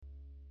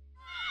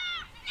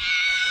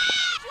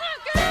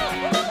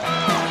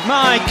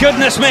My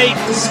goodness me.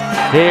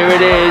 Here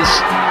it is,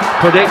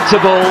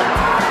 predictable,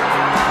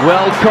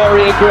 well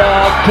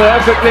choreographed,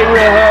 perfectly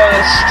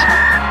rehearsed.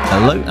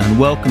 Hello and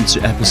welcome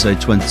to episode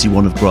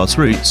 21 of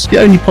Grassroots, the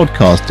only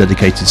podcast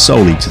dedicated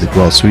solely to the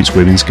grassroots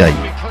women's game.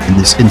 In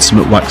this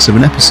intimate wax of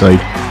an episode,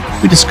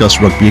 we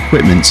discuss rugby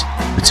equipment.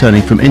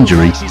 Returning from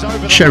injury,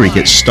 Sherry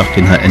gets stuck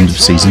in her end of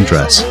season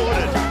dress.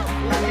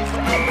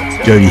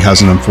 Jodie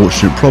has an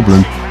unfortunate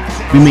problem.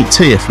 We meet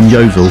Tia from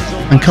Yeovil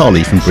and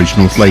Carly from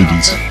Bridgnorth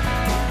Ladies.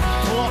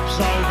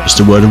 Just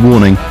a word of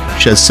warning,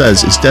 Shez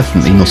says it's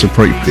definitely not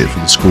appropriate for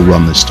the school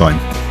run this time.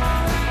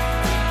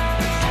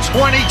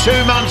 22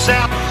 months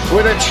out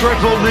with a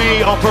triple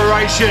knee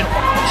operation.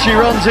 She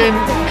runs in,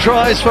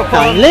 tries for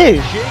fun. She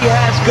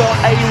has got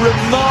a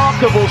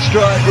remarkable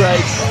strike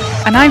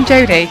rate. And I'm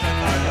Jodie.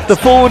 The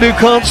forward who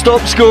can't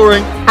stop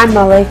scoring. I'm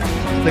Molly.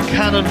 The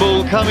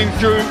cannonball coming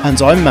through.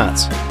 And I'm Matt.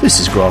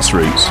 This is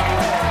Grassroots.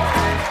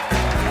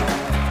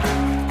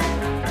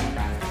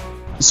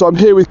 So I'm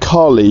here with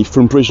Carly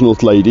from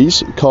Bridgnorth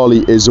Ladies. Carly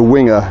is a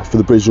winger for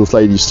the Bridgnorth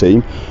Ladies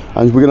team,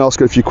 and we're going to ask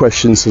her a few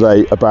questions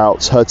today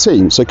about her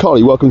team. So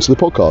Carly, welcome to the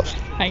podcast.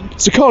 Thank you.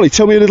 So Carly,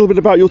 tell me a little bit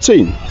about your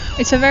team.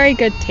 It's a very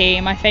good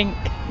team. I think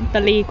the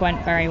league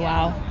went very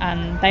well,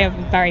 and they have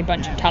a very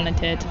bunch of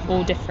talented,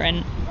 all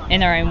different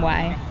in their own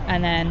way,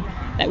 and then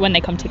when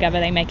they come together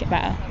they make it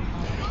better.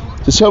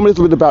 So tell me a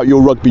little bit about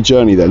your rugby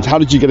journey then. How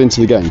did you get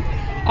into the game?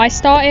 I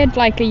started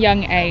like a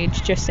young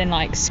age, just in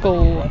like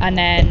school, and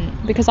then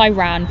because I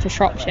ran for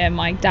Shropshire,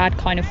 my dad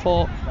kind of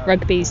thought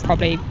rugby's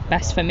probably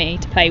best for me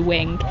to play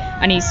wing,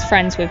 and he's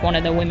friends with one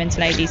of the women's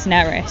ladies,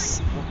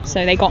 Neris,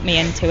 so they got me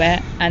into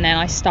it, and then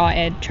I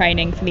started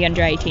training for the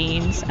under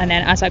 18s, and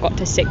then as I got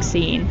to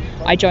 16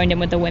 I joined in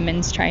with the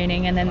women's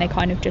training, and then they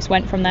kind of just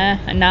went from there,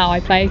 and now I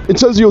play. In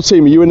terms of your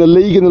team, are you in a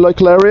league in the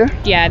local area?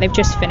 Yeah, they've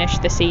just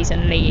finished the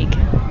season league,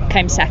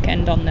 came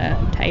second on the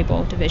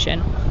table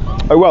division.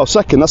 Oh well,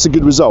 second, that's a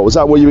good result. Was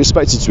that what you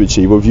expected to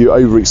achieve, or have you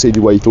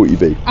over-exceeded where you thought you'd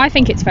be? I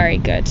think it's very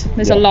good.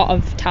 There's a lot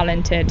of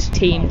talented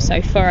teams, so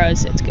for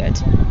us it's good.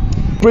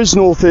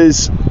 Bridgnorth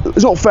it's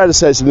not fair to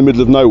say it's in the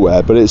middle of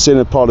nowhere, but it's in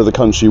a part of the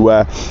country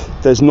where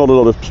there's not a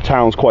lot of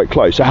towns quite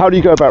close. So how do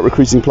you go about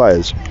recruiting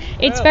players?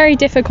 It's very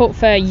difficult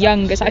for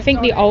youngers. I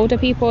think the older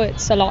people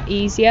it's a lot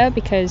easier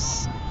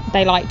because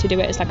they like to do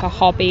it as like a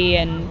hobby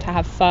and to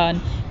have fun,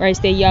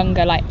 whereas the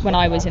younger, like when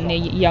I was in the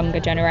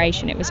younger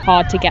generation, it was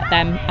hard to get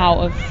them out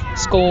of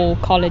school,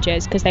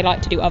 colleges, because they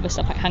like to do other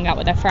stuff like hang out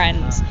with their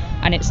friends,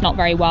 and it's not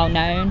very well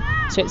known,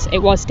 so it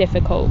was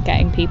difficult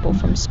getting people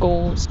from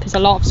schools, because a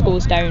lot of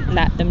schools don't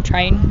let them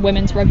train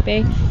women's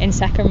rugby in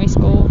secondary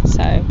school,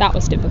 so that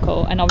was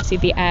difficult. And obviously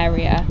the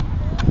area,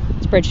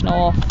 it's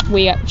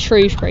Bridgnorth,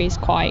 Shrewsbury is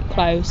quite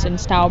close,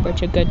 and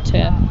Stourbridge are good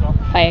to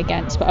play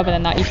against, but other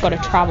than that you've got to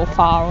travel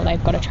far, or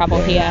they've got to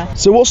travel here.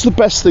 So what's the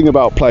best thing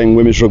about playing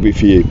women's rugby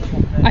for you?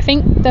 I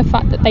think the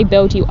fact that they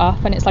build you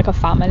up, and it's like a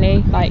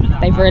family. Like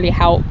they've really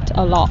helped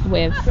a lot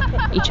with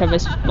each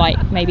other's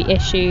like maybe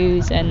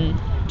issues and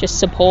just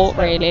support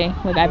really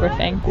with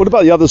everything. What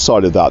about the other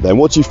side of that then?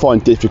 What do you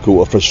find difficult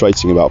or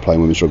frustrating about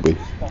playing women's rugby?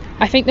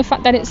 I think the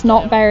fact that it's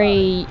not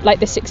very like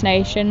the Six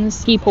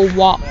Nations. People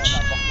watch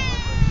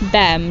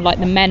them like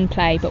the men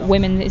play, but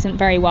women isn't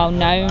very well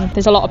known.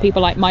 There's a lot of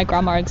people, like my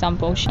grandma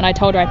example, and I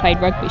told her I played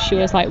rugby, she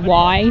was like,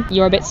 why?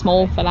 You're a bit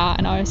small for that.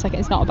 And I was like,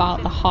 it's not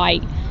about the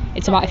height,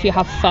 it's about if you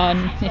have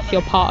fun, if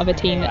you're part of a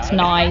team that's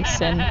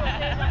nice. And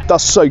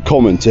that's so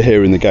common to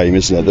hear in the game,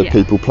 isn't it, that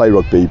people play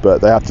rugby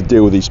but they have to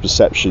deal with these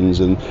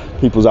perceptions and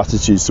people's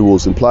attitudes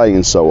towards them playing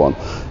and so on.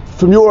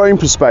 From your own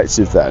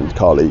perspective then,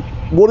 Carly,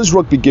 what has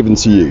rugby given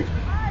to you?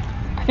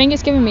 I think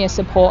it's given me a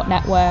support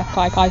network.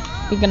 Like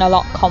I've been a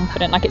lot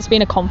confident, like it's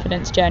been a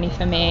confidence journey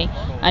for me,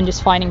 and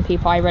just finding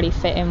people I really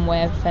fit in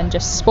with, and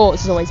just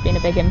sports has always been a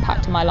big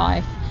impact in my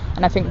life,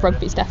 and I think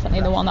rugby is definitely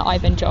the one that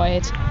I've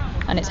enjoyed,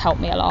 and it's helped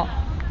me a lot.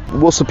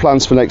 What's the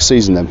plans for next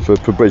season then for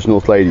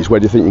Bridgnorth Ladies? Where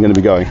do you think you're going to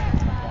be going?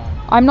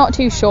 I'm not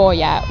too sure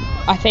yet.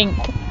 I think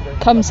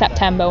come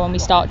September when we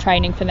start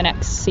training for the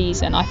next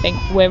season, I think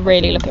we're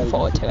really looking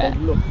forward to it,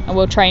 and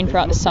we'll train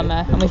throughout the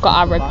summer, and we've got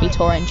our rugby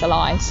tour in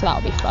July, so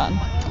that'll be fun.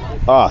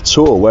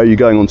 Tour. Where are you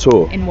going on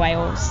tour? In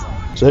Wales.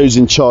 So who's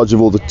in charge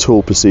of all the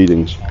tour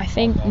proceedings? I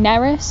think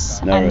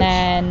Neris, and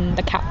then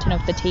the captain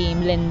of the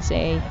team,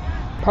 Lindsay.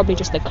 Probably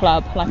just the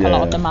club, like a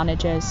lot of the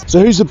managers.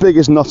 So who's the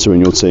biggest nutter in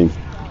your team?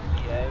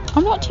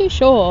 I'm not too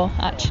sure,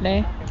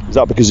 actually. Is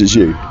that because it's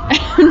you?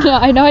 No,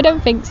 I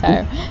don't think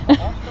so.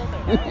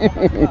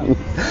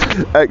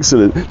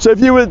 Excellent. So if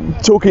you were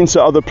talking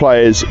to other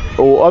players,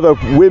 or other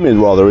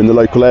women rather, in the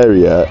local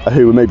area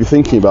who were maybe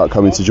thinking about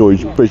coming to join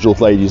Bridgnorth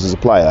Ladies as a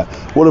player,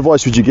 what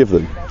advice would you give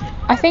them?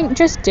 I think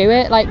just do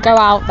it, like go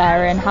out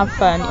there and have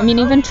fun. I mean,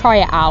 even try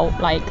it out,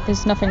 like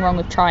there's nothing wrong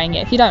with trying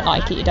it. If you don't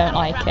like it, you don't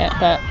like it.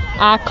 But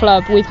our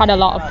club, we've had a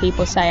lot of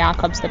people say our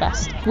club's the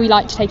best. We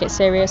like to take it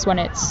serious when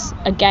it's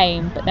a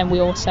game, but then we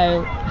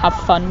also have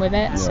fun with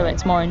it, so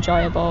it's more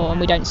enjoyable and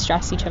we don't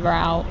stress each other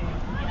out.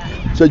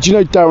 So do you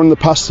know Darren the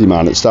Pasty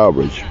Man at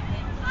Stourbridge?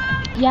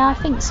 Yeah, I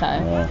think so.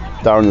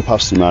 Darren the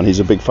Pasty Man, he's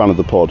a big fan of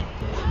the pod.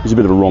 He's a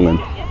bit of a wrong 'un.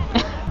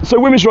 So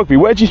women's rugby,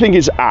 where do you think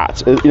it's at?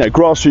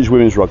 Grassroots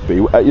women's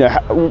rugby.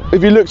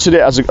 If you looked at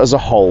it as a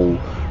whole,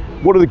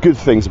 what are the good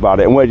things about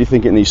it, and where do you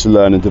think it needs to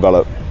learn and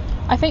develop?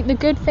 I think the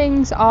good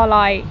things are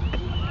like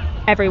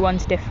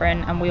everyone's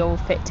different and we all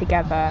fit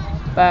together,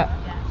 but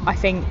I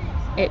think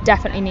it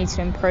definitely needs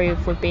to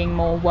improve with being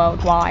more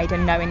worldwide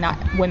and knowing that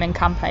women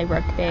can play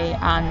rugby,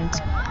 and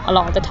a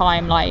lot of the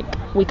time like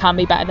we can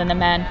be better than the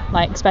men,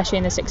 like especially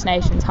in the Six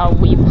Nations, how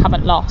we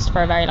haven't lost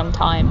for a very long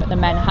time but the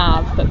men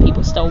have, but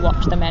people still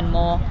watch the men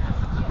more,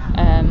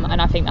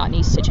 and I think that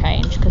needs to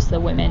change because the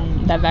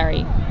women, they're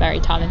very, very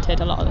talented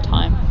a lot of the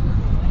time.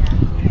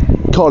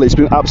 Carly, it's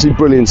been absolutely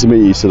brilliant to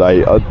meet you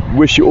today. I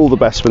wish you all the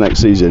best for next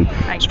season.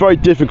 It's very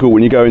difficult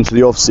when you go into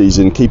the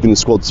off-season, keeping the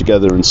squad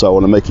together and so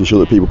on, and making sure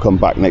that people come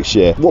back next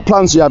year. What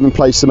plans do you have in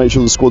place to make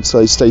sure the squad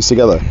stays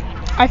together?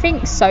 I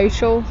think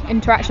social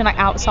interaction, like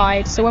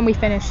outside. So when we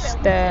finish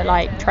the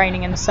like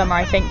training in the summer,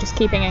 I think just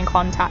keeping in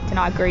contact in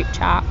our group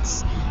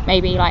chats,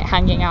 maybe like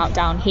hanging out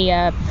down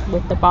here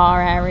with the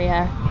bar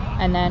area,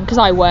 and then because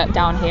I work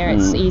down here,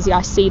 it's easy.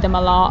 I see them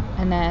a lot,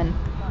 and then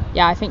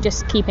I think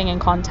just keeping in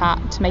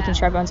contact, making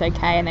sure everyone's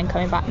okay, and then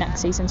coming back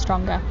next season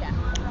stronger.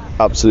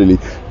 Absolutely.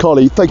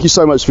 Carly, thank you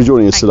so much for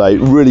joining us today.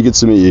 Really good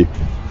to meet you.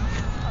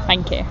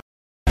 Thank you.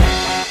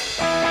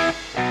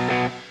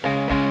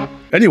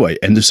 Anyway,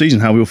 end of season,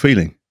 how are we all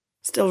feeling?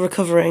 Still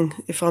recovering,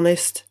 if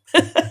honest.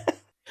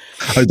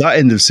 Oh, that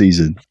end of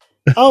season.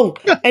 Oh,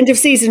 end of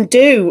season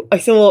do. I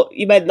thought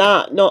you meant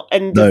that, not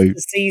end of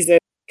the season,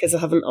 because I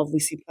haven't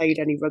obviously played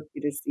any rugby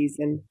this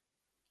season.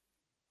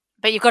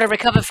 But you've got to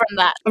recover from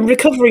that. I'm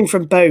recovering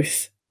from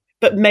both,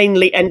 but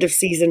mainly end of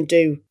season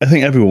do. I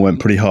think everyone went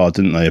pretty hard,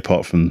 didn't they,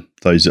 apart from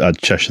those that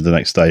had Cheshire the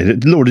next day.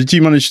 Laura, did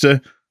you manage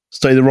to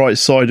stay the right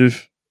side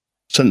of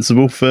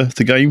sensible for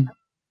the game?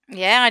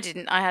 Yeah, I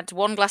didn't. I had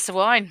one glass of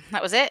wine.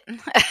 That was it.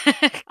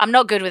 I'm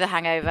not good with a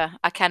hangover.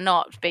 I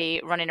cannot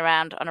be running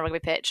around on a rugby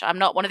pitch. I'm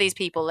not one of these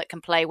people that can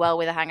play well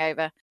with a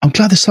hangover. I'm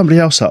glad there's somebody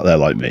else out there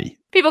like me.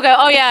 People go,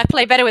 oh yeah, I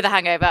play better with a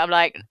hangover. I'm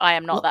like, I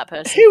am not that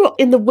person. Who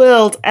in the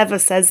world ever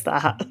says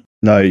that?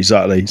 No,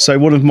 exactly. So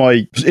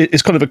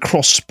it's kind of a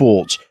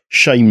cross-sport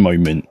shame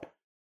moment. I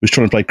was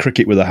trying to play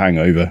cricket with a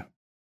hangover.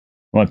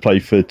 When I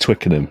played for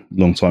Twickenham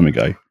a long time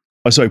ago.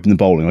 I just opened the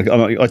bowling.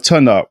 I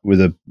turned up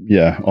with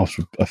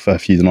after a fair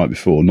few the night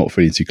before, not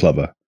feeling too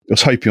clever. I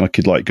was hoping I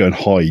could go and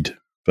hide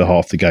for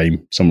half the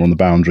game somewhere on the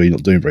boundary,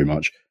 not doing very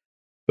much.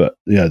 But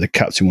the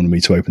captain wanted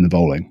me to open the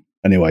bowling.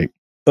 Anyway,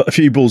 a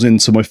few balls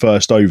into my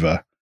first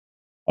over,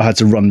 I had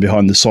to run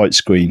behind the sight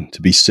screen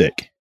to be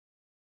sick.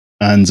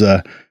 And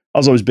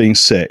as I was being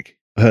sick,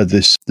 I heard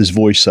this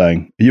voice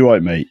saying, "Are you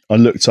right, mate?" I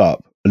looked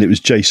up and it was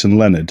Jason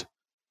Leonard.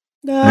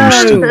 No.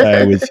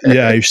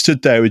 And he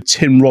stood there with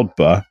Tim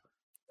Rodber.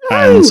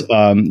 And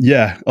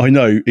I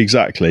know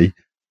exactly.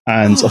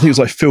 And I think it was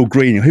like Phil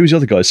Green. Who was the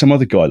other guy? Some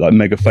other guy, like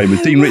mega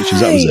famous. Dean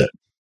Richards, that was it.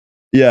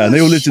 Yeah, and they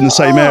all lived in the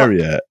same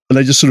area. And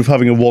they're just sort of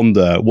having a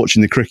wander,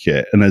 watching the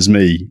cricket. And there's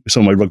me,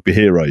 some of my rugby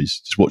heroes,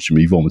 just watching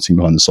me vomiting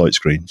behind the sight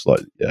screen. It's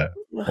like,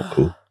 not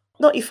cool.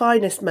 Not your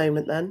finest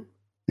moment then.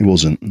 It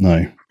wasn't,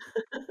 no.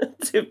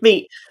 To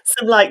meet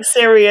some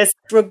serious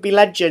rugby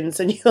legends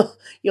and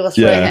you're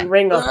throwing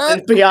ring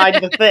off behind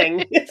the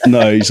thing.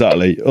 No,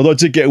 exactly. Although I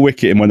did get a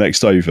wicket in my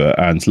next over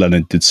and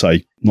Leonard did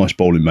say, "Nice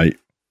bowling, mate."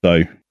 So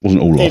it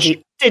wasn't all lost.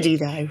 Did he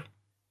though?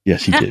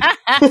 Yes, he did.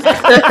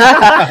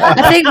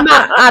 I think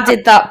Matt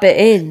added that bit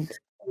in.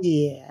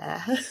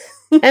 Yeah.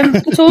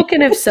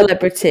 Talking of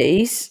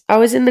celebrities, I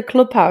was in the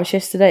clubhouse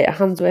yesterday at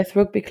Handsworth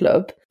Rugby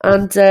Club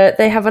and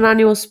they have an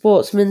annual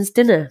sportsman's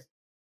dinner.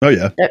 Oh,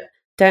 yeah.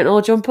 Don't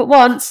all jump at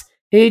once.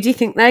 Who do you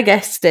think their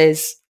guest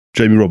is?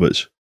 Jamie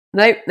Roberts.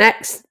 No,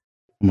 next.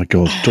 Oh my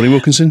God. Johnny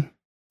Wilkinson?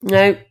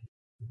 No.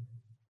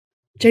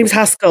 James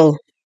Haskell.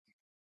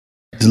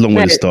 There's a long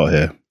way to start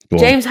here.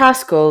 James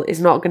Haskell is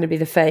not going to be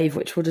the fave,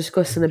 which we'll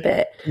discuss in a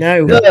bit.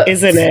 No,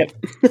 isn't it?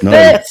 No.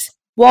 But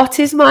what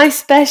is my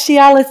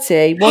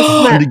speciality?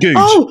 Andy Goode.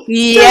 Oh,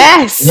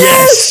 yes.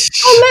 Yes.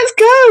 Oh, let's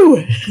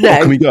go. No.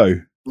 Can we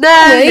go?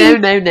 No.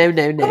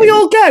 Can we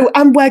all go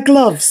and wear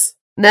gloves?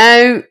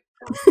 No.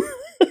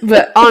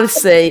 But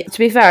honestly, to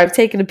be fair, I've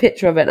taken a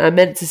picture of it and I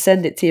meant to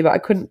send it to you, but I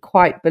couldn't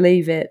quite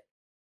believe it.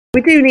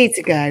 We do need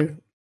to go.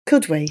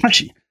 Could we?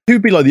 Actually, who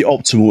would be like the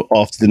optimal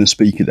after dinner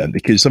speaker then?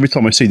 Because every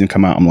time I see them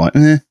come out, I'm like,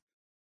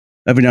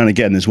 Every now and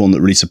again, there's one that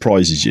really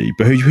surprises you.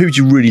 But who would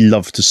you really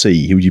love to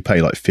see? Who would you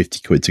pay like 50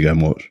 quid to go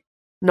and watch?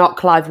 Not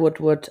Clive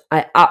Woodward.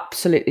 I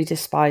absolutely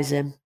despise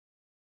him.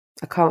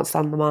 I can't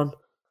stand the man.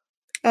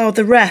 Oh,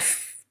 the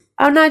ref.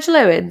 Oh, Nigel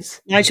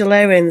Owens. Nigel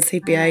Owens,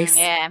 he'd be ace.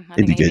 Yeah, I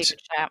think he'd be a good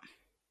shout.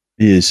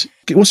 He is.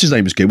 What's his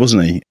name was good,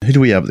 wasn't he? Who do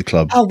we have at the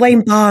club? Oh,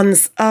 Wayne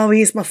Barnes. Oh,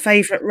 he's my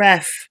favourite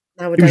ref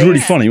nowadays. He was really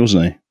funny,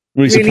 wasn't he?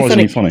 Really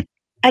surprisingly funny.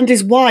 And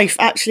his wife,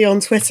 actually, on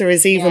Twitter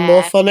is even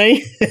more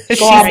funny.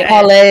 Go on,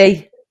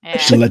 Polly. Yeah.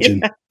 She's a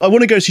legend. I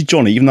want to go see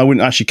Johnny, even though I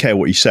wouldn't actually care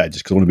what he said,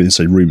 just because I want to be in the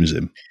same room as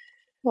him.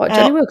 What,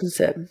 Johnny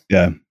Wilkinson?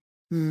 Yeah.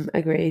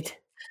 Agreed.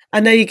 I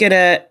know you're going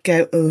to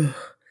go, oh,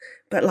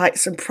 but like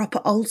some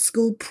proper old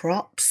school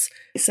props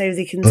so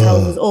they can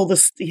tell us all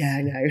the... Yeah,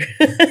 I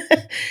know.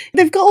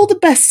 They've got all the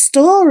best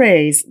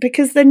stories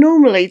because they're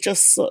normally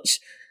just such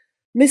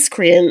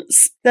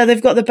miscreants. No,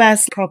 they've got the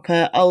best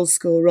proper old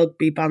school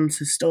rugby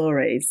banter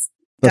stories.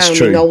 That's down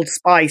true. in Old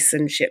Spice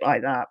and shit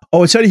like that.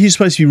 Oh, I tell you, he's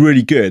supposed to be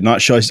really good. And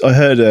actually, I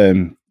heard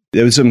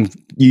there was some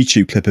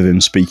YouTube clip of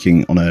him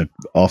speaking on a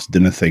after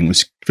dinner thing.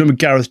 Remember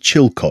Gareth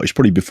Chilcott? It's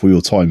probably before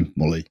your time,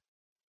 Molly.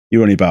 You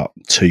were only about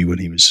 2 when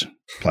he was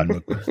playing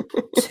rugby.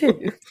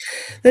 2?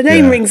 The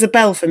name rings a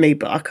bell for me,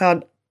 but I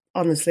can't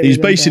honestly. He was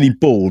remember. basically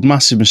bald,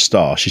 massive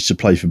moustache. Used to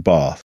play for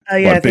Bath. Oh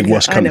yeah, like, big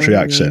West Country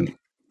accent.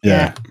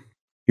 Yeah.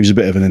 He was a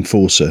bit of an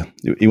enforcer.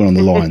 He went on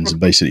the lines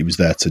and basically was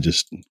there to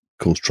just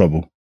cause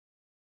trouble.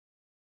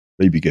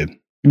 He'd be good.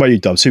 What about you,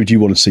 Dubs? Who do you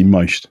want to see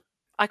most?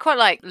 I quite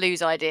like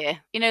Lou's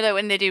idea. You know, though,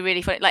 when they do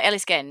really funny, like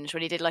Ellis Genge,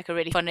 when he did like a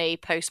really funny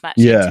post-match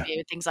interview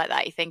and things like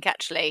that, you think,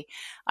 actually,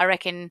 I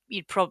reckon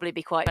you'd probably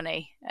be quite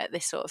funny at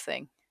this sort of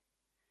thing.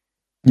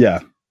 Yeah,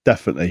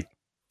 definitely.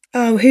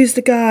 Oh, who's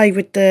the guy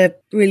with the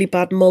really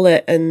bad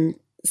mullet and...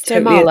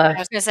 Joe Marler. I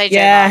was going to say Joe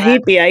Yeah, Marler.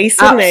 he'd be ace,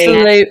 wouldn't he?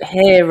 Absolute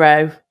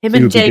hero. Him He and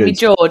would be Jamie good.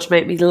 George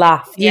make me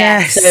laugh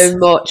Yes. so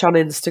much on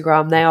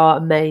Instagram. They are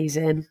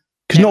amazing.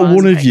 Because not Marler's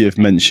one of great. you have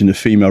mentioned a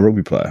female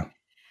rugby player.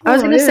 I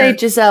was Oh, going to say yeah.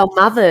 Giselle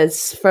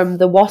Mathers from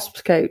the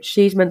Wasps coach.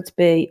 She's meant to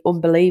be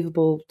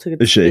unbelievable to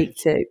Is she? speak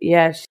to.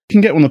 Yeah, You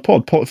can get on the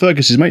pod.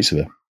 Fergus is mates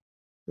with her.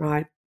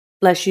 right.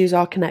 Let's use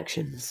our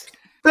connections.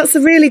 That's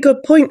a really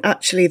good point,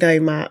 actually, though,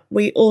 Matt.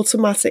 We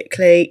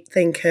automatically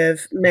think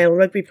of male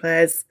rugby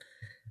players.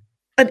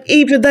 And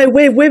even though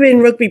we're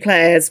women rugby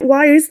players,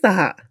 why is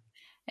that?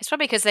 It's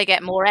probably because they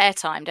get more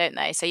airtime, don't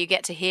they? So you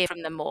get to hear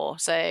from them more.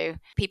 So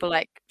people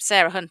like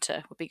Sarah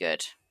Hunter would be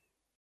good.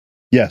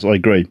 Yes, I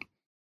agree.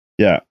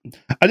 Yeah.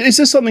 And is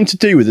there something to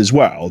do with as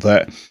well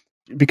that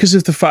because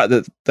of the fact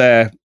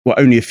that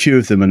only a few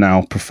of them are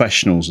now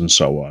professionals and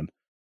so on,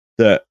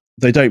 that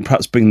they don't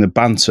perhaps bring the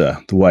banter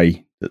the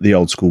way that the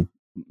old school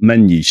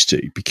men used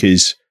to?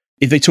 Because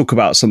if they talk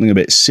about something a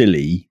bit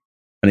silly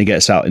and it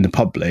gets out in the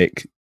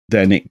public,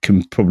 then it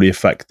can probably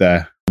affect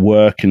their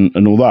work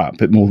and all that a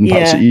bit more than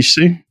perhaps it used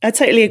to. I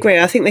totally agree.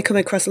 I think they come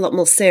across a lot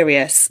more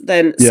serious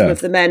than some of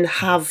the men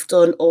have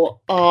done or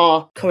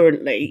are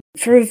currently,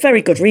 for a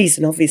very good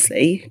reason,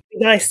 obviously.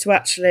 It's nice to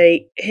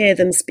actually hear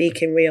them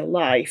speak in real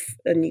life,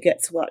 and you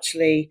get to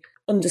actually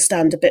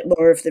understand a bit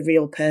more of the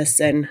real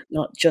person,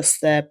 not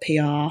just their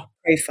PR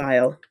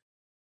profile.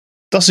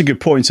 That's a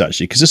good point,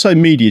 actually, because they're so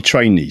media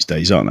trained these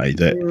days, aren't they?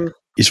 That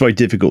it's very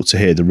difficult to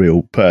hear the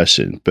real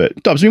person.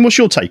 But Dubs, I mean, what's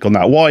your take on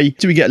that? Why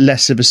do we get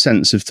less of a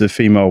sense of the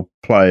female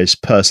players'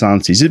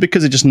 personalities? Is it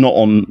because they're just not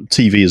on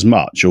TV as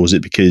much, or is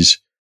it because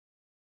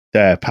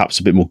they're perhaps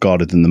a bit more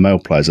guarded than the male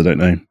players? I don't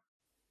know.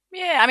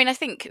 Yeah, I mean, I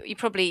think you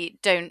probably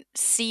don't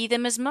see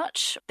them as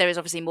much. There is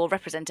obviously more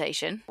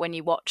representation when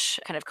you watch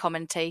kind of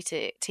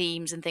commentator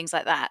teams and things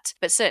like that,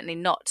 but certainly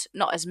not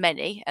as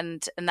many.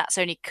 And that's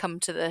only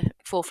come to the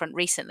forefront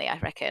recently, I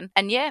reckon.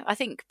 And yeah, I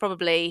think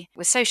probably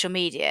with social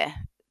media,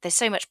 there's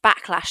so much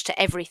backlash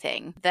to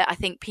everything that I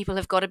think people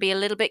have got to be a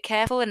little bit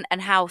careful and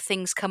how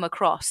things come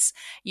across.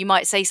 You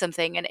might say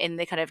something in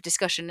the kind of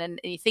discussion and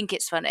you think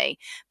it's funny,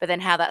 but then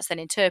how that's then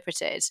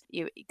interpreted,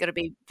 you've got to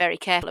be very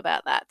careful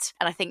about that.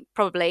 And I think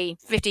probably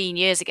 15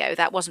 years ago,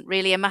 that wasn't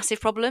really a massive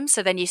problem.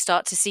 So then you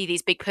start to see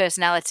these big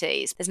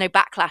personalities. There's no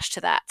backlash to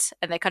that.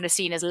 And they're kind of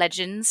seen as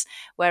legends.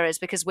 Whereas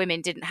because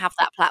women didn't have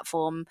that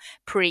platform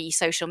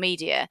pre-social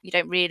media, you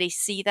don't really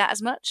see that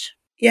as much.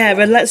 Yeah,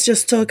 but let's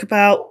just talk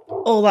about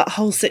all that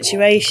whole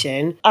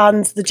situation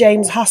and the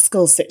James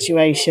Haskell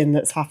situation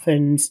that's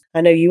happened.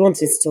 I know you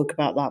wanted to talk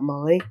about that,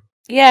 Molly.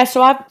 Yeah,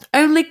 so I've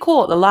only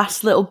caught the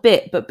last little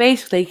bit, but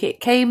basically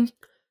it came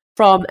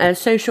from a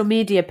social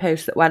media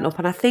post that went up,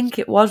 and I think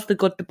it was The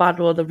Good, The Bad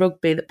or The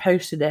Rugby that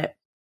posted it.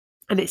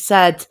 And it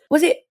said,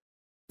 was it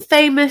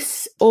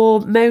famous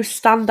or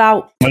most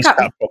standout? Most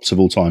cat props of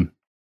all time.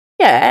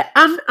 Yeah,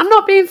 and I'm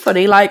not being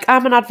funny, like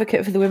I'm an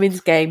advocate for the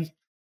women's game,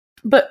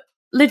 but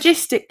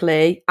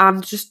logistically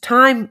and just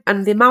time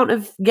and the amount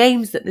of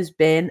games that there's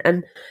been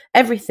and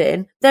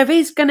everything, there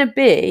is going to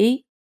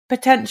be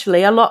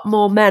potentially a lot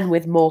more men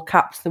with more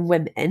caps than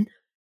women.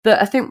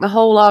 But I think the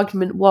whole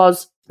argument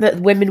was that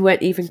women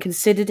weren't even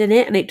considered in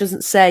it, and it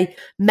doesn't say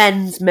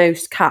men's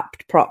most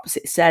capped props,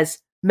 it says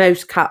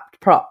most capped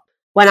prop,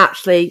 when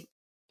actually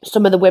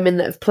some of the women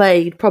that have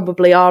played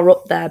probably are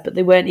up there, but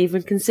they weren't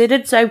even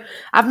considered. So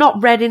I've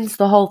not read into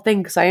the whole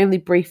thing because I only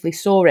briefly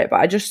saw it,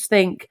 but I just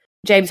think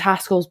James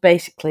Haskell's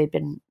basically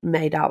been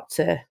made out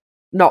to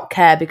not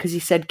care because he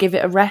said give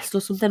it a rest or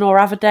something, or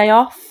have a day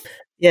off.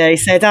 Yeah, he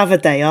said have a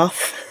day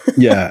off.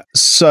 Yeah.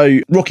 So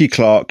Rocky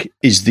Clark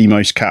is the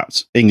most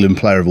capped England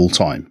player of all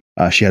time.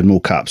 She had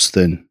more caps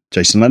than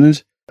Jason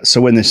Leonard.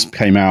 So when this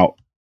came out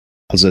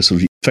as a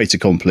sort of fait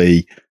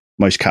accompli,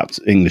 most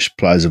capped English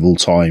players of all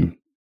time,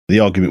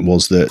 the argument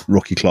was that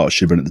Rocky Clark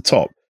should have been at the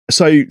top.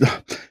 So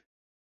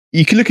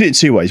you can look at it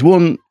two ways.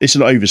 One, it's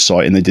an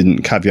oversight and they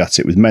didn't caveat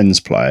it with men's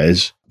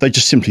players. They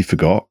just simply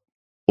forgot,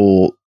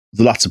 or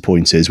the latter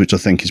point is, which I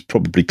think is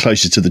probably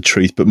closer to the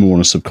truth, but more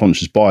on a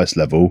subconscious bias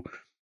level,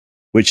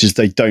 which is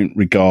they don't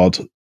regard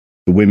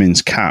the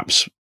women's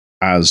caps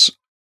as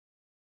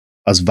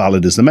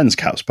valid as the men's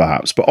caps,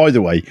 perhaps. But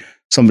either way,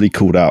 somebody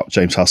called out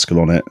James Haskell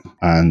on it,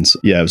 and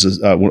it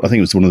was I think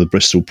it was one of the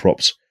Bristol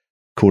props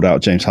called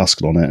out James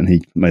Haskell on it, and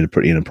he made a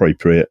pretty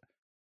inappropriate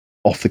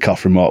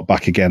off-the-cuff remark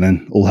back again,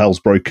 and all hell's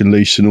broken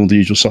loose, and all the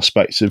usual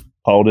suspects have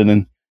piled in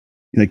and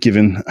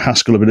given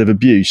Haskell a bit of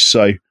abuse.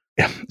 So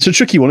it's a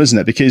tricky one, isn't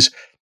it? Because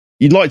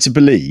you'd like to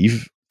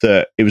believe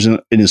that it was an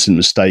innocent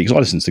mistake. I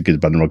listened to Good,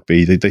 Bad and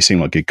Rugby. They seem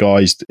like good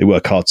guys. They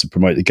work hard to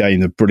promote the game.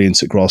 They're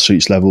brilliant at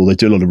grassroots level. They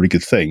do a lot of really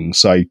good things.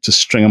 So to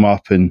string them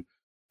up and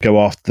go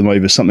after them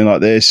over something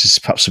like this is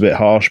perhaps a bit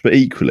harsh, but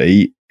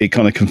equally it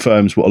kind of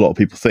confirms what a lot of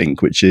people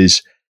think, which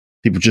is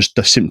people just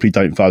simply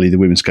don't value the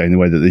women's game the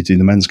way that they do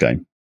the men's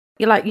game.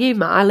 You're like you,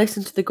 Matt. I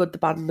listen to the Good, the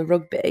Bad and the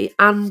Rugby,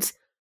 and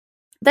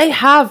they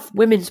have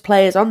women's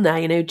players on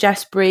there.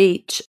 Jess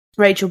Breach,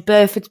 Rachel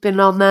Burford's been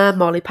on there,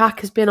 Molly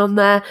Packer's been on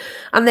there,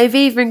 and they've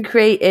even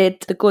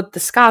created the Good, the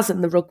Scaz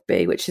and the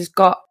Rugby, which has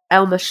got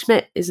Elma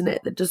Schmidt, isn't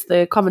it, that does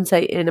the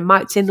commentating, and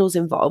Mike Tyndall's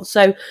involved.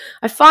 So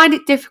I find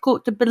it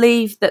difficult to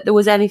believe that there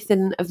was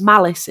anything of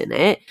malice in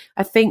it.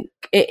 I think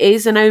it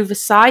is an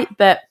oversight,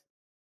 but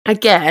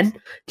again,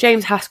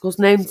 James Haskell's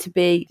known to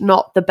be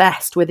not the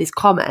best with his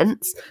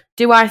comments.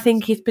 Do I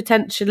think he's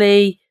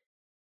potentially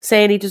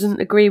saying he doesn't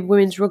agree with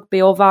women's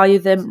rugby or value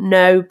them?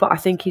 No, but I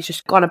think he's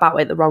just gone about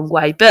it the wrong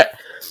way. But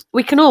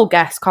we can all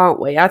guess, can't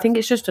we? I think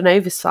it's just an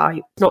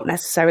oversight, not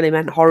necessarily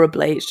meant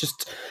horribly. It's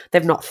just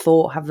they've not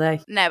thought, have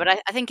they? No, but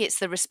I think it's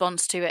the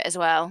response to it as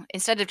well.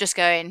 Instead of just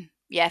going,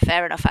 yeah,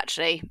 fair enough,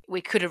 actually,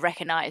 we could have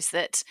recognised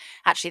that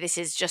actually this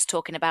is just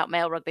talking about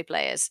male rugby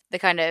players. The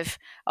kind of,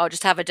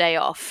 just have a day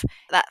off.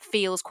 That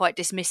feels quite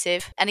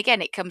dismissive. And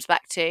again, it comes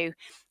back to,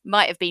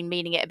 might have been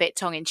meaning it a bit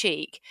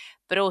tongue-in-cheek,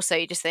 but also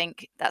you just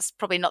think that's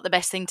probably not the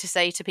best thing to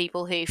say to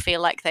people who feel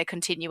like they're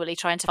continually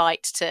trying to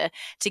fight to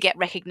get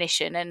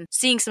recognition and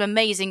seeing some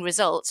amazing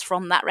results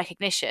from that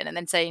recognition and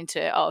then saying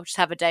to, just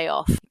have a day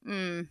off.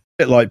 A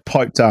bit like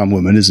pipe down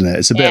woman, isn't it?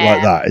 It's a bit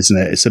like that, isn't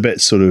it? It's a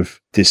bit sort of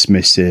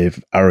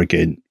dismissive,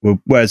 arrogant,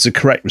 whereas the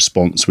correct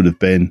response would have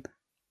been,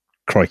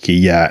 crikey,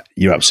 yeah,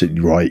 you're absolutely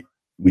right,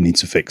 we need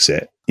to fix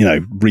it.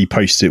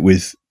 Repost it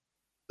with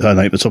her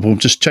name at the top, or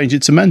just change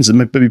it to men's and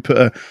maybe put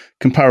a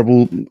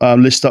comparable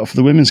list up for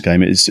the women's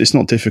game. It's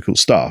not difficult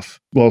stuff.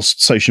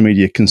 Whilst social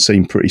media can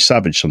seem pretty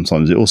savage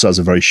sometimes, it also has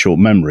a very short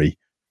memory.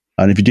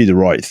 And if you do the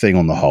right thing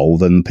on the whole,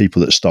 then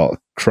people that start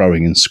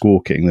crowing and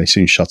squawking, they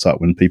soon shut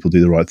up when people do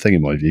the right thing,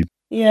 in my view.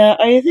 Yeah,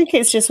 I think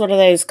it's just one of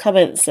those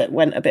comments that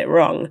went a bit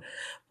wrong.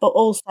 But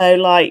also,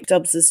 like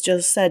Dubs has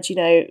just said,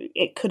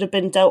 it could have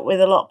been dealt with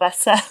a lot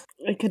better.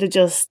 We could have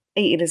just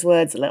eaten his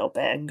words a little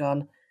bit and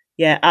gone,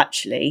 yeah,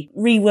 actually,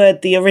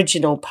 reword the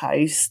original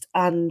post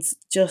and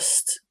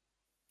just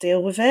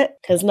deal with it.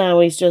 Because now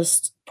he's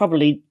just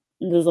probably,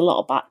 there's a lot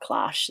of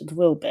backlash, there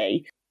will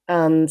be.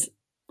 And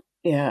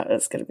yeah,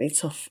 it's going to be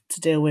tough to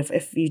deal with.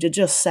 If you'd have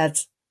just said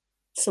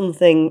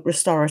something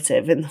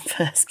restorative in the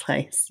first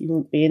place, you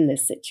wouldn't be in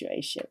this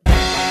situation.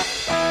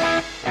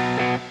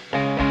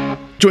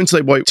 Joined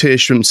today by Tia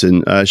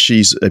Shrimpton.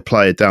 She's a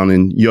player down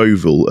in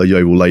Yeovil,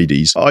 Yeovil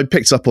Ladies. I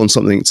picked up on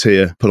something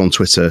Tia put on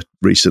Twitter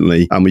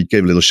recently, and we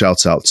gave a little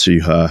shout out to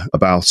her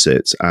about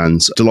it,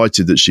 and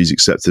delighted that she's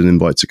accepted an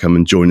invite to come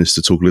and join us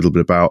to talk a little bit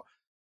about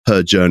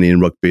her journey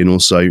in rugby and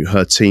also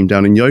her team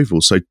down in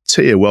Yeovil. So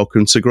Tia,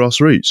 welcome to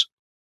Grassroots.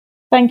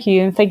 Thank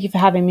you, and thank you for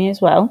having me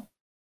as well.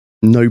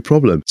 No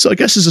problem. So I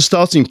guess as a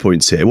starting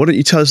point here, why don't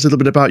you tell us a little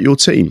bit about your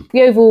team?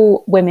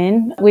 Yeovil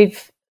Women,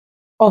 we've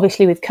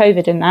obviously with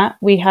COVID and that,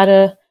 we had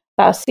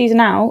about a season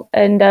out.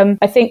 And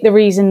I think the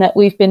reason that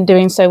we've been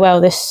doing so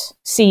well this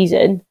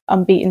season,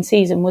 unbeaten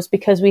season, was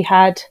because we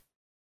had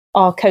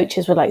our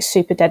coaches were like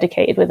super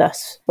dedicated with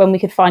us. When we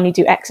could finally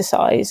do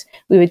exercise,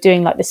 we were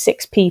doing like the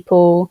 6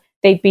 people.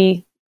 They'd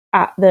be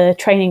at the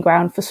training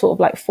ground for sort of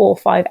like 4 or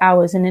 5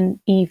 hours in an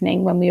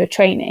evening when we were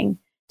training,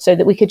 so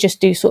that we could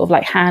just do sort of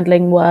like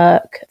handling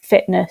work,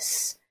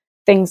 fitness,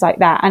 things like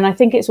that. And I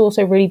think it's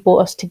also really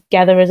brought us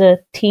together as a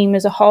team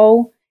as a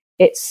whole.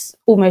 It's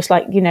almost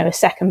like, a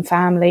second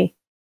family.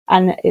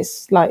 And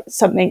it's like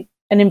an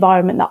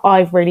environment that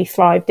I've really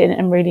thrived in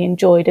and really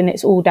enjoyed. And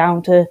it's all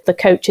down to the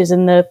coaches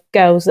and the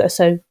girls that are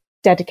so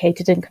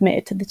dedicated and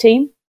committed to the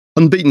team.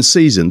 Unbeaten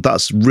season,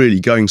 that's really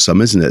going some,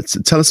 isn't it?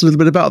 Tell us a little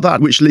bit about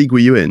that. Which league were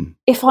you in?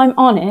 If I'm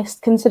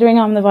honest, considering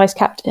I'm the vice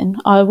captain,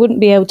 I wouldn't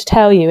be able to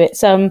tell you.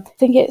 It's I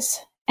think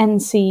it's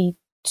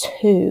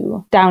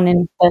NC2 down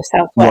in the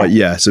southwest. Right,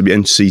 yeah, so it'd be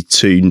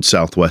NC2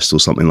 southwest or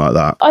something like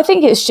that. I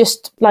think it's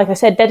just, like I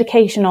said,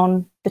 dedication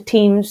on the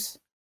team's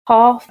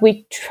half.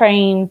 We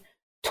train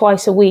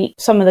twice a week.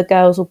 Some of the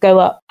girls will go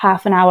up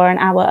half an hour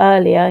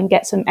earlier and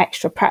get some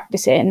extra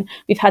practice in.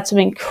 We've had some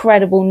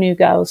incredible new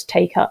girls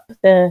take up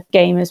the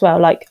game as well.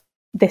 Like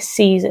this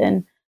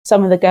season,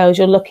 some of the girls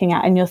you're looking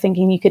at and you're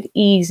thinking you could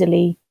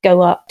easily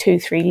go up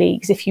 2-3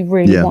 leagues if you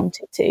really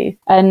wanted to.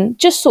 And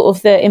just sort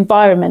of the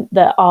environment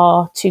that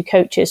our 2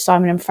 coaches,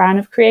 Simon and Fran,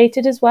 have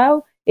created as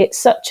well. It's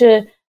such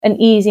an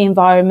easy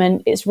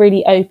environment. It's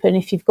really open.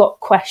 If you've got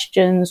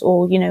questions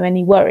or,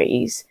 any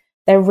worries,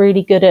 they're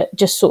really good at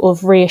just sort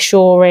of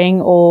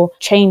reassuring or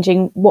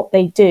changing what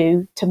they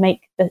do to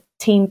make the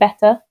team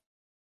better.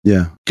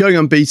 Yeah. Going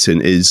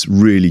unbeaten is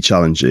really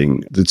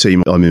challenging. The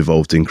team I'm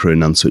involved in, Crewe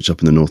and Nantwich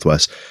up in the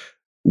northwest,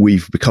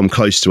 we've become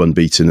close to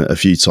unbeaten a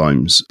few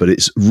times, but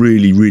it's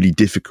really, really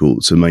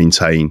difficult to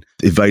maintain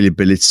the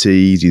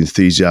availability, the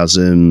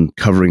enthusiasm,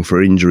 covering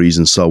for injuries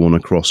and so on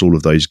across all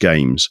of those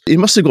games. It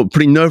must have got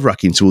pretty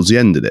nerve-wracking towards the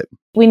end of it.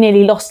 We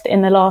nearly lost it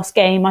in the last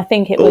game. I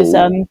think it was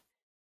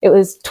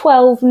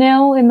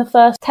 12-0 in the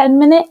first 10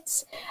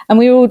 minutes. And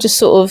we were all just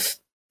sort of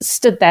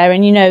stood there,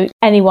 and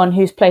anyone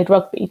who's played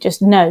rugby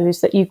just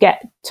knows that you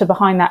get to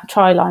behind that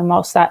try line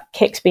whilst that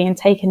kick's being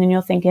taken and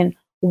you're thinking,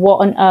 what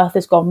on earth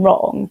has gone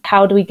wrong?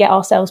 How do we get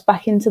ourselves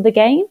back into the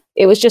game?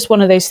 It was just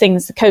one of those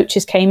things. The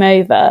coaches came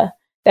over.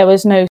 There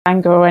was no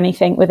anger or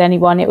anything with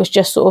anyone. It was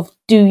just sort of,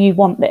 do you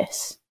want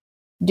this?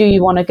 Do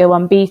you want to go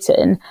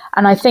unbeaten?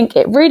 And I think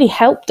it really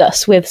helped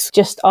us with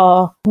just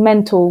our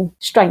mental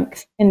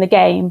strength in the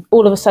game.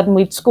 All of a sudden,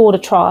 we'd scored a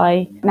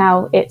try.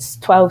 Now it's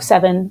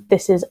 12-7.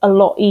 This is a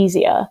lot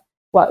easier.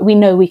 Well, we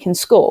know we can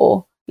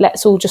score.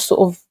 Let's all just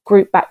sort of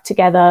group back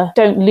together.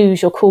 Don't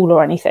lose your cool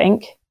or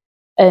anything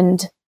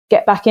and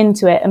get back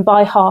into it. And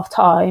by half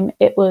time,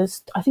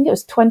 I think it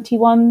was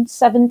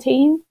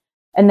 21-17.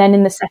 And then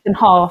in the second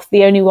half,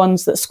 the only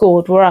ones that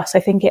scored were us. I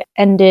think it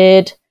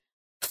ended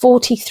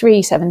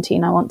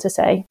 43-17, I want to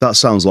say. That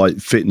sounds like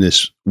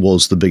fitness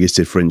was the biggest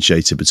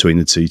differentiator between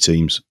the two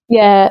teams.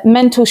 Yeah,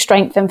 mental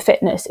strength and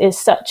fitness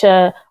is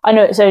I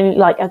know it's only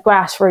like a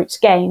grassroots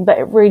game, but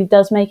it really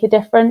does make a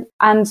difference.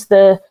 And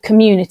the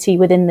community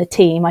within the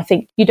team, I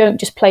think you don't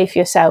just play for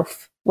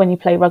yourself when you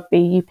play rugby,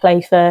 you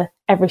play for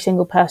every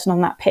single person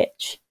on that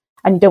pitch.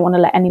 And you don't want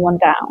to let anyone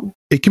down.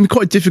 It can be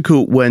quite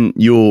difficult when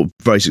you're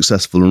very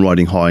successful and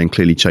riding high and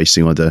clearly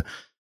chasing either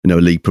a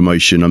league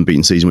promotion,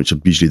 unbeaten season, which are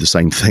usually the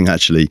same thing,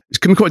 actually.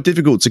 It can be quite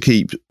difficult to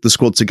keep the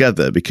squad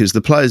together because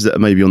the players that are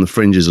maybe on the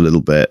fringes a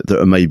little bit, that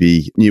are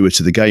maybe newer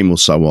to the game or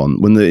so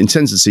on, when the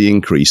intensity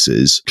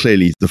increases,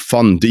 clearly the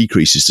fun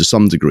decreases to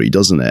some degree,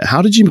 doesn't it?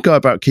 How did you go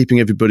about keeping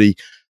everybody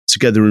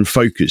together and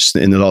focused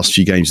in the last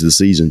few games of the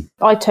season?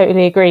 I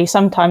totally agree.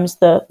 Sometimes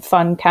the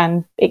fun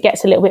it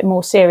gets a little bit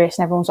more serious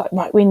and everyone's like,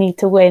 right, we need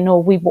to win,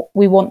 or we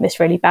want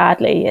this really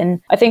badly. And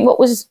I think what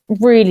was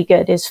really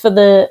good is for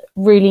the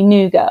really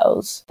new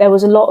girls, there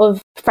was a lot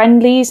of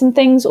friendlies and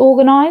things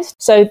organised.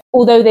 So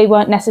although they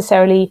weren't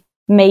necessarily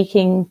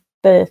making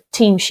the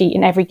team sheet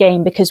in every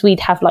game because we'd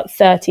have like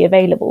 30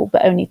 available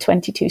but only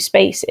 22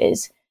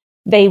 spaces,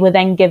 they were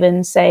then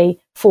given, say,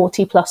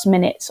 40 plus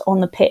minutes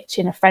on the pitch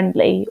in a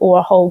friendly or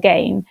a whole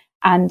game.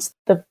 And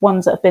the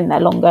ones that have been there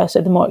longer,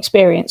 so the more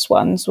experienced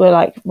ones, were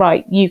like,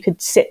 right, you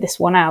could sit this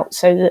one out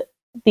so that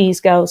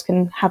these girls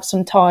can have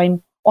some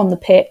time on the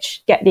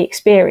pitch, get the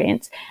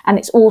experience. And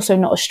it's also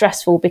not as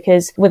stressful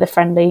because with a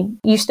friendly,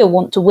 you still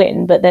want to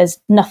win, but there's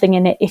nothing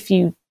in it if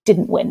you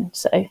didn't win.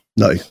 So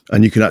no,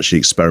 and you can actually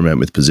experiment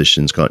with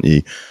positions, can't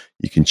you?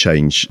 You can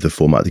change the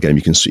format of the game.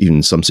 You can even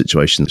in some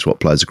situations swap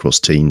players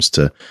across teams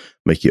to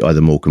make it either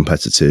more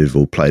competitive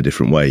or play a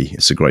different way.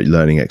 It's a great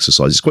learning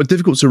exercise. It's quite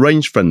difficult to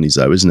arrange friendlies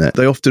though, isn't it?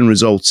 They often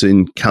result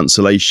in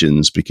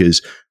cancellations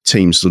because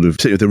teams sort of,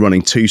 if they're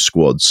running two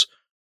squads,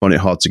 find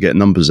it hard to get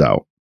numbers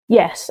out.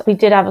 Yes, we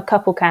did have a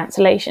couple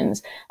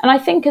cancellations. And I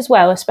think as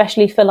well,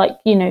 especially for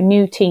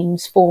new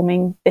teams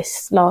forming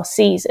this last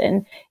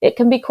season, it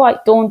can be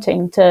quite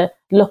daunting to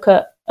look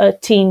at a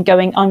team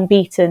going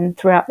unbeaten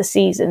throughout the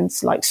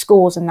seasons, like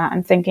scores and that,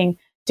 and thinking,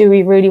 do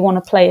we really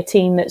want to play a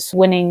team that's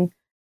winning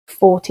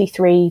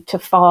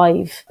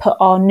 43-5, put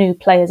our new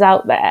players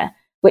out there?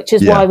 Which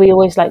is why we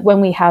always, when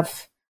we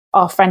have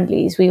our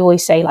friendlies, we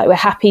always say, we're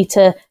happy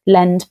to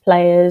lend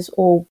players,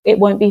 or it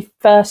won't be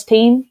first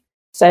team.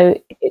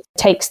 So it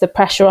takes the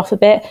pressure off a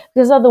bit,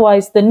 because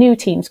otherwise the new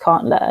teams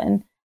can't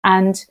learn.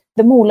 And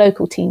the more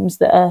local teams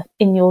that are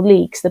in your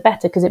leagues, the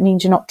better, because it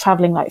means you're not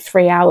travelling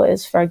 3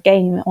 hours for a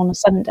game on a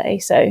Sunday.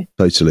 So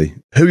totally.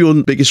 Who are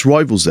your biggest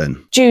rivals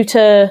then? Due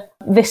to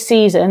this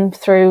season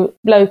through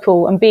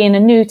local and being a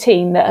new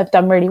team that have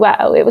done really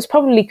well, it was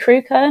probably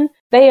Crewe.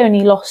 They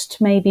only lost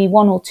maybe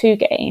 1 or 2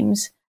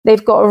 games.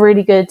 They've got a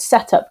really good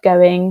setup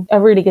going, a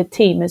really good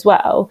team as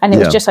well. And it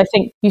was just, I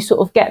think you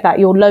sort of get that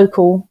you're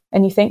local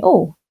and you think,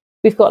 oh,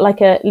 we've got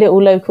a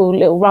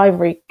little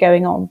rivalry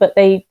going on, but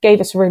they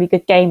gave us a really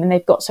good game and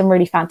they've got some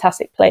really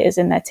fantastic players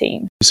in their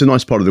team. It's a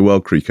nice part of the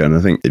world, Crewe, and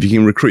I think if you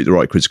can recruit the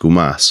right critical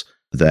mass,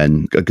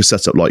 then a good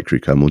setup like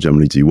Crewe will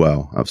generally do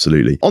well.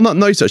 Absolutely. On that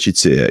note, actually,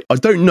 Tia, I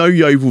don't know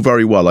Yeovil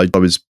very well. I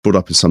was brought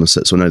up in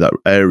Somerset, so I know that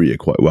area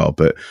quite well,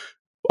 but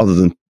other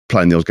than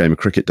playing the odd game of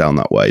cricket down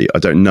that way. I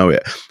don't know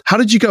it. How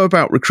did you go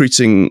about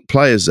recruiting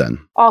players then?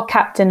 Our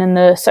captain and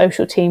the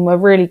social team were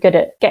really good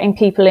at getting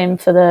people in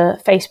for the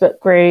Facebook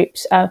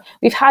groups.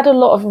 We've had a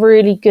lot of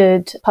really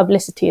good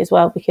publicity as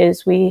well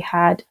because we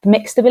had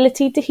mixed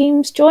ability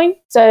teams join.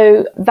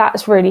 So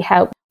that's really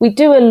helped. We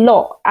do a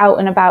lot out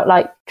and about,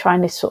 like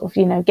trying to sort of,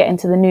 get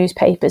into the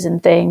newspapers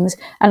and things.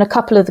 And a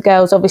couple of the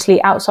girls,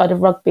 obviously outside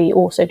of rugby,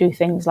 also do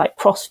things like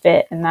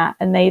CrossFit and that.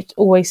 And they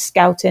always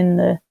scout in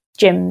the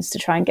gyms to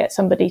try and get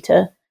somebody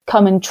to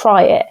come and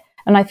try it.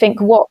 And I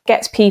think what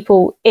gets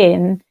people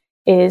in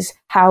is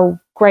how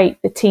great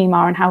the team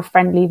are and how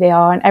friendly they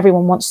are, and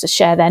everyone wants to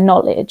share their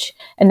knowledge.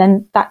 And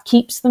then that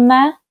keeps them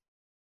there.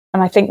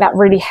 And I think that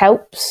really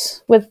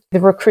helps with the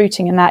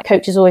recruiting, and that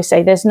coaches always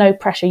say there's no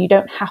pressure. You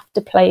don't have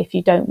to play if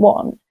you don't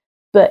want,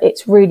 but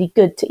it's really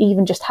good to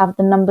even just have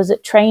the numbers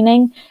at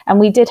training. And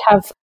we did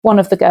have one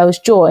of the girls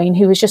join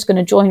who was just going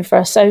to join for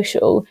a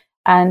social,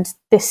 and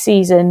this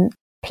season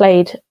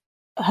played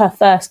her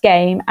first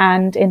game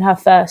and in her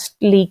first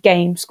league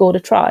game scored a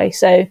try.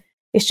 So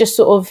it's just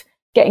sort of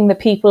getting the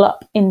people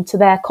up into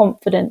their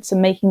confidence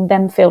and making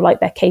them feel like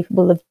they're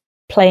capable of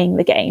playing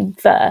the game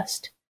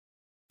first.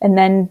 And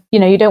then,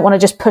 you don't want to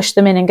just push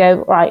them in and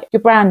go, right,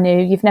 you're brand new,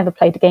 you've never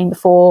played a game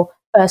before,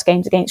 first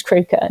game's against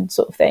Crewkerne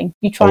sort of thing.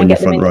 You try and get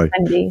them in the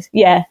friendlies.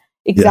 Yeah,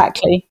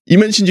 exactly. Yeah. You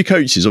mentioned your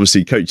coaches.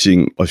 Obviously,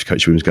 I've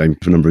coached women's game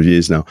for a number of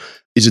years now.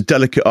 It's a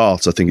delicate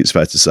art, I think it's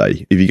fair to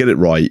say. If you get it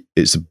right,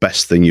 it's the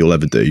best thing you'll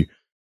ever do.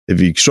 If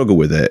you struggle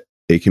with it,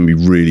 it can be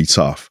really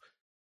tough.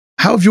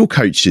 How have your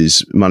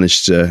coaches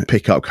managed to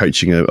pick up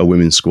coaching a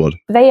women's squad?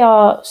 They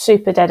are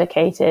super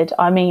dedicated.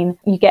 I mean,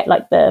 you get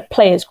like the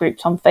players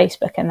groups on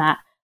Facebook and that.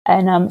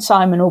 And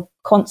Simon will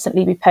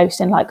constantly be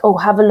posting like, oh,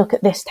 have a look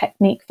at this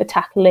technique for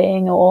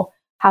tackling, or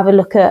have a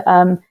look at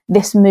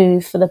this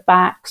move for the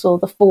backs or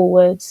the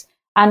forwards.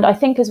 And I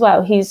think as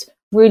well, he's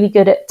really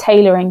good at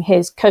tailoring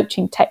his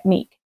coaching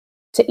technique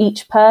to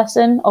each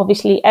person.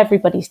 Obviously,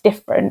 everybody's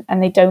different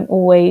and they don't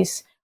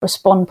always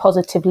respond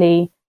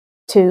positively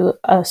to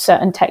a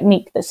certain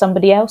technique that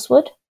somebody else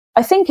would.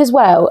 I think as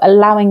well,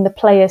 allowing the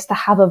players to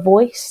have a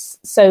voice.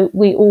 So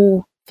we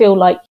all feel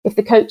like if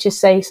the coaches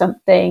say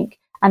something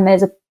and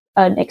there's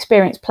an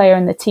experienced player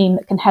in the team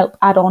that can help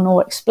add on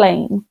or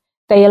explain,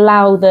 they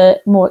allow the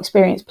more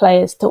experienced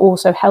players to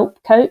also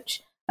help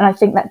coach. And I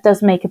think that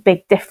does make a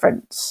big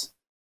difference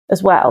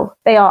as well.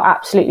 They are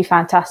absolutely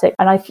fantastic.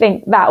 And I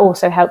think that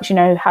also helps,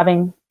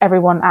 having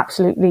everyone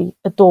absolutely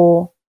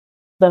adore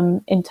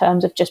them in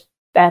terms of just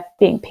their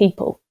being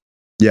people.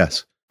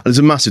 Yes. There's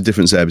a massive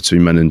difference there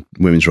between men and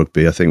women's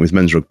rugby. I think with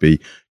men's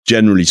rugby,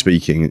 generally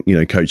speaking,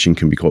 coaching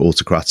can be quite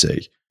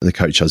autocratic. The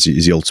coach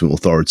is the ultimate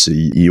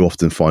authority. You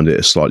often find it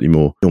a slightly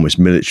more almost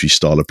military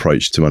style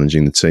approach to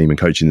managing the team and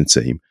coaching the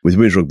team. With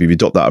women's rugby, if you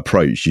adopt that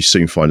approach, you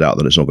soon find out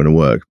that it's not going to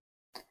work.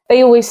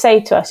 They always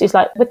say to us, it's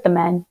like with the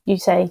men, you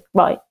say,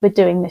 right, we're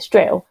doing this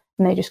drill.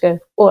 And they just go,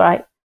 all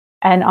right.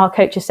 And our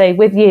coaches say,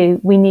 with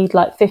you, we need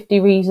like 50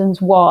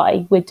 reasons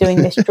why we're doing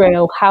this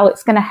drill, how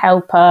it's going to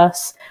help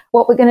us,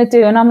 what we're going to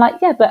do. And I'm like,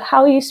 yeah, but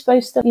how are you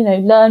supposed to,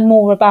 learn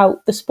more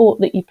about the sport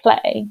that you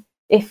play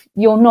if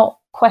you're not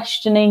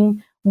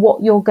questioning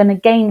what you're going to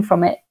gain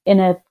from it in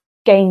a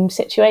game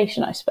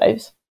situation, I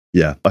suppose.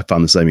 Yeah, I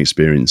found the same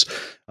experience.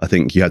 I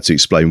think you had to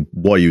explain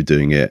why you were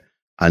doing it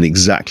and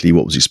exactly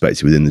what was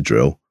expected within the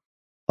drill.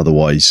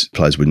 Otherwise,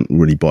 players wouldn't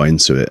really buy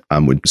into it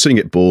and would soon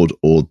get bored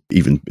or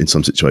even in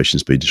some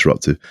situations be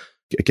disruptive.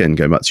 Again,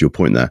 going back to your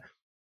point there,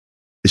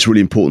 it's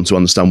really important to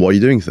understand why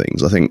you're doing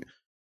things. I think,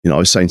 I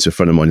was saying to a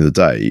friend of mine the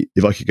other day,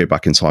 if I could go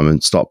back in time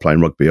and start playing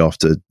rugby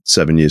after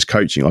 7 years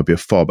coaching, I'd be a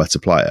far better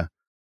player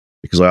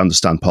because I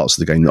understand parts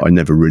of the game that I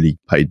never really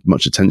paid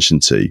much attention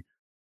to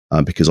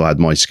because I had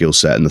my skill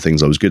set and the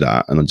things I was good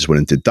at. And I just went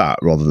and did that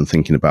rather than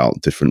thinking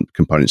about different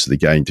components of the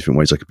game, different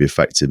ways I could be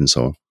effective and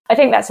so on. I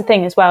think that's the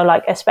thing as well,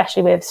 like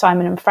especially with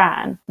Simon and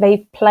Fran,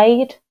 they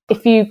played.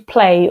 If you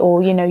play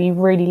or, you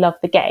really love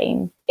the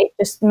game, it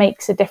just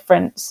makes a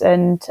difference.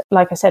 And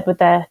like I said, with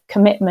their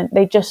commitment,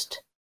 they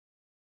just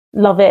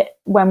love it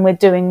when we're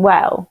doing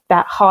well.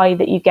 That high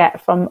that you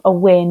get from a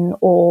win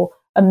or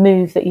a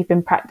move that you've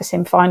been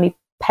practicing finally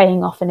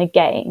paying off in a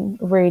game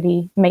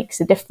really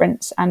makes a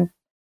difference and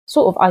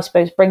sort of, I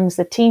suppose, brings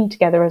the team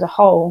together as a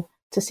whole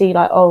to see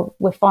like, oh,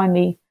 we're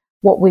finally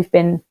what we've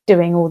been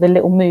doing, all the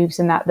little moves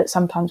and that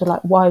sometimes are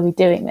like, why are we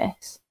doing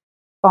this?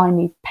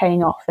 Finally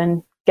paying off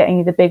and getting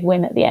you the big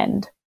win at the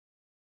end.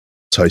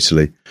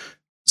 Totally.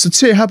 So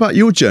Tia, how about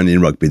your journey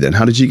in rugby then?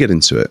 How did you get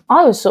into it?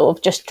 I was sort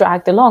of just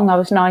dragged along. I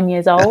was 9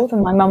 years old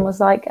and my mum was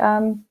like,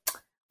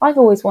 I've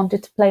always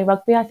wanted to play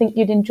rugby. I think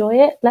you'd enjoy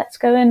it. Let's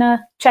go and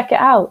check it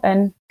out.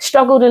 And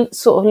struggled a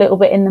sort of little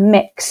bit in the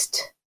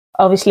mixed.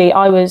 Obviously,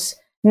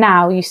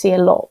 now you see a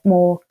lot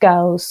more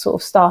girls sort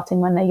of starting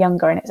when they're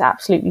younger and it's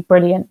absolutely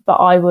brilliant. But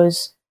I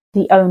was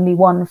the only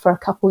one for a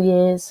couple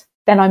years.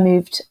 Then I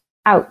moved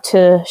out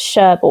to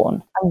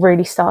Sherborne and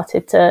really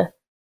started to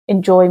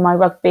enjoy my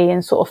rugby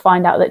and sort of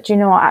find out that, do you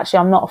know what, actually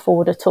I'm not a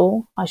forward at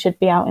all. I should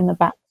be out in the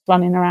back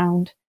running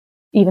around,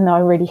 even though I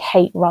really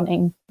hate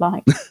running.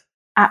 Like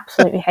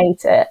absolutely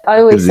hate it. I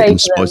always say in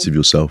spite of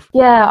yourself.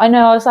 Yeah, I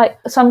know. I was like,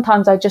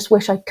 sometimes I just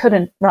wish I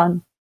couldn't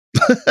run.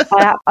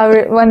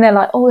 When they're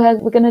like, oh, yeah,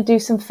 we're going to do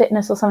some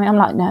fitness or something, I'm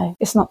like, no,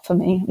 it's not for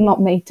me. I'm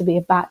not made to be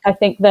a back. I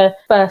think the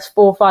first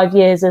 4 or 5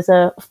 years as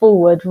a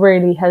forward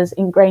really has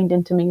ingrained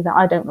into me that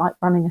I don't like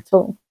running at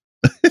all.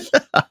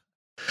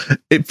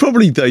 It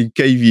probably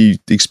gave you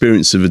the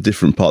experience of a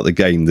different part of the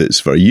game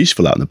that's very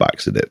useful out in the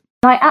backs, did it?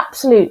 I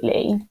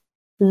absolutely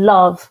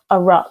love a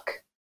ruck.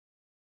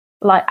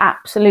 Like,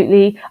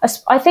 absolutely.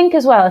 I think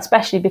as well,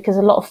 especially because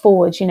a lot of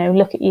forwards,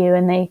 look at you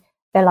and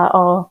they're like,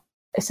 oh,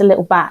 it's a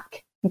little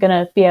back. I'm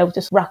going to be able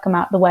to ruck them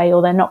out the way,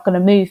 or they're not going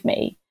to move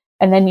me.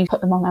 And then you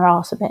put them on their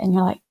arse a bit and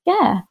you're like,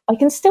 yeah, I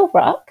can still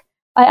ruck.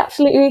 I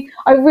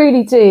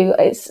really do.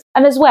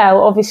 And as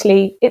well,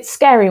 obviously, it's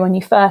scary when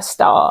you first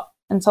start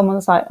and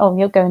someone's like, oh,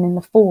 you're going in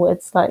the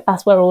forwards. Like,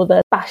 that's where all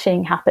the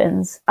bashing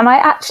happens. And I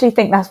actually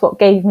think that's what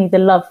gave me the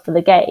love for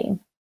the game.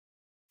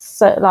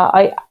 So,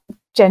 like,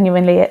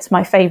 genuinely, it's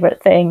my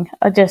favourite thing.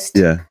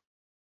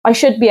 I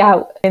should be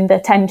out in the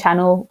 10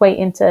 channel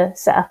waiting to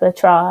set up a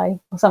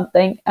try or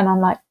something. And I'm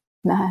like,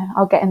 no,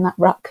 I'll get in that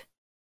ruck.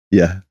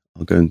 Yeah,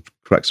 I'll go and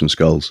crack some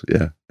skulls.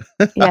 Yeah.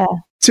 Yeah.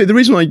 So the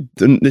reason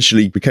I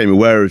initially became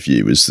aware of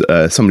you was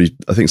somebody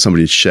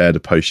had shared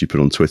a post you put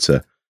on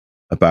Twitter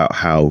about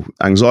how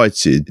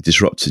anxiety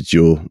disrupted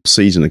your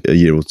season a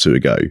year or two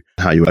ago,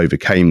 how you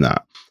overcame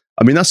that.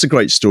 I mean, that's a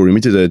great story. We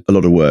did a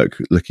lot of work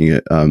looking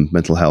at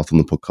mental health on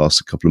the podcast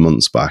a couple of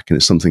months back, and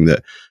it's something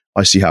that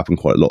I see happen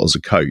quite a lot as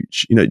a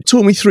coach.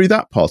 Talk me through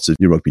that part of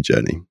your rugby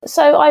journey.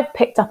 So I've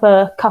picked up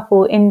a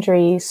couple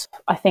injuries,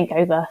 I think,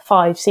 over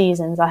 5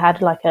 seasons. I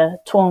had like a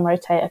torn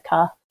rotator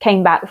cuff,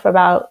 came back for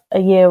about a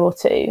year or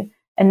two,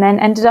 and then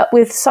ended up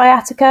with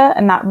sciatica,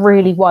 and that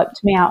really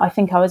wiped me out. I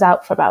think I was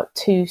out for about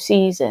 2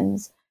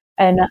 seasons.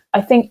 And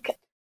I think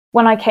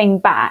when I came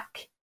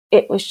back,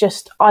 it was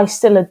just, I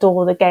still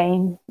adore the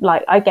game.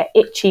 Like, I get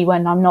itchy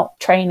when I'm not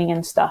training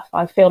and stuff.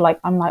 I feel like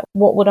I'm like,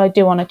 what would I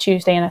do on a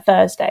Tuesday and a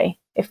Thursday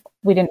if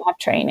we didn't have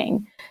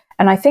training?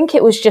 And I think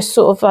it was just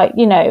sort of like,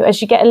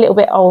 as you get a little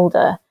bit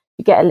older,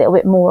 you get a little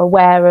bit more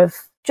aware of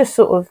just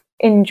sort of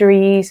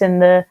injuries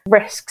and the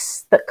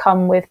risks that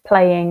come with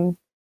playing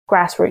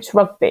grassroots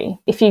rugby.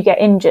 If you get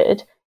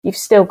injured, you've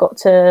still got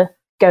to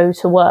go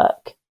to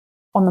work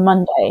on the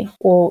Monday,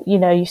 or,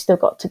 you still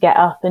got to get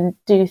up and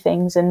do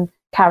things and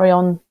carry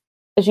on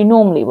as you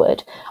normally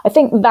would. I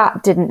think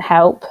that didn't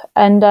help.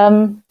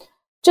 And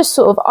just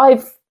sort of,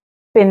 I've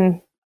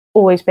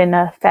always been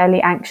a fairly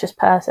anxious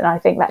person. I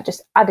think that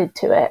just added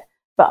to it.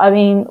 But I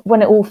mean,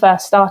 when it all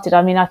first started,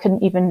 I mean,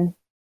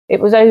 it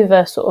was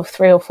over sort of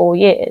 3 or 4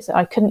 years.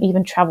 I couldn't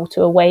even travel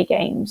to away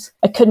games.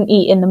 I couldn't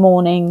eat in the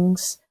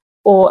mornings,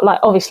 or like,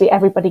 obviously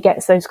everybody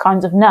gets those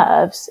kinds of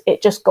nerves.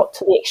 It just got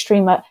to the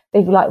extreme where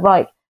they'd be like,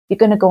 right, you're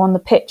going to go on the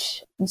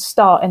pitch and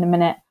start in a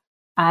minute.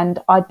 And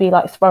I'd be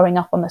like throwing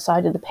up on the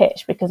side of the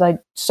pitch because I'm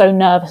so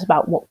nervous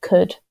about what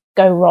could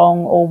go wrong,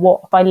 or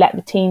what if I let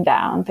the team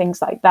down,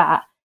 things like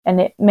that.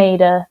 And it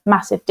made a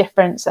massive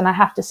difference. And I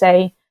have to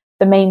say,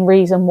 the main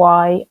reason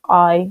why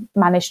I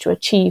managed to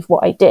achieve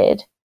what I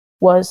did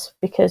was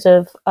because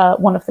of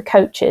one of the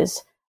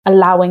coaches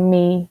allowing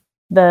me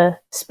the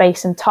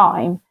space and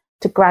time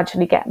to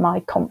gradually get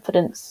my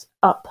confidence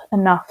up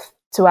enough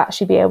to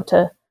actually be able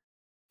to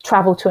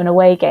travel to an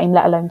away game,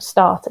 let alone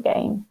start a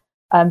game.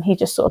 He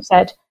just sort of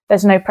said,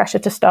 there's no pressure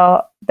to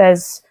start.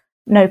 There's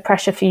no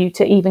pressure for you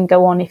to even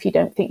go on if you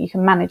don't think you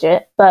can manage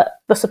it. But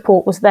the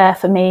support was there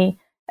for me.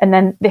 And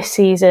then this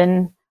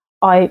season,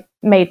 I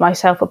made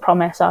myself a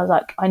promise. I was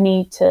like, I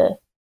need to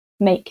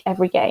make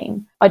every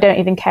game. I don't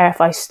even care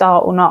if I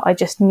start or not. I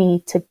just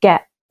need to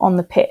get on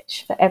the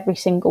pitch for every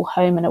single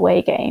home and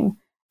away game,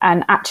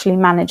 and actually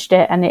managed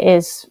it. And it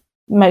is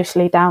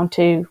mostly down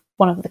to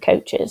one of the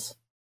coaches.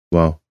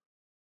 Wow.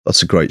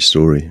 That's a great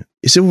story.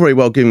 It's all very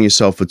well giving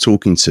yourself a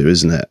talking to,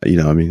 isn't it?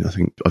 I mean, I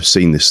think I've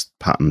seen this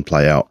pattern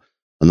play out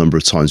a number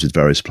of times with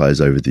various players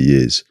over the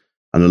years.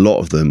 And a lot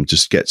of them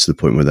just get to the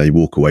point where they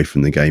walk away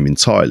from the game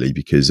entirely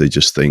because they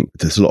just think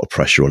there's a lot of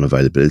pressure on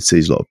availability,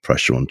 there's a lot of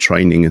pressure on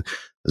training,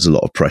 there's a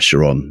lot of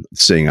pressure on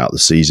seeing out the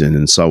season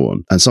and so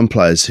on. And some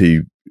players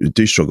who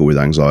do struggle with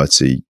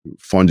anxiety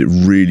find it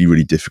really,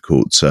 really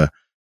difficult to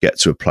get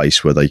to a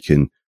place where they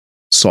can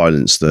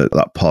silence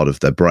that part of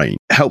their brain.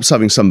 It helps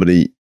having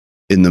somebody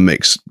in the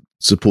mix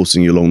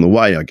supporting you along the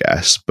way, I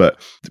guess.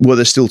 But were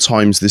there still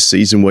times this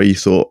season where you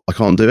thought, I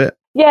can't do it?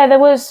 Yeah, there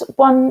was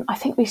one. I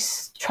think we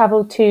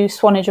travelled to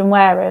Swanage and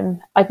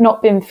Wareham. I'd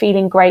not been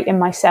feeling great in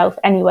myself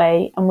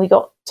anyway. And we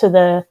got to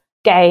the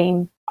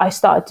game. I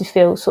started to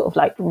feel sort of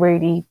like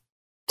really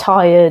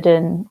tired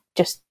and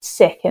just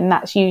sick. And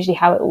that's usually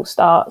how it all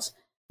starts.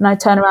 And I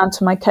turned around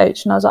to my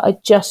coach and I was like, I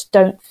just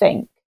don't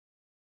think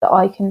that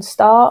I can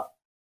start.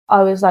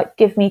 I was like,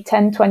 give me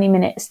 10, 20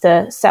 minutes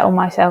to settle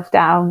myself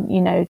down,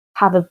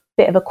 have a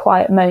bit of a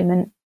quiet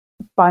moment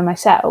by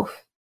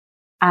myself,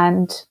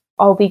 and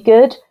I'll be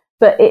good.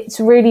 But it's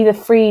really the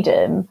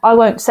freedom. I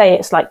won't say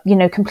it's like,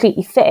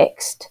 completely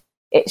fixed.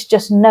 It's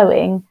just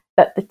knowing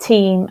that the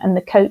team and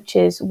the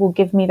coaches will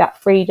give me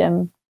that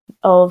freedom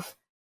of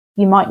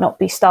you might not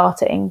be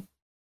starting,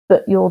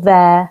 but you're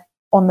there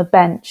on the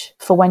bench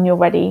for when you're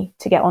ready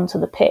to get onto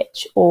the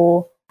pitch.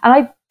 And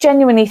I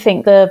genuinely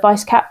think the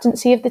vice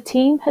captaincy of the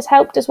team has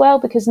helped as well,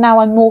 because now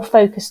I'm more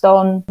focused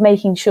on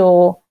making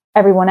sure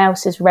everyone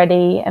else is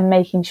ready and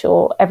making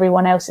sure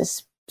everyone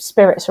else's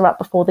spirits are up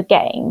before the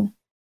game,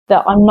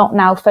 that I'm not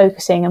now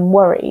focusing and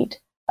worried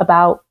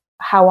about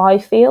how I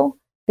feel,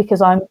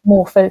 because I'm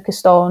more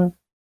focused on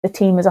the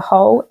team as a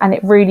whole, and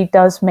it really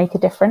does make a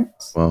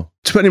difference. Well,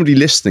 to anybody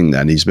listening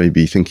then, he's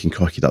maybe thinking,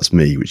 crikey, that's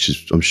me, which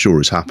is, I'm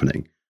sure is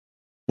happening.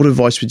 What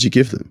advice would you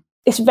give them?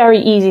 It's very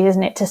easy,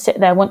 isn't it, to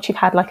sit there once you've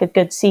had like a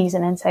good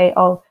season and say,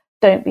 oh,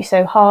 don't be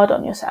so hard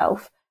on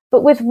yourself.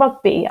 But with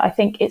rugby, I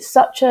think it's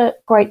such a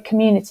great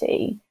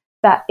community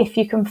that if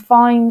you can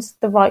find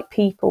the right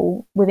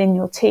people within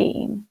your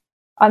team,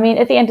 I mean,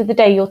 at the end of the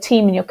day, your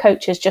team and your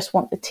coaches just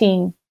want the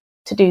team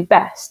to do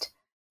best.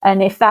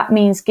 And if that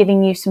means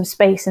giving you some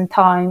space and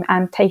time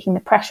and taking the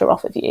pressure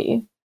off of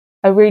you,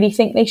 I really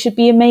think they should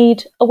be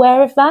made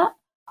aware of that.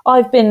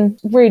 I've been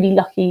really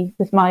lucky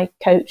with my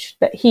coach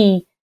that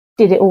he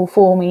did it all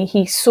for me.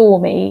 He saw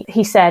me.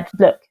 He said,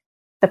 look,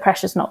 the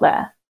pressure's not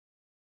there.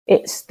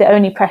 It's the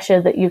only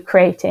pressure that you're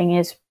creating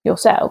is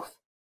yourself.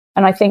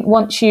 And I think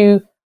once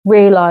you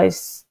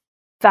realise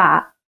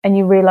that, and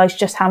you realise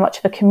just how much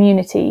of a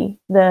community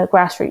the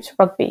grassroots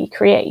rugby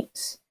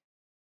creates,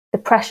 the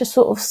pressure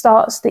sort of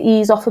starts to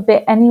ease off a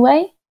bit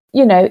anyway.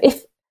 You know,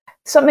 if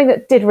something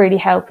that did really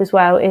help as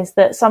well is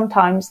that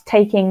sometimes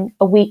taking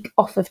a week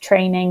off of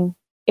training,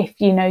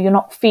 if you know you're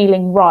not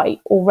feeling right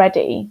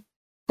already,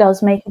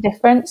 does make a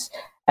difference.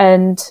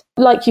 And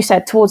like you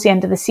said, towards the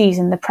end of the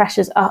season, the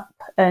pressure's up,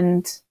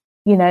 and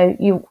you know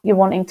you're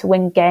wanting to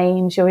win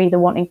games. You're either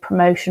wanting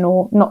promotion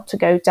or not to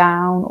go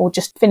down, or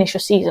just finish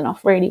your season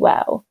off really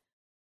well.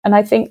 And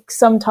I think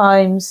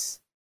sometimes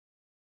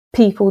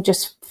people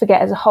just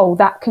forget as a whole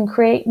that can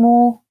create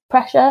more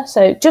pressure.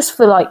 So just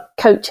for like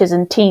coaches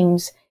and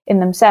teams in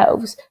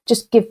themselves,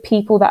 just give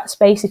people that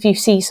space. If you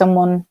see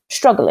someone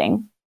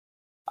struggling,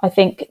 I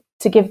think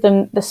to give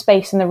them the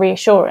space and the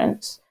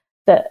reassurance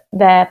that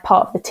they're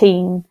part of the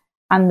team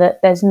and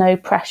that there's no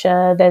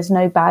pressure, there's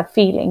no bad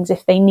feelings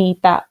if they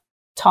need that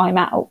time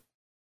out,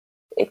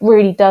 it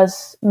really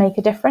does make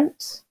a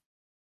difference.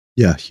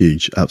 Yeah,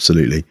 huge.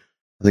 Absolutely.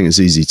 I think it's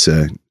easy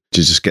to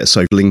just get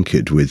so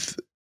blinkered with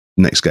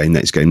next game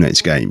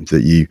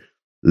that you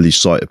lose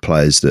sight of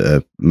players that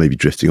are maybe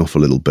drifting off a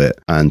little bit.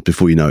 And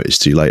before you know it, it's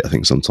too late, I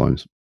think,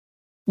 sometimes.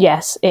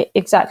 Yes,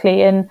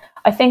 exactly. And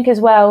I think as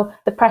well,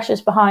 the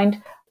pressures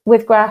behind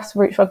with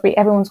grassroots rugby,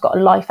 everyone's got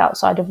a life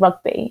outside of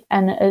rugby.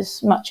 And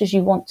as much as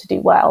you want to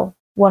do well,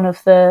 one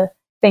of the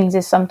things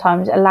is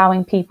sometimes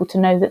allowing people to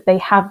know that they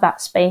have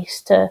that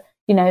space to,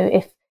 you know,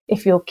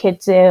 if your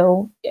kid's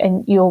ill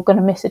and you're going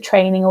to miss a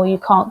training, or you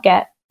can't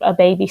get a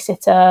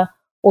babysitter,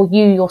 or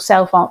you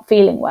yourself aren't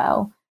feeling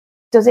well,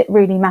 does it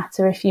really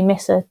matter if you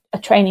miss a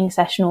training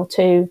session or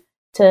two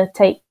to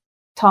take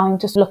time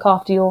to look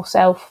after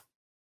yourself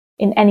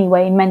in any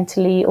way,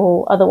 mentally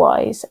or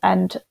otherwise?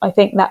 And I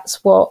think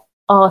that's what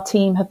our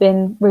team have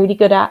been really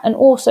good at, and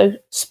also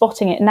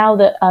spotting it now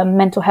that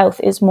mental health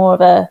is more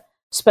of a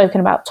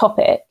spoken about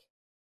topic.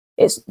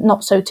 It's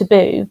not so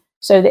taboo,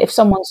 so that if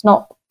someone's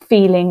not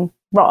feeling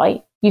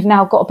right, you've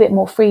now got a bit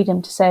more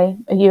freedom to say,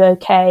 are you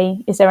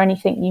okay? Is there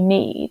anything you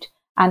need?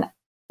 And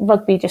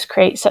rugby just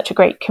creates such a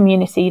great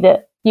community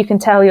that you can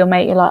tell your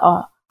mate, you're like,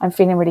 oh, I'm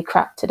feeling really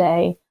crap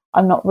today,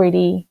 I'm not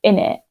really in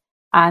it.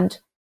 And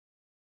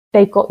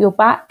they've got your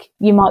back.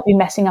 You might be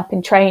messing up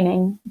in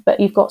training, but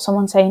you've got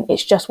someone saying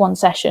it's just one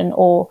session,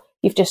 or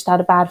you've just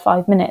had a bad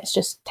 5 minutes,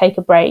 just take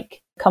a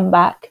break, come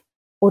back,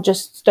 or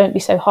just don't be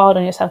so hard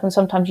on yourself. And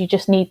sometimes you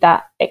just need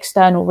that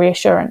external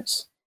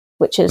reassurance,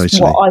 which is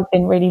totally what I've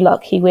been really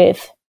lucky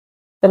with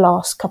the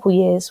last couple of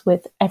years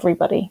with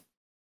everybody.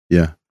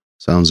 Yeah,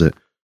 sounds it.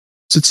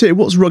 So Tia,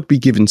 what's rugby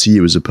given to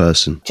you as a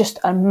person? Just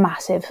a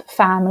massive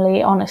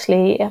family,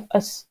 honestly.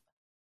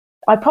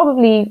 I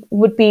probably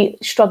would be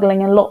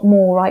struggling a lot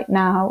more right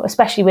now,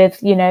 especially with,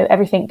 you know,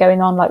 everything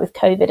going on, like with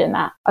COVID and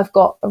that. I've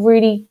got a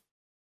really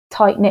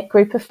tight-knit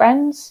group of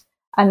friends,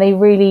 and they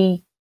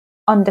really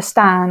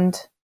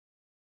understand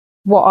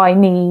what I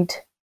need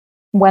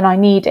when I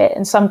need it,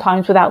 and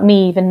sometimes without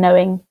me even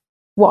knowing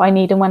what I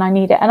need and when I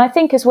need it. And I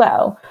think as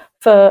well,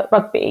 for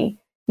rugby,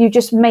 you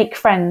just make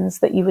friends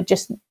that you would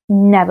just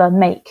never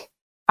make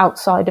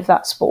outside of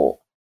that sport.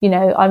 You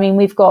know, I mean,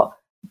 we've got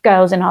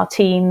girls in our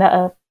team that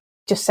are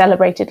just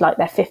celebrated like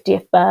their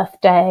 50th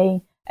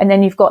birthday. And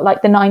then you've got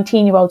like the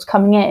 19-year-olds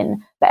coming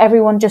in, but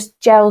everyone just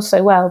gels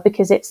so well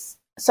because it's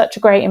such a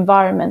great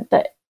environment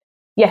that,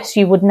 yes,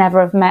 you would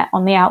never have met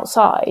on the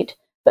outside,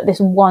 but this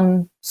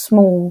one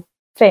small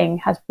thing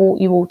has brought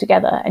you all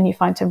together, and you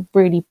find some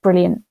really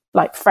brilliant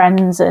like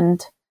friends,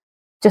 and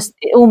just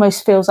it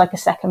almost feels like a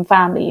second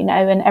family, you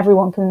know, and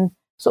everyone can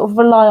sort of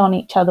rely on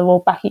each other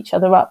or back each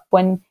other up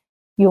when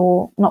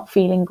you're not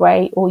feeling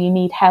great or you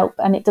need help.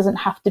 And it doesn't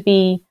have to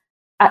be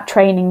at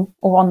training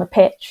or on the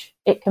pitch.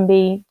 It can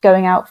be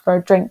going out for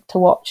a drink to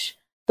watch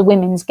the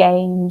women's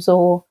games,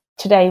 or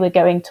today we're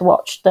going to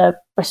watch the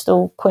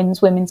Bristol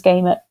Quins women's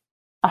game at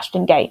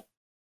Ashton Gate.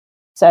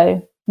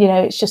 So, you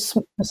know, it's just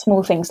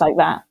small things like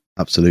that.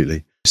 Absolutely.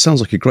 It sounds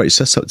like a great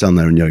setup down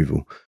there in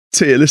Yeovil.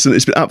 Tia, listen,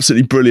 it's been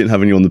absolutely brilliant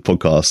having you on the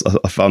podcast.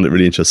 I found it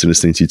really interesting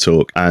listening to you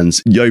talk. And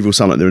Yeovil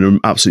sound like they're in an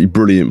absolutely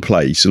brilliant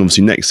place. And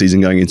obviously next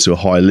season going into a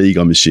higher league,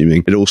 I'm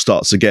assuming it all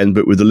starts again,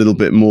 but with a little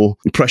bit more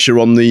pressure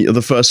on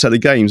the first set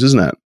of games,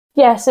 isn't it?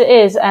 Yes, it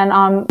is. And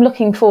I'm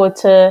looking forward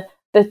to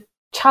the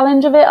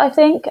challenge of it, I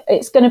think.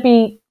 It's going to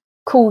be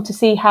cool to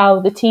see how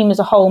the team as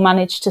a whole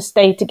managed to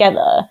stay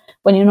together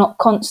when you're not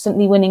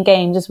constantly winning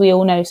games. As we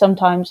all know,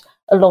 sometimes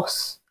a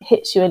loss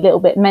hits you a little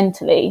bit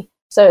mentally.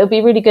 So it'll be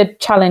a really good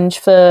challenge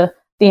for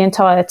the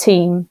entire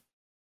team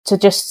to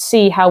just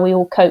see how we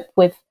all cope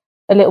with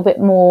a little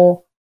bit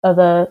more of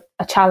a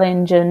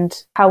challenge, and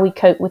how we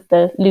cope with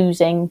the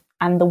losing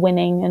and the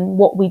winning, and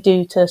what we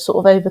do to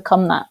sort of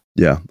overcome that.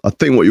 Yeah, I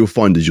think what you'll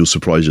find is you'll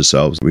surprise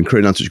yourselves. When Crewe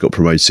and Nantwich got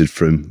promoted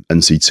from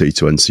NC2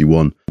 to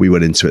NC1, we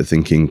went into it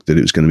thinking that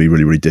it was going to be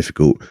really, really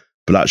difficult.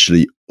 But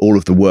actually, all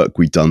of the work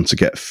we'd done to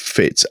get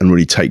fit and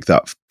really take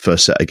that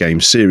first set of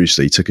games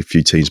seriously took a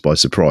few teams by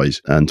surprise.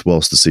 And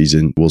whilst the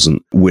season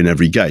wasn't win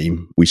every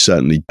game, we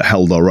certainly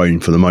held our own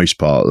for the most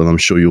part. And I'm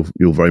sure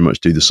you'll very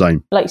much do the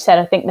same. Like you said,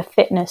 I think the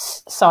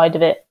fitness side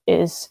of it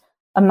is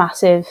a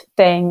massive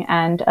thing.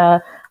 And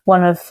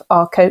one of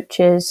our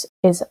coaches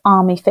is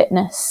Army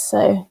Fitness.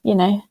 So, you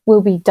know,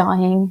 we'll be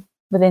dying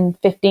within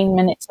 15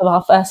 minutes of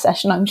our first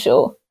session, I'm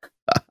sure.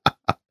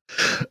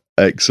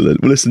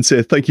 Excellent. Well, listen,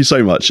 Tia, thank you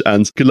so much,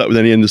 and good luck with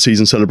any end of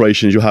season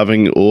celebrations you're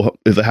having, or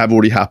if they have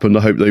already happened,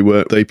 I hope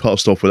they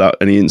passed off without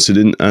any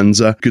incident, and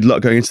good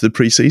luck going into the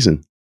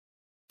pre-season.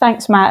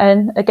 Thanks, Matt,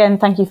 and again,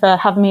 thank you for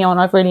having me on.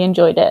 I've really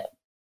enjoyed it.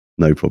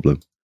 No problem.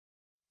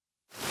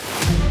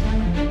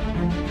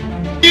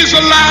 He's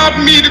allowed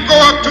me to go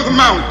up to the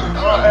mountain,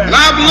 and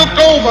I've looked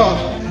over,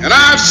 and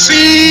I've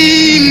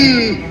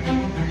seen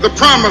the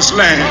promised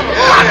land.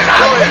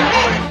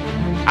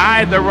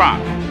 I, the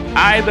rock,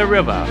 I, the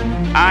river,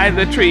 I,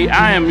 the tree,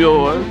 I am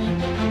yours.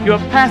 Your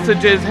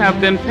passages have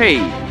been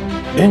paid.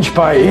 Inch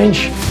by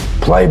inch,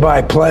 play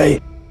by play,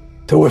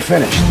 till we're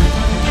finished.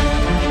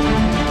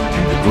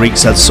 The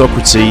Greeks had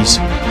Socrates,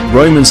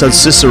 Romans had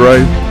Cicero,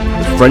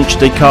 the French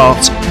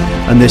Descartes,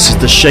 and this is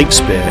the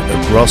Shakespeare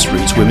of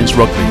grassroots women's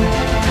rugby.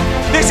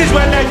 This is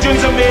where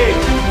legends are made.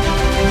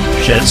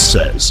 Shez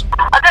says.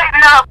 I don't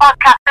even know what a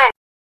podcast is.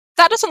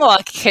 That doesn't look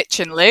like a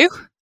kitchen, Lou.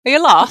 Are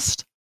you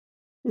lost?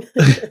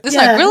 There's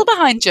no grill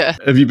behind you.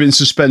 Have you been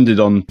suspended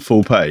on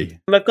full pay?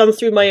 I've gone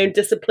through my own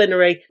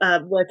disciplinary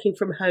working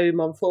from home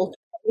on full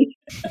pay.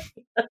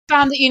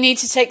 Found that you need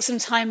to take some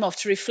time off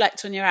to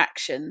reflect on your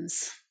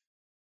actions.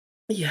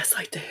 Yes,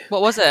 I do.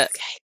 What was it?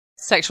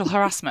 Sexual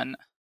harassment?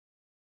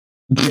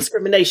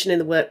 Discrimination in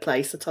the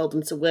workplace. I told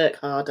them to work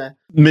harder.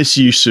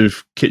 Misuse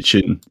of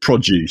kitchen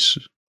produce.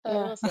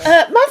 Matthew,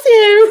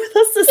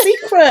 that's the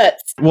secret.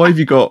 Why have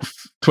you got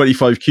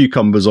 25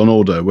 cucumbers on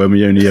order when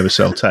we only ever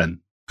sell 10?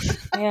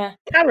 Yeah.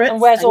 Carrots.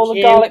 And where's all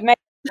the garlic mayo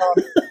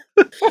on?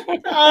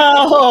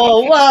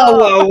 Oh,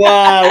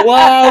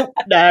 whoa.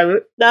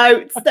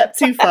 No, step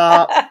too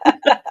far.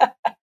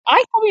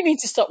 I probably need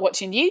to stop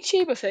watching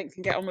YouTube, I think,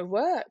 and get on with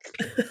work.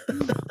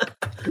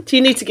 Do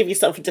you need to give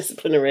yourself a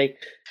disciplinary?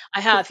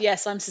 I have,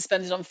 yes. I'm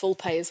suspended on full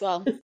pay as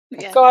well.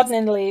 Yeah.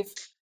 Gardening leave.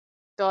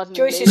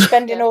 Joyce is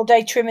spending all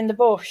day trimming the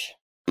bush.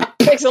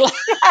 Takes a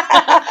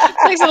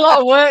lot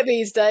of work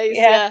these days.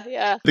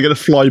 Yeah. They're going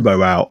to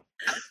flybow out.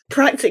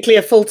 Practically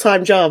a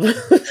full-time job.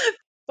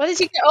 Well, as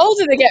you get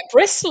older, they get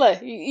bristler.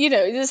 You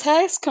know, there's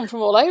hairs come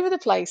from all over the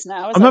place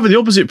now. I'm having the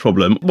opposite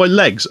problem. My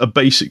legs are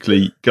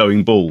basically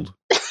going bald.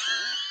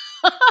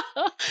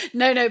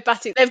 No,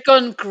 Batty. They've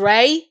gone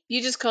grey.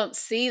 You just can't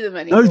see them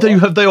anymore.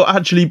 No, they are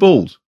actually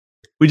bald.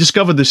 We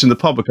discovered this in the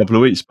pub a couple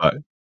of weeks back.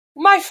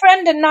 My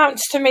friend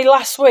announced to me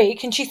last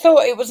week, and she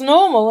thought it was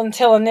normal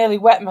until I nearly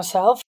wet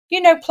myself.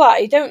 You know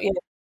Platty, don't you?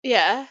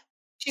 Yeah.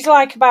 She's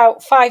like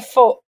about 5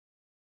 foot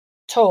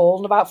tall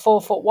and about 4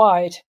 foot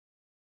wide.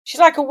 She's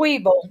like a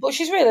weeble, but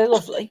she's really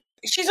lovely.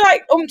 She's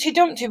like Humpty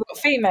Dumpty, but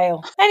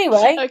female.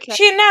 Anyway, okay.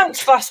 She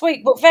announced last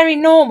week, but very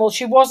normal,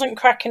 she wasn't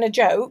cracking a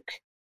joke,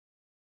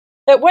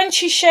 that when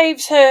she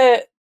shaves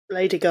her...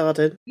 Lady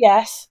Garden.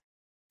 Yes.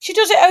 She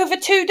does it over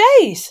 2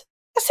 days.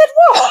 I said,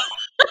 what?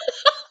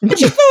 And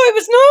she thought it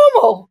was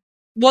normal.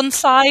 One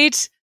side.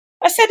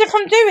 I said, if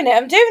I'm doing it,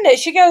 I'm doing it.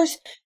 She goes,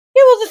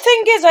 yeah, well, the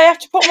thing is, I have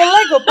to put my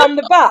leg up on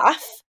the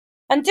bath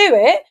and do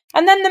it,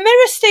 and then the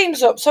mirror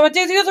steams up, so I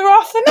do the other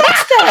half the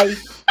next day.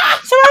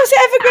 So how's it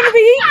ever going to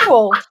be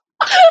equal?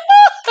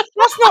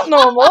 That's not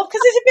normal,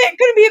 because there's going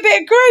to be a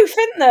bit of growth,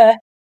 isn't there?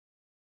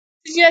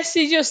 Yes,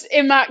 she just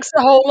emacs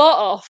the whole lot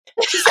off.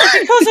 She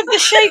said because of the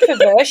shape of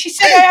her, she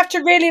said I have to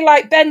really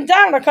bend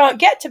down. I can't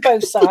get to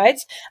both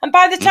sides. And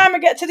by the time I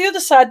get to the other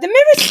side, the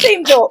mirror's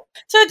steamed up.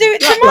 So I do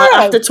it tomorrow.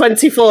 Like after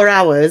 24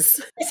 hours.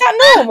 Is that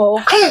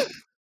normal?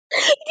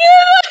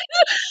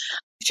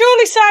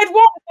 Surely side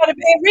one had a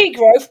bit of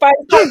regrowth by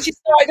the time she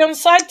started on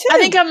side two. I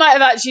think I might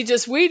have actually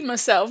just weed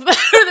myself there.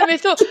 And I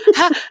thought,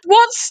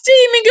 what's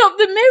steaming up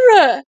the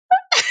mirror?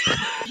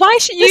 Why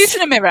is she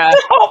using a mirror?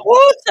 Hot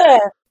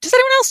water. Does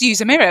anyone else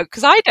use a mirror?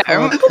 Because I don't.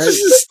 I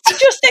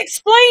just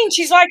explained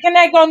she's like an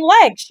egg on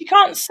legs. She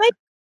can't see.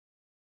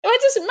 Well,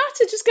 it doesn't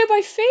matter. Just go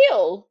by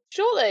feel,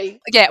 surely.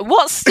 Yeah,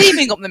 what's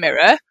steaming up the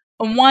mirror,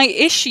 and why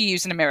is she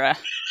using a mirror?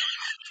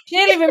 She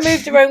nearly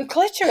removed her own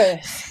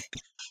clitoris.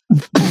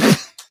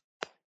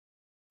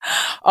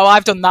 Oh,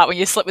 I've done that when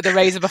you slip with a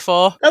razor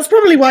before. That's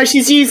probably why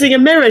she's using a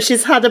mirror.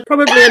 She's had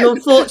probably an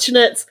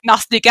unfortunate...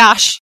 nasty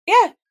gash.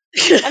 Yeah.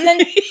 And then...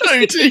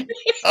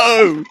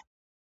 Oh.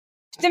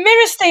 The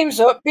mirror steams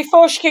up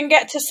before she can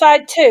get to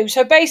side 2.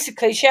 So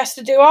basically, she has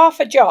to do half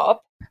a job,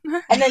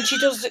 and then she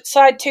does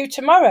side 2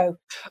 tomorrow.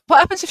 What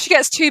happens if she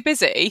gets too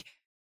busy,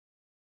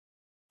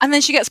 and then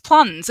she gets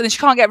plans, and then she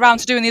can't get round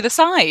to doing the other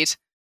side?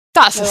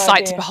 That's a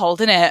sight to behold,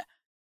 isn't it?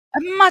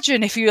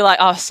 Imagine if you were like,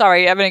 oh,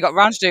 sorry, I've only got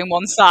round to doing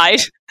one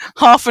side,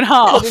 half and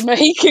half. There's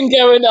making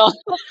going on.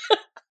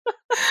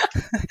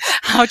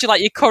 How do you like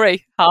your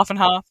curry? Half and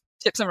half,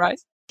 chips and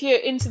rice. If you're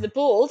into the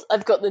bald,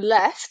 I've got the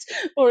left,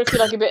 or if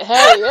you're like a bit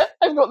hairier,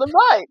 I've got the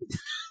right.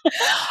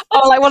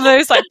 Oh, like one of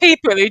those like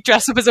people who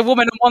dress up as a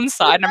woman on one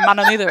side and a man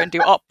on the other and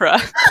do opera.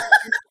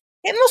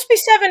 It must be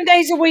 7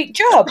 days a week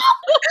job.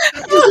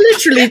 She's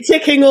literally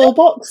ticking all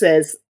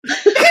boxes.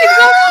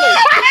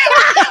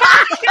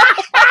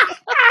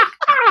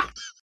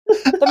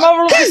 The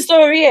moral of the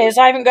story is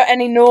I haven't got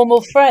any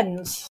normal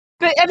friends.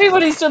 But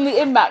everybody's done the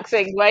IMAC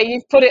thing where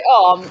you've put it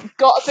on,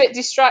 got a bit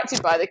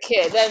distracted by the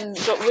kid, then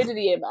got rid of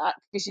the IMAC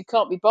because you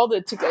can't be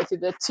bothered to go through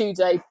the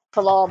 2-day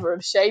palaver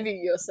of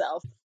shaving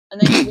yourself, and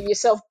then you give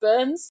yourself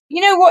burns.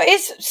 You know what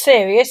is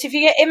serious? If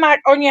you get IMAC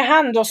on your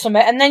hand or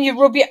something and then you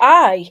rub your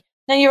eye,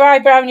 then your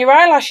eyebrow and your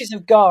eyelashes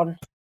have gone.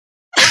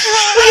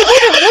 You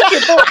wouldn't, would you?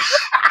 But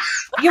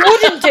you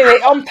wouldn't do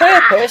it on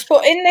purpose,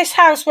 but in this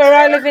house where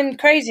I live in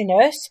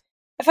craziness,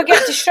 if I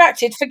get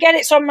distracted, forget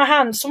it's on my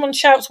hand, someone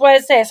shouts,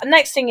 where's this? And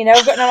next thing you know,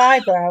 I've got no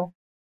eyebrow.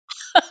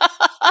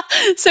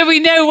 So we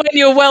know when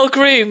you're well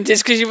groomed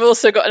is because you've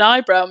also got an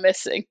eyebrow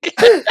missing.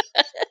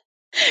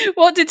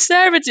 What did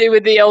Sarah do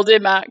with the old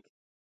IMAC?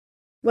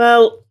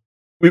 Well,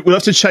 we'll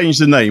have to change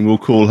the name. We'll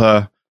call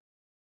her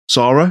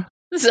Zara.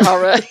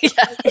 Zara,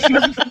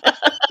 yeah.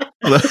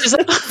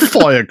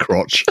 Fire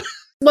crotch.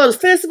 Well,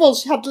 first of all,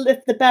 she had to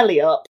lift the belly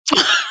up.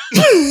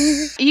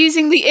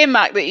 Using the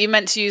IMAC that you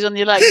meant to use on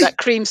your legs, that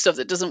cream stuff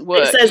that doesn't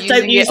work. It says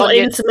don't use on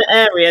intimate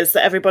areas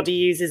that everybody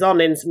uses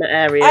on intimate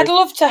areas. I'd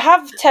love to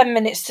have 10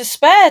 minutes to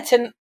spare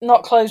to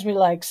not close my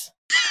legs.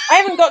 I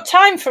haven't got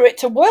time for it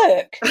to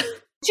work. Do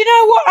you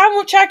know how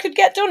much I could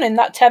get done in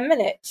that 10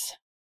 minutes?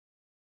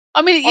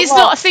 I mean, it's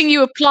not a thing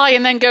you apply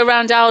and then go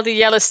around Aldi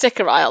yellow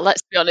sticker aisle,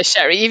 let's be honest,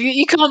 Sherry.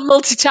 You can't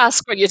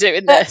multitask when you're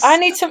doing this. I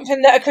need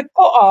something that I could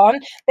put on,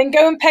 then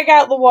go and peg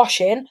out the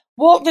washing,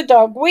 walk the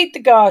dog, weed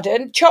the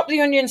garden, chop the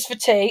onions for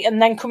tea,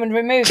 and then come and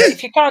remove it.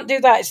 If you can't do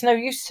that, it's no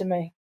use to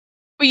me.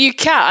 Well, you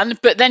can,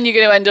 but then you're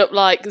going to end up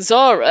like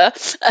Zara,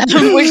 which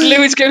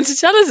Lou is going to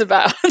tell us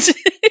about.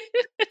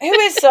 Who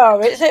is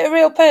Zara? Is it a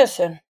real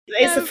person?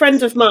 It's a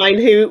friend of mine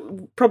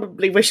who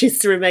probably wishes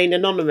to remain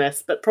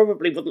anonymous, but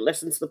probably wouldn't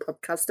listen to the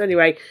podcast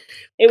anyway.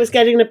 It was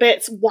getting a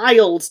bit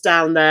wild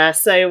down there,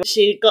 so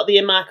she got the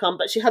IMAC on,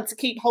 but she had to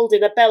keep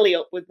holding her belly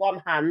up with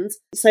one hand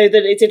so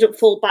that it didn't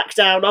fall back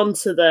down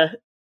onto the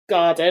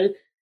garden.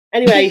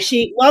 Anyway,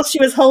 whilst she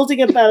was holding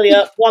her belly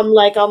up, one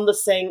leg on the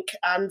sink,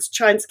 and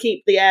trying to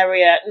keep the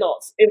area not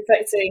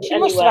infecting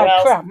anywhere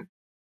else. Cramp.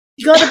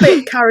 She got a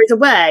bit carried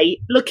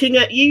away looking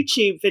at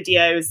YouTube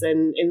videos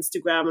and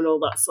Instagram and all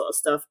that sort of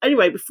stuff.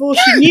 Anyway, before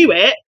she knew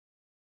it...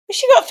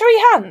 She got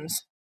 3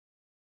 hands.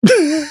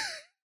 One's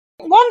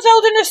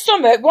holding her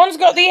stomach, one's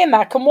got the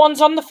IMAC, and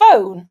one's on the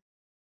phone.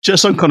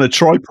 Just some kind of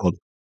tripod.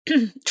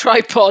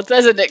 Tripod,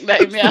 there's a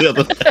nickname, yeah.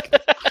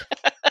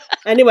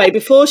 Anyway,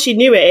 before she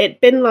knew it,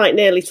 it'd been like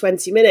nearly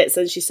 20 minutes,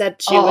 and she said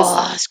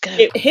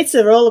it hit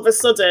her all of a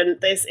sudden,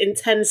 this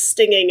intense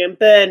stinging and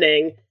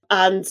burning,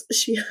 and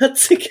she had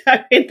to go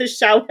in the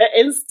shower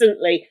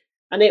instantly,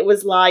 and it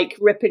was like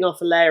ripping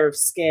off a layer of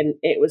skin.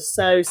 It was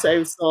so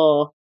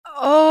sore.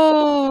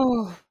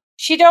 Oh.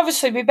 She'd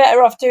obviously be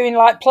better off doing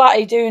like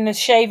Platty, doing a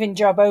shaving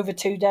job over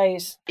 2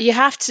 days. You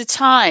have to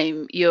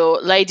time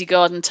your Lady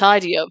Garden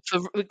tidy up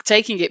for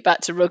taking it back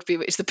to rugby,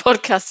 which the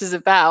podcast is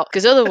about,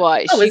 because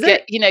otherwise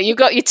you've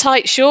got your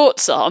tight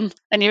shorts on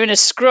and you're in a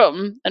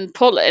scrum and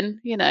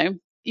pulling,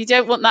 you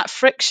don't want that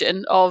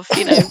friction of,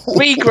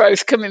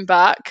 regrowth coming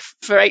back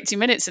for 80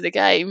 minutes of the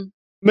game.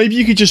 Maybe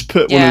you could just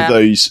put one of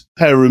those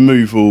hair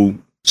removal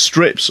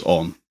strips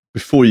on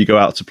before you go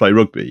out to play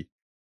rugby.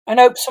 And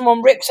hope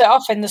someone rips it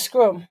off in the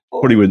scrum.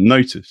 Probably wouldn't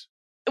notice.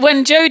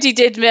 When Jodie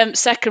did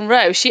second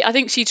row, I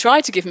think she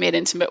tried to give me an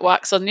intimate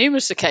wax on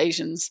numerous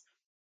occasions.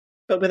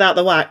 But without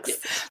the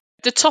wax?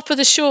 The top of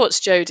the shorts,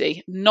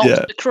 Jodie, not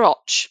the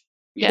crotch.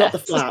 Yeah. Not the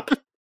flap.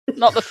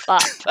 Not the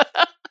flap.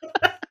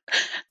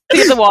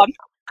 The other one.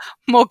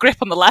 More grip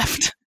on the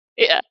left.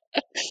 Yeah.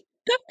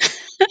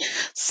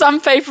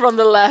 Sandpaper on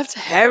the left,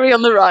 hairy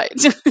on the right.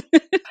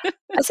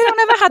 Has anyone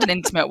ever had an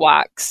intimate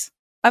wax?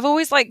 I've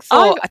always thought,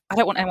 I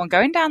don't want anyone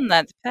going down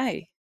there to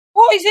pay.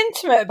 What is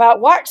intimate about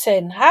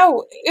waxing?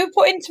 Who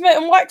put intimate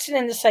and waxing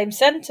in the same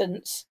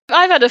sentence?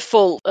 I've had a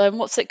full,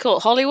 what's it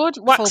called? Hollywood?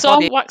 Wax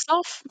on, wax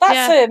off?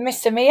 That's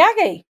Mr.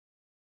 Miyagi.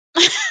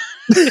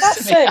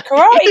 That's a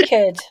Karate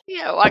Kid.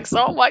 Yeah, wax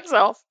on, wax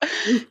off.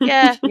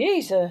 Yeah.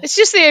 Jesus. It's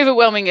just the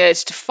overwhelming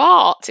urge to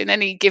fart in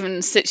any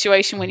given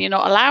situation when you're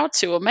not allowed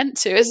to or meant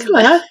to, isn't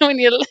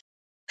it?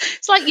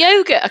 It's like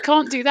yoga. I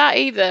can't do that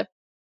either.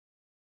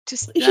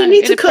 You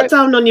need to cut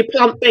down on your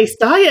plant-based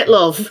diet,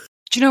 love.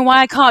 Do you know why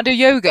I can't do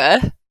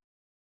yoga?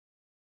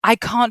 I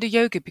can't do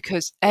yoga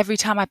because every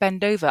time I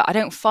bend over, I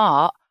don't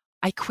fart,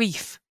 I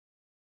queef.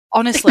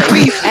 Honestly,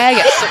 air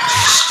gets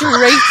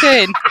straight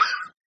in.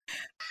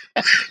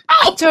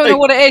 I don't know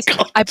what it is.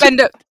 God. I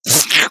bend up.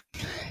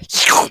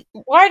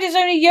 Why does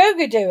only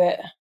yoga do it?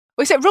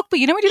 Well, is it rugby?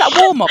 You know we do that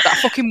warm-up, that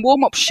fucking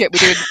warm-up shit we're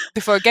doing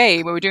before a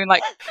game, where we're doing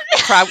like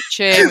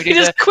crouching, we do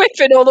just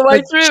quiffing all the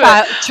way through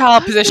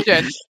child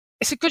position.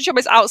 It's a good job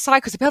it's outside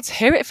because I'd be able to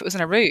hear it if it was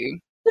in a room.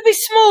 There'd be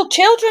small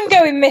children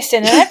going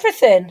missing and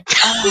everything.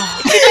 If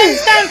you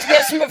bent down to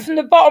get something from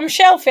the bottom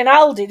shelf in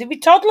Aldi, there'd be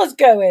toddlers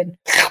going.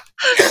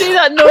 Do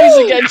that noise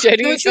again,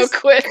 Jodie. You're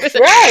quick.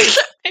 Right.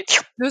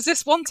 There was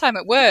this one time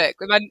at work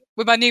with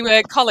my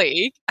new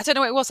colleague. I don't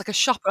know what it was, like a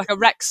shop, like a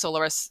Rexall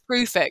or a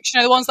Screwfix. You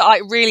know, the ones that are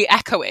like really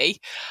echoey.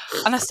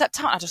 And I stepped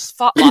out and I just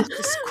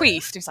just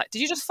queefed. He was like, "Did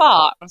you just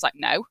fart?" I was like,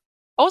 "No,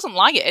 I wasn't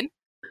lying."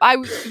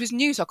 It was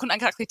new, so I couldn't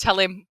exactly tell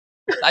him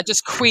that I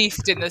just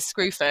queefed in the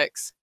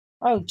Screwfix.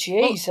 Oh,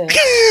 Jesus. Well,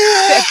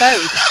 bit of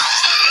both.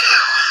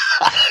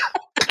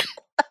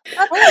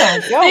 Oh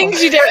my God.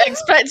 Things you don't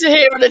expect to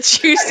hear on a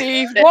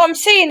Tuesday evening. What I'm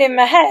seeing in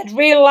my head,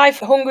 real life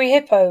hungry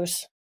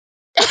hippos.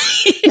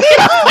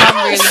 I'm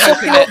really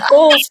sucking up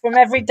balls from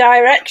every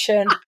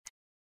direction.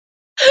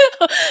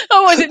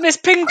 Oh, is it Miss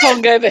Ping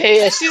Pong over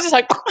here? She's just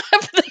like...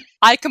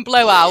 I can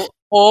blow out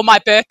all my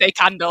birthday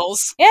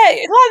candles. Yeah,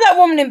 it's like that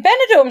woman in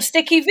Benidorm,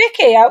 Sticky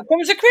Vicky. Out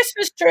comes a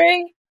Christmas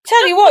tree.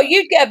 Tell you what,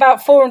 you'd get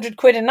about 400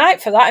 quid a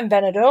night for that in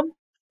Benidorm.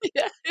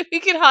 Yeah, we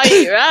could hire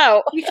you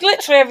out. You could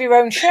literally have your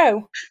own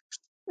show.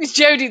 It's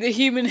Jodie, the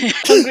human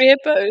hungry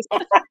hippos.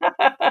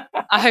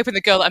 I'm hoping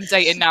the girl that I'm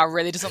dating now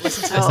really doesn't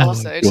listen to this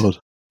episode. God.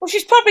 Well,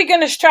 she's probably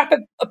going to strap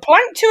a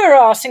plank to her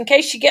arse in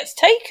case she gets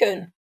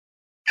taken.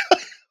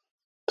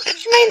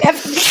 She may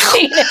never be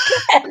seen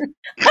again.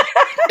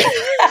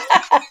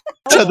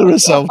 Tether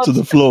herself to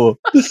the floor.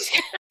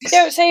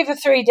 Don't see her for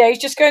 3 days.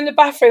 Just go in the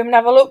bathroom and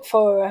have a look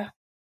for her.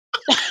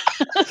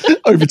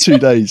 Over 2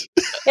 days.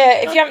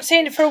 Yeah, if you haven't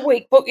seen her for a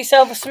week, book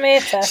yourself a smear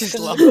test because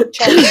there's a good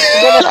chance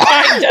you're going to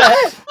find her.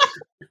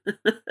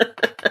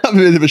 That'd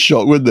be a bit of a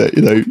shock, wouldn't it?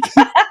 You know.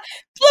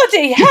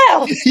 Bloody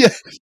hell! Yeah.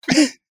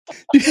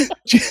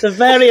 The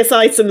various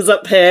items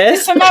up here.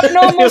 There's some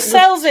abnormal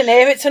cells in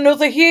here. It's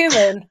another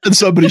human. And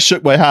somebody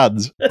shook my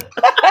hand.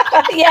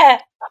 Yeah.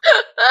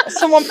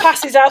 Someone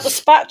passes out the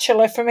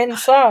spatula from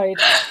inside.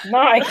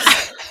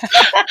 Nice.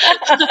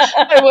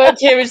 My work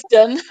here is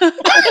done.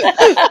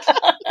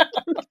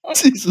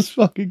 Jesus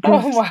fucking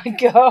Christ. Oh my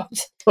God.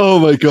 Oh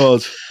my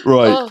God.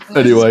 Right.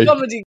 Anyway.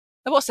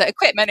 What's it?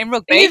 Equipment in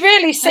rugby? Are you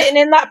really sitting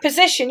in that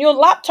position? Your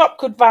laptop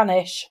could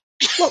vanish.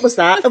 What was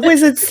that? A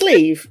wizard's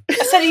sleeve? I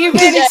said, are you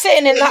really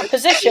sitting in that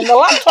position? The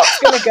laptop's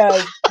going to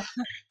go.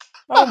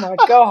 Oh my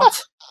God.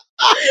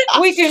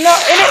 We do not,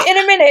 in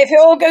a minute, if it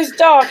all goes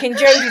dark in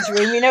Jodie's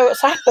room, you know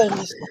what's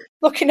happened.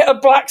 Looking at a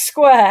black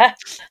square.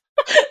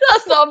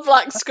 That's not a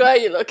black square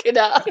you're looking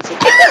at.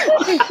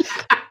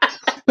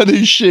 And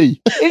who's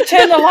she? Who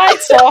turned the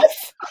lights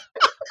off?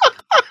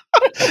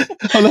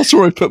 And that's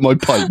where I put my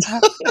pint.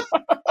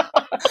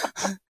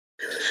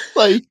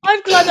 Like,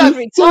 I'm glad I've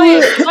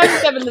retired.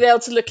 I'm never been able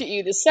to look at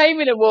you the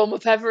same in a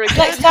warm-up ever again.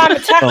 Next time a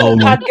tackle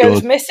pad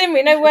goes missing,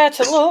 we know where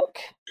to look.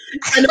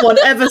 If anyone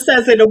ever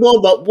says in a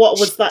warm-up, what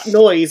was that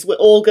noise? We're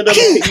all going to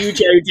look at you,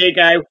 Jodie, and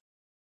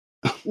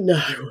go,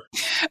 no.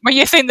 When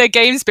you think the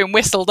game's been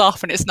whistled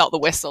off and it's not the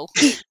whistle.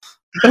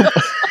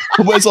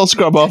 Where's our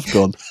scrub half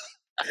gone?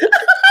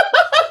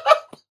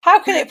 How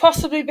can it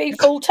possibly be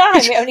full-time?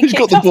 It only He's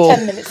kicked got the off ball.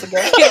 10 minutes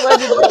ago.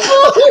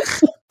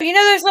 You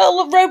know those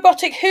little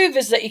robotic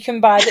hoovers that you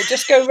can buy that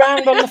just go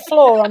round on the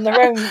floor on their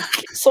own,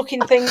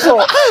 sucking things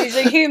up? She's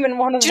a human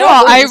one of Do you know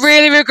what? I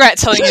really regret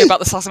telling you about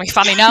the size of my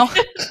fanny now.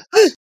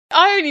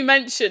 I only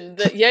mentioned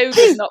that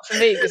yoga's not for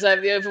me because I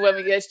have the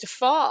overwhelming urge to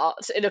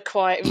fart in a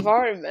quiet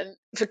environment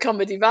for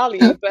comedy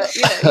value. But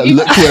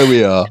Look where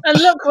we are. And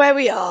look where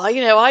we are.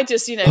 You know, I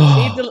just feed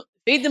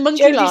the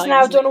monkey Jodie's lines.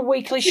 now done a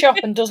weekly shop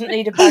and doesn't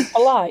need a bag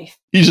for life.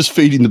 You're just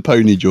feeding the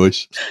pony,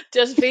 Joyce.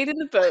 Just feeding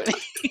the pony.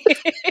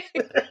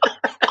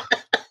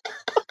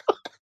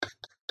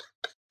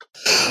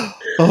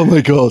 Oh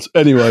my God.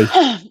 Anyway,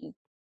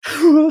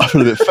 I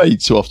feel a bit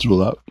faint so after all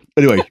that.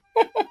 Anyway,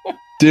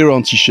 dear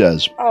Auntie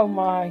Shez. Oh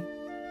my.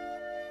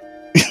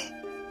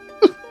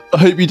 I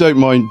hope you don't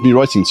mind me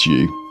writing to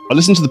you. I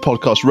listen to the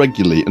podcast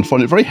regularly and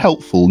find it very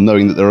helpful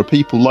knowing that there are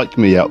people like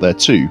me out there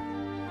too.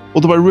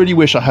 Although I really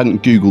wish I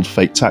hadn't Googled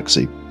fake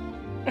taxi.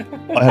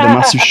 I had a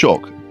massive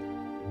shock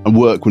and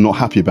work were not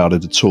happy about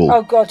it at all.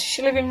 Oh God, does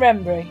she live in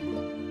Wrenbury?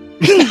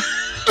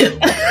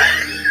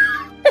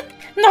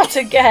 Not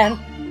again.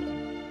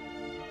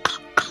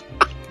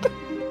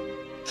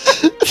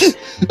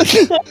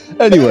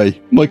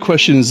 Anyway, my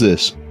question is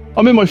this.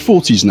 I'm in my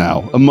 40s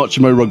now, and much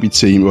of my rugby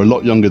team are a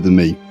lot younger than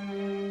me.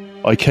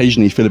 I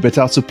occasionally feel a bit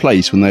out of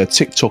place when they are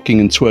TikToking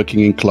and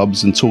twerking in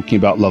clubs and talking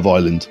about Love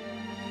Island.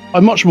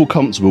 I'm much more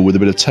comfortable with a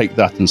bit of Take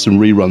That and some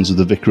reruns of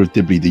The Vicar of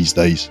Dibley these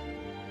days.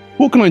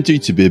 What can I do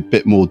to be a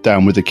bit more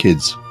down with the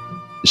kids?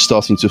 It's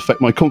starting to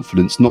affect my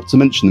confidence, not to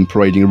mention them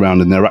parading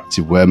around in their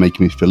activewear,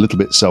 making me feel a little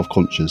bit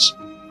self-conscious.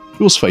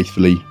 Yours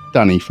faithfully,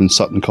 Danny from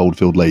Sutton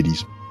Coldfield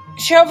Ladies.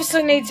 She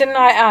obviously needs a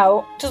night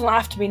out. Doesn't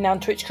have to be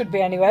Nantwich, could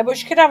be anywhere, but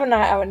she could have a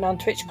night out at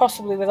Nantwich,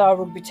 possibly with our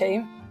rugby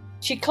team.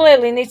 She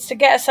clearly needs to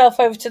get herself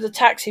over to the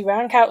taxi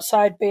rank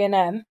outside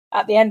B&M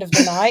at the end of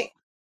the night,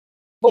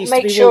 but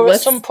make sure at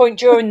some point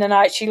during the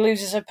night she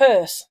loses her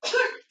purse.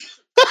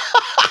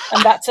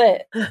 And that's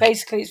it.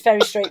 Basically, it's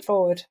very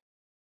straightforward.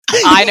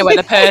 I know where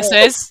the purse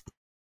is.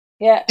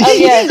 Yeah. Oh,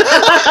 yeah.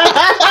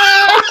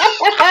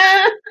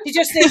 She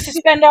just needs to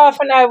spend half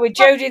an hour with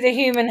Jodie the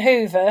Human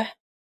Hoover.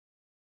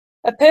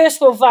 Her purse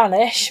will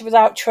vanish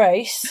without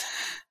trace.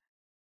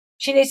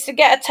 She needs to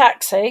get a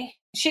taxi.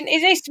 It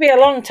needs to be a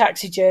long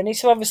taxi journey,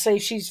 so obviously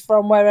if she's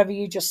from wherever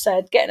you just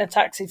said, getting a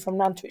taxi from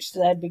Nantwich to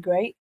there would be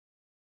great.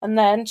 And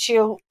then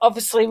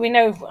we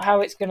know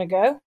how it's going to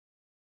go.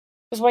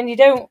 Because when you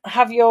don't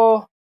have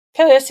your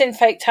purse in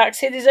fake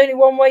taxi, there's only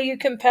one way you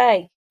can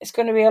pay. It's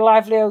going to be a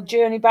lively old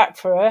journey back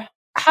for her.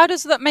 How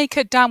does that make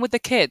her down with the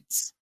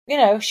kids? You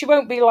know, she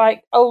won't be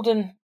like old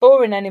and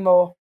boring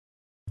anymore.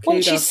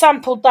 Once she's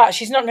sampled that,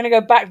 she's not going to go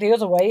back the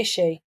other way, is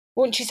she?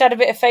 Once she's had a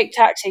bit of fake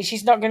taxi,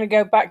 she's not going to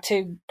go back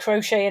to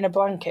crochet in a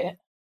blanket.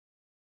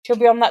 She'll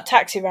be on that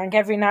taxi rank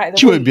every night of the week.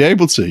 She won't be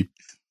able to.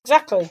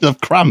 Exactly. She'll have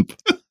cramp.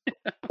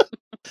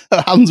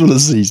 Her hands will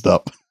have seized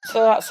up.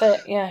 So that's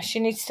it, yeah. She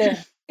needs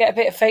to get a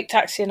bit of fake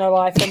taxi in her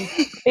life, and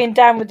being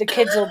down with the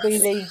kids will be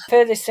the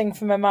furthest thing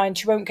from her mind.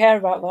 She won't care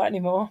about that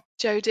anymore.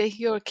 Jodie,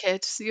 you're a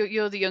kid.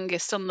 You're the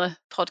youngest on the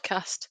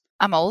podcast.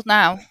 I'm old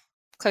now.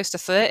 Close to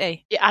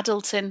 30. You're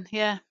adulting,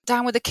 yeah.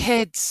 Down with the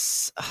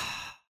kids. I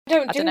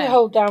don't do the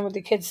whole down with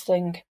the kids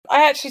thing.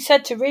 I actually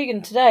said to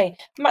Regan today,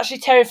 I'm actually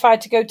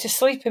terrified to go to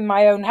sleep in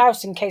my own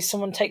house in case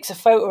someone takes a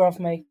photo of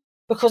me,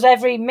 because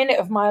every minute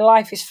of my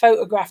life is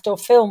photographed or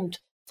filmed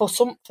for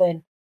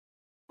something.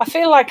 I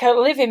feel like I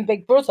live in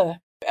Big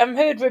Brother. I'm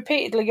heard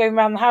repeatedly going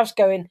around the house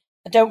going,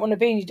 I don't want to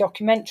be in your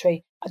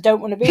documentary. I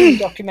don't want to be in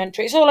your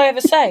documentary. It's all I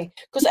ever say.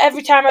 Because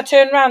every time I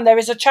turn around, there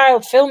is a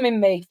child filming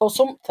me for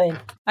something.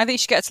 I think you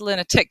should get to learn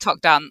a TikTok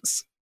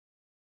dance.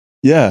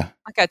 Yeah.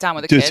 I get down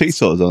with the kids. kids.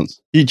 Do a TikTok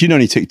dance. Do you know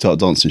any TikTok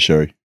dances,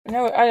 Sherry?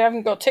 No, I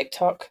haven't got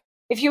TikTok.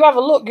 If you have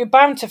a look, you're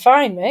bound to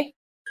find me.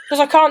 Because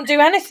I can't do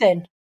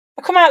anything.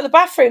 I come out of the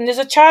bathroom, there's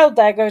a child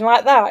there going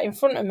like that in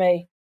front of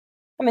me.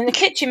 I'm in the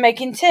kitchen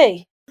making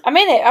tea. I'm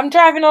in it. I'm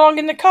driving along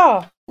in the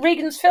car.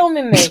 Regan's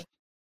filming me.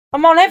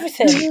 I'm on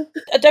everything.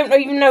 I don't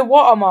even know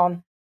what I'm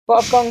on, but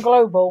I've gone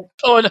global.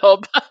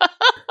 Pornhub.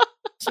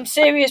 Some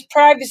serious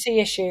privacy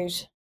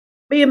issues.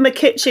 Me and my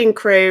kitchen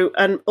crew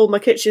and all my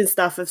kitchen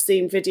staff have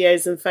seen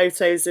videos and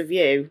photos of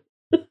you.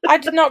 I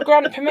did not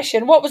grant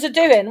permission. What was I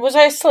doing? Was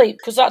I asleep?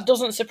 Because that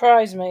doesn't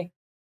surprise me.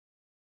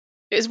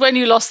 It was when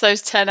you lost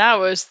those 10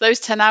 hours.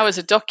 Those 10 hours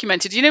are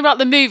documented. You know about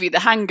the movie, The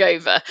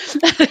Hangover?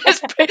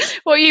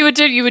 What you were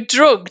doing, you were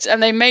drugged,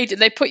 and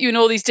they put you in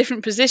all these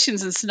different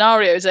positions and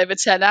scenarios over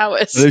 10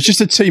 hours. There was just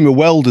a team of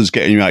welders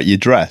getting you out of your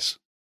dress.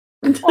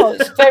 Oh,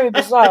 it's very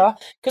bizarre.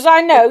 Because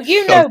I know,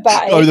 you know,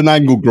 Batty. Oh, with an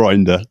angle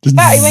grinder.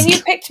 Batty, when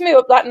you picked me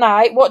up that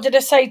night, what did I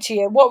say to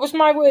you? What was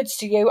my words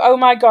to you? Oh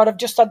my God, I've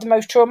just had the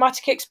most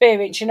traumatic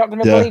experience. You're not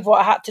going to believe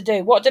what I had to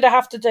do. What did I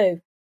have to do?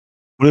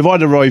 Well, if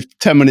I'd arrived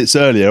 10 minutes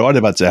earlier, I'd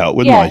have had to help,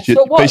 wouldn't I?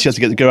 You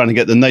basically had to go around and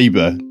get the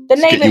neighbour. The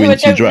neighbour who I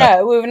don't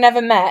know, who we've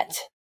never met,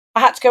 I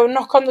had to go and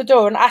knock on the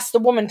door and ask the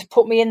woman to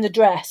put me in the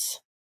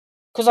dress.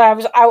 Because I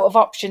was out of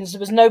options.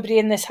 There was nobody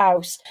in this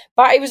house.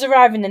 Batty was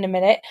arriving in a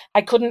minute.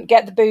 I couldn't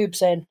get the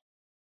boobs in.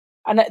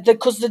 And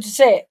because that's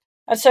it.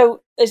 And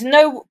so there's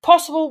no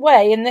possible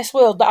way in this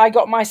world that I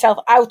got myself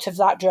out of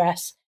that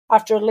dress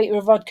after a litre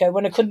of vodka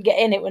when I couldn't get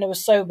in it when I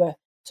was sober.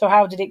 So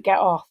how did it get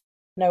off?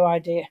 No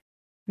idea.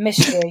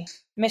 Mystery.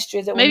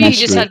 Mystery that maybe you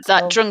just had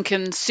that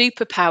drunken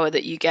superpower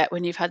that you get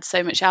when you've had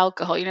so much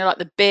alcohol. You know, like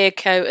the beer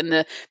coat and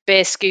the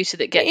beer scooter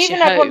that gets you home.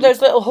 Even had one of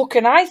those little hook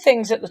and eye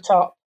things at the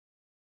top.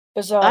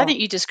 Bizarre. I think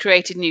you just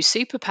created new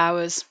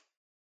superpowers.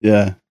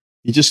 Yeah.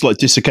 You just like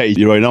dislocated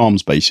your own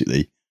arms,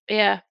 basically.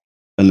 Yeah.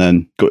 And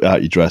then got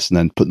out your dress and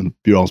then put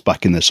your arms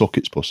back in their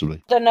sockets, possibly.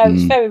 I don't know,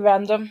 it's very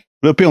random.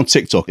 It'll be on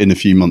TikTok in a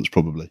few months,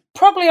 probably.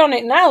 Probably on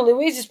it now.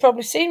 Louise has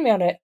probably seen me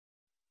on it.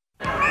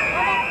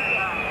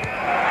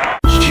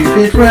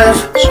 Stupid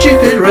ref,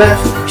 stupid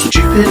ref,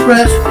 stupid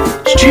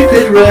ref,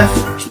 stupid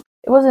ref.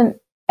 It wasn't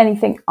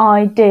anything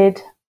I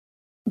did,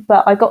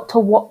 but I got to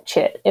watch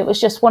it. It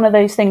was just one of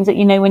those things that,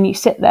 you know, when you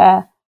sit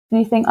there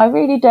and you think, I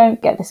really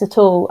don't get this at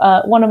all.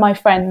 One of my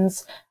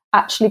friends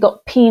actually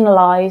got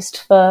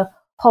penalised for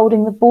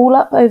holding the ball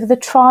up over the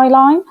try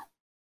line.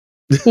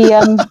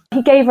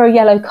 He gave her a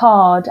yellow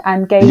card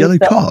and gave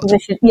the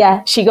opposition.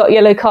 Yeah, she got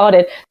yellow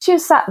carded. She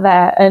was sat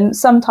there, and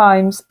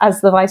sometimes,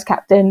 as the vice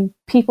captain,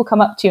 people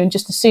come up to you and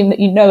just assume that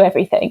you know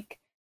everything.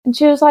 And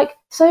she was like,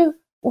 "So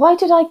why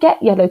did I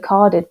get yellow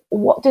carded?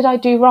 What did I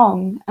do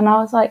wrong?" And I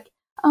was like,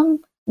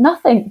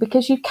 nothing,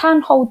 because you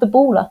can hold the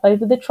ball up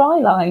over the try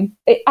line.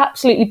 It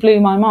absolutely blew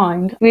my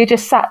mind. We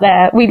just sat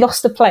there. We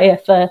lost a player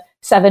for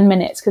 7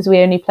 minutes because we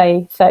only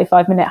play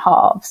 35-minute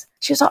halves.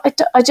 She was like,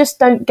 I just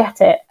don't get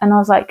it. And I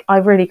was like, I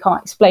really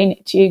can't explain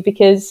it to you,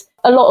 because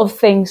a lot of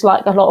things,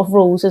 like a lot of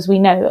rules, as we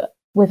know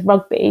with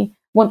rugby,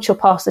 once you're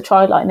past the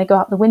try line, they go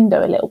out the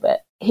window a little bit.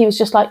 He was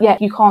just like, yeah,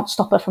 you can't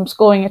stop her from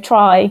scoring a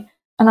try.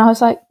 And I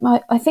was like,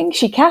 I think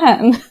she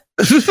can.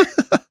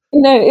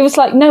 It was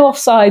like no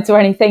offsides or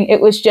anything.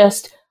 It was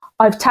just,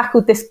 I've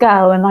tackled this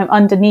girl and I'm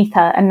underneath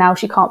her, and now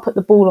she can't put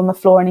the ball on the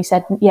floor. And he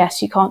said,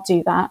 yes, you can't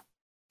do that.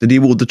 Did he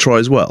award the try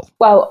as well?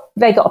 Well,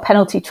 they got a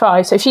penalty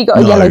try, so she got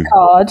a yellow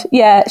card.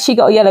 Yeah, she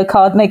got a yellow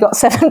card and they got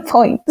 7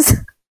 points.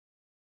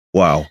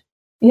 Wow.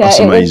 Yeah, that's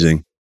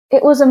amazing.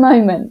 It was a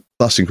moment.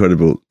 That's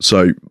incredible.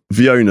 So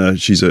Fiona,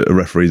 she's a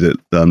referee that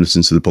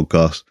listens to the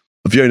podcast.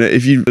 Fiona,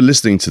 if you're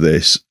listening to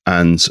this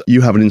and you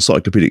have an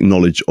encyclopedic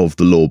knowledge of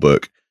the law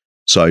book,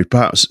 so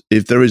perhaps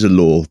if there is a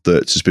law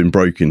that has been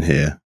broken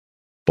here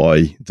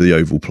by the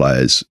Oval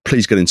players,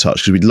 please get in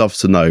touch, because we'd love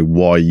to know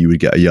why you would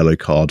get a yellow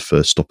card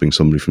for stopping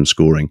somebody from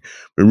scoring.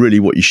 But really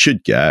what you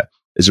should get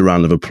is a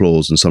round of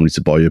applause and somebody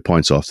to buy you a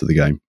pint after the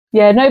game.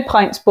 Yeah, no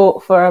pints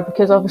bought for her,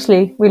 because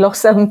obviously we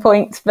lost 7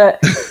 points,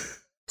 but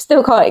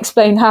still can't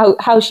explain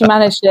how she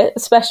managed it,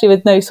 especially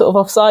with no sort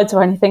of offsides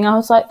or anything. I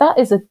was like, that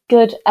is a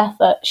good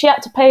effort. She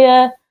had to pay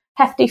a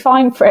hefty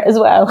fine for it as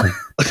well.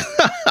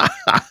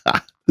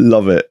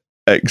 Love it.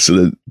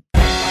 Excellent.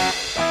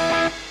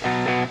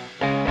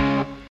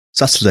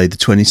 Saturday, the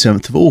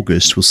 27th of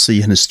August, will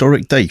see an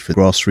historic day for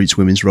grassroots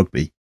women's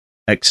rugby.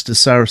 Exeter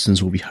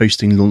Saracens will be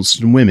hosting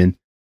Launceston Women,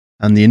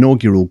 and the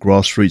inaugural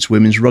Grassroots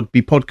Women's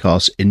Rugby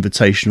Podcast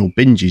Invitational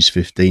Binges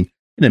 15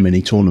 in a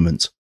mini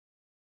tournament.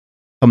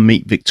 Come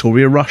meet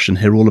Victoria Rush and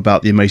hear all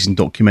about the amazing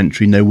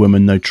documentary No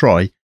Woman, No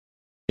Try.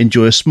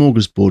 Enjoy a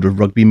smorgasbord of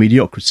rugby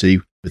mediocrity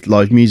with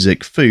live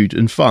music, food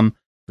and fun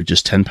for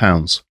just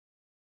 £10.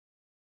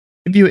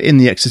 If you are in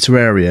the Exeter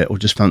area or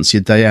just fancy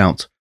a day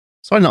out,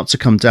 sign up to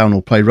come down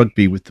or play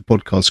rugby with the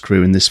podcast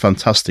crew in this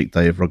fantastic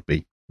day of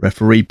rugby.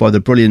 Refereed by the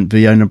brilliant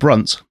Fiona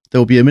Brunt,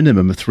 there will be a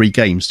minimum of 3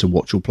 games to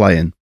watch or play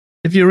in.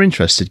 If you're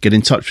interested, get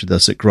in touch with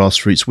us at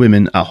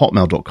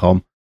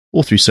grassrootswomen@hotmail.com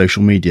or through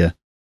social media.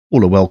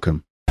 All are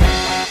welcome.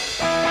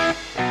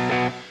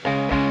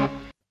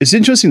 It's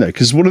interesting though,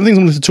 because one of the things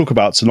I wanted to talk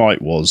about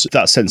tonight was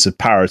that sense of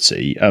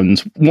parity. And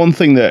one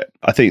thing that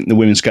I think the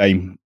women's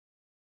game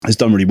has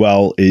done really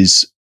well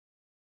is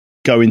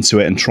go into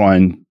it and try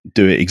and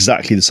do it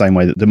exactly the same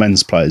way that the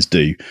men's players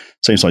do.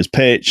 Same size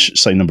pitch,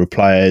 same number of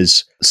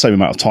players, same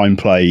amount of time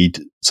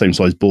played, same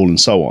size ball and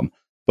so on.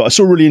 But I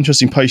saw a really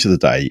interesting post of the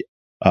day,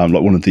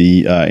 like one of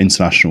the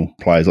international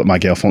players, like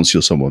Maggie Alfonsi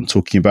or someone,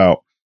 talking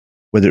about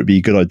whether it'd be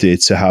a good idea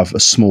to have a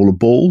smaller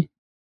ball,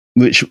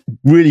 which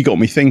really got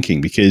me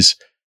thinking, because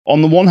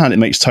on the one hand, it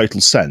makes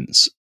total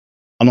sense.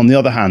 And on the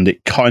other hand,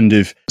 it kind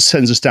of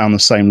sends us down the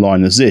same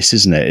line as this,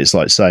 isn't it? It's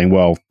like saying,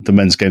 well, the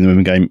men's game and the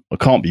women's game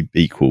can't be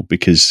equal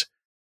because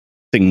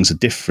things are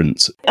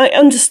different. I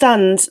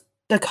understand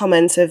the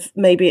comment of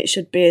maybe it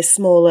should be a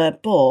smaller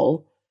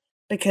ball,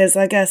 because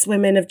I guess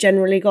women have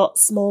generally got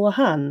smaller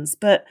hands.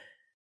 But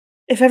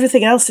if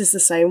everything else is the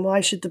same, why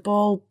should the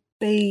ball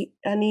be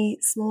any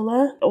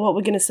smaller? Or what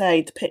we're going to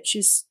say, the pitch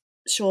is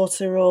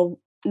shorter or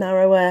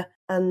narrower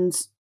and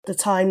the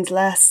time's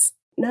less?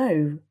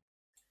 No.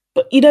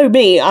 But you know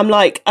me, I'm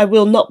like, I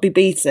will not be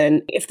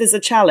beaten. If there's a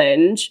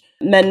challenge,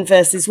 men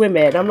versus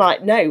women, I'm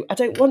like, no, I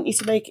don't want you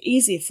to make it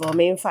easier for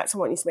me. In fact, I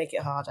want you to make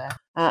it harder.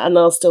 And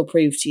I'll still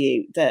prove to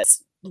you that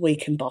we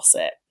can boss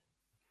it.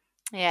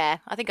 Yeah,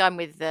 I think I'm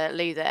with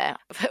Lou there.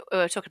 We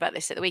were talking about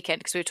this at the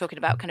weekend, because we were talking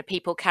about kind of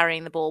people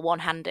carrying the ball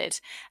one-handed.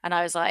 And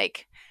I was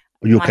like...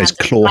 In your case,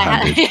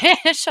 claw-handed.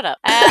 Shut up.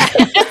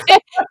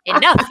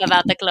 Enough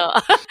about the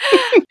claw.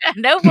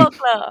 No more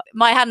claw.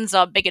 My hands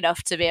aren't big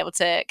enough to be able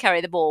to carry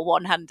the ball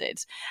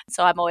one-handed.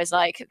 So I'm always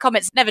like,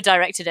 comments never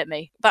directed at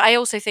me. But I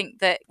also think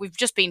that we've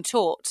just been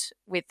taught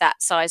with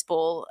that size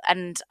ball,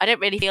 and I don't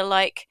really feel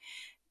like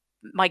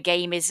my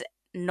game is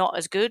not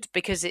as good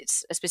because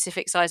it's a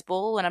specific size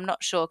ball, and I'm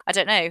not sure. I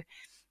don't know.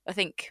 I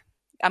think...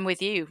 I'm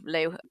with you,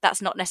 Lou.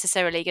 That's not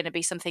necessarily going to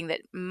be something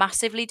that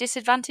massively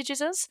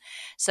disadvantages us.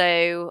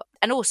 So,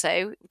 and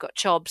also, we've got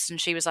Chobs, and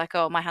she was like,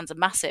 oh, my hands are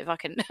massive. I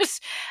can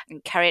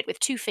carry it with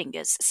 2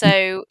 fingers.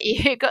 So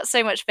you've got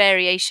so much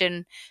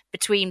variation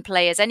between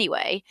players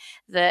anyway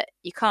that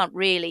you can't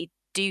really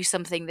do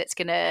something that's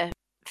going to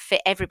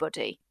fit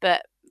everybody.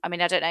 But I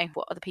mean, I don't know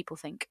what other people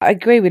think. I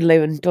agree with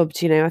Lou and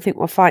Dubs. I think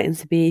we're fighting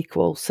to be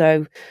equal.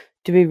 So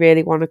do we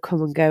really want to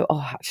come and go,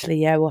 oh,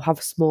 actually, yeah, we'll have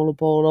a smaller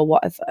ball or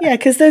whatever? Yeah,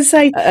 because they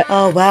say,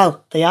 oh,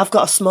 well, they have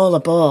got a smaller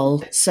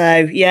ball.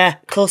 So, yeah,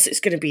 of course it's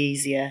going to be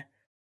easier.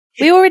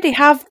 We already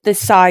have the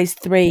size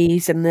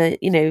 3s and the,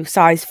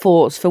 size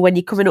 4s for when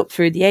you're coming up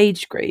through the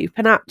age group.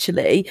 And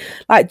actually,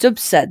 like Dub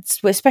said,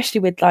 especially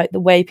with like the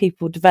way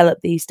people develop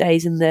these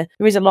days, and there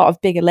is a lot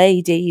of bigger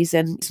ladies,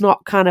 and it's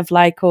not kind of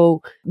like,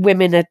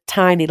 women are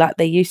tiny like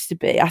they used to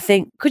be. I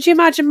think, could you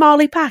imagine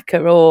Marley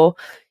Packer or,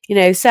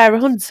 Sarah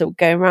Hunter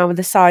going around with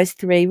a size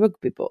 3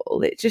 rugby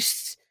ball?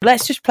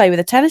 Let's just play with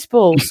a tennis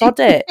ball, sod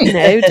it,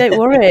 don't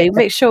worry.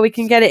 Make sure we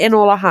can get it in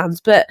all our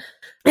hands. But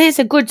it's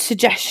a good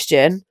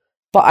suggestion.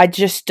 But I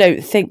just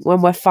don't think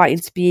when we're fighting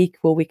to be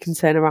equal, we can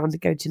turn around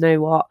and go, do you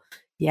know what?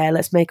 Yeah,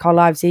 let's make our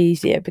lives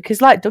easier.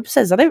 Because like Dub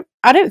says, I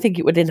don't think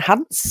it would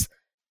enhance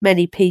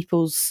many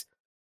people's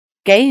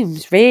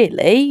games,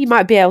 really. You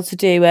might be able to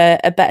do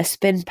a better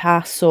spin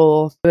pass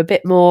or a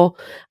bit more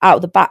out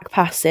of the back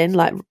passing,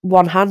 like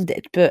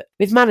one-handed. But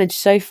we've managed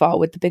so far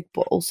with the big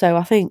ball. So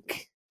I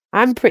think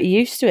I'm pretty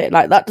used to it.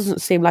 Like, that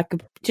doesn't seem like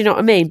do you know what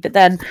I mean? But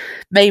then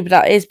maybe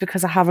that is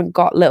because I haven't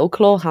got little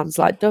claw hands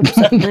like Dub.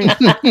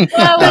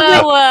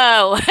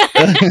 Whoa.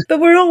 But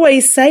we're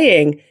always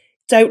saying,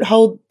 don't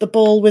hold the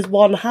ball with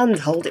one hand,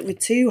 hold it with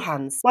two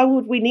hands. Why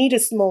would we need a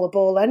smaller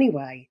ball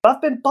anyway?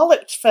 I've been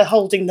bollocked for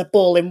holding the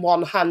ball in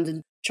one hand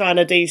and trying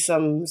to do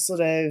some sort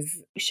of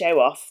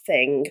show-off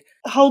thing.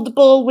 Hold the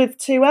ball with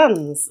two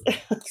hands.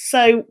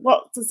 So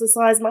what does the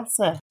size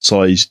matter?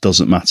 Size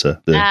doesn't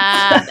matter. The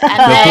man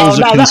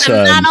on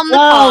the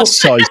pod.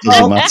 Size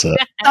doesn't matter.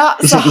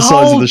 That's a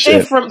whole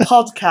different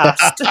podcast.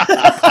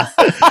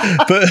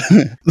 But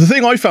the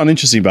thing I found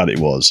interesting about it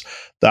was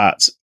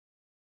that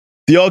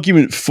the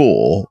argument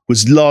for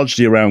was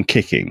largely around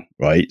kicking,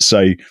 right?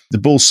 So the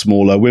ball's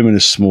smaller, women are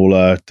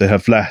smaller, they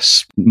have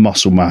less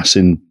muscle mass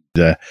in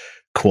their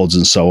quads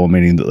and so on,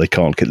 meaning that they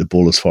can't kick the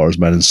ball as far as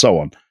men and so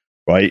on,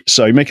 right?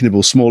 So making the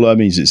ball smaller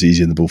means it's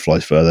easier and the ball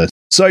flies further.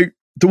 So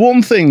the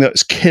one thing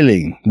that's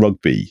killing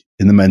rugby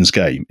in the men's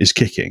game is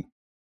kicking.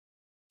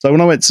 So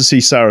when I went to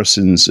see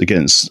Saracens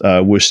against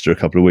Worcester a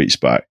couple of weeks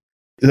back,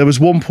 there was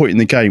one point in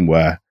the game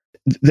where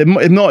there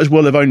might as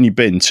well have only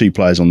been two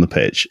players on the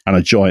pitch and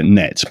a giant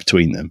net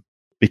between them,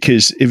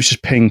 because it was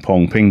just ping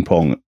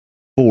pong,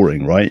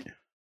 boring, right?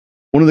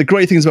 One of the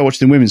great things about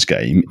watching the women's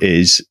game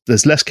is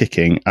there's less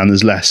kicking and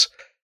there's less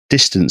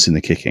distance in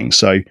the kicking.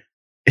 So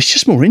it's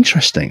just more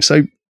interesting.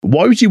 So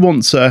why would you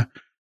want to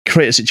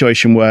create a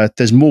situation where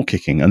there's more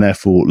kicking and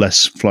therefore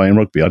less flying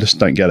rugby? I just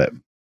don't get it.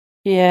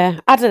 Yeah,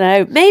 I don't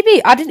know.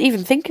 Maybe I didn't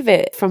even think of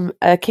it from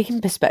a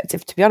kicking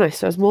perspective, to be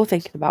honest. I was more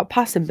thinking about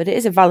passing, but it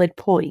is a valid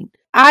point.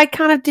 I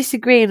kind of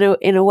disagree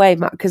in a way,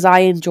 Matt, because I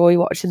enjoy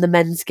watching the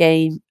men's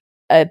game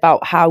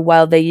about how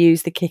well they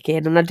use the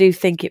kicking, and I do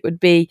think it would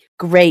be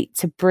great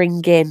to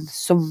bring in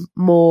some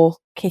more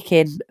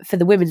kicking for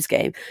the women's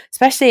game,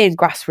 especially in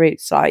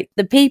grassroots. Like,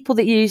 the people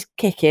that use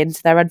kicking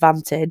to their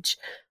advantage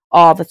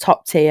are the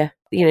top tier.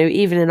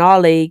 Even in our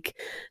league,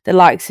 the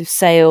likes of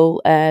Sale,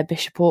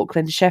 Bishop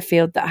Auckland,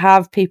 Sheffield, that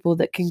have people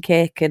that can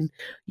kick and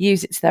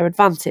use it to their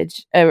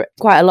advantage are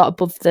quite a lot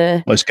above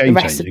the rest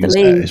of the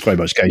league. It's very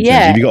much game changing.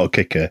 If you've got a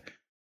kicker,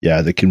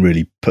 that can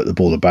really put the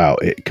ball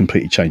about, it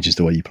completely changes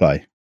the way you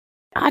play.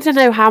 I don't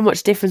know how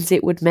much difference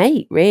it would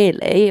make,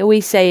 really. Are we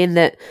saying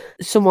that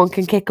someone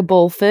can kick a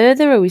ball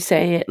further? Are we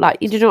saying it like,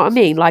 you know what I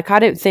mean? Like, I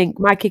don't think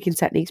my kicking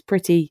technique's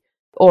pretty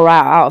all right,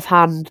 out of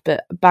hand,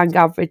 but bang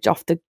average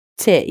off the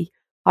tee.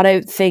 I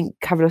don't think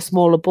having a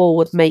smaller ball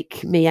would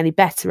make me any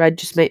better. It'd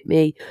just make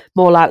me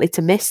more likely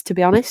to miss, to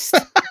be honest,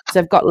 because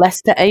I've got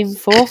less to aim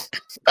for.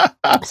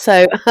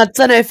 So I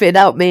don't know if it'd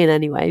help me in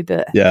any way,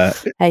 but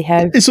hey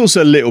ho. It's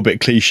also a little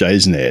bit cliche,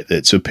 isn't it,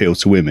 that to appeal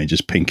to women,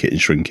 just pink it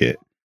and shrink it.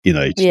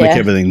 Just make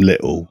everything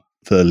little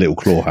for the little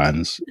claw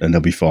hands and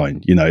they'll be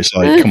fine. It's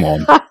like, come on.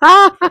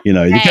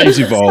 The game's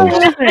evolved.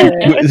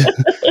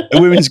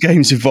 The women's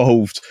game's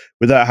evolved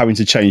without having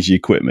to change the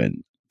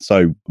equipment.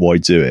 So why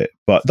do it?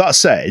 But that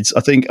said,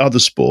 I think other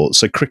sports,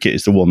 so cricket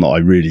is the one that I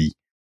really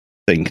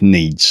think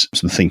needs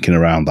some thinking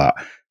around that.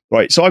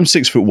 Right, so I'm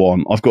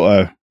 6'1". I've got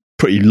a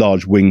pretty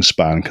large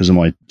wingspan because of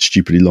my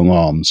stupidly long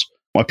arms.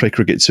 I play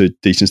cricket to a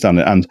decent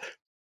standard, and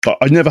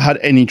I never had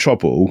any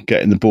trouble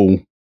getting the ball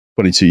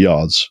 22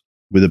 yards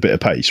with a bit of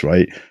pace,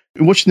 right?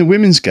 Watching the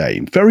women's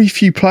game, very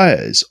few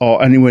players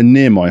are anywhere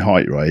near my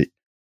height, right?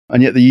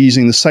 And yet they're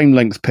using the same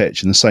length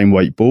pitch and the same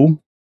weight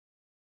ball.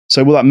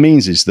 So what that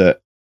means is that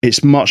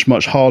it's much,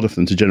 much harder for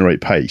them to generate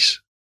pace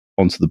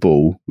onto the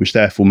ball, which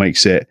therefore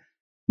makes it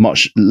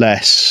much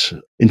less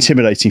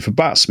intimidating for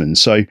batsmen.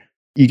 So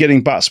you're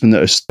getting batsmen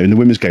that are in the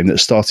women's game that are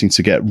starting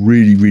to get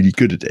really, really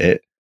good at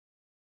it.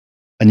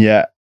 And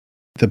yet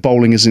the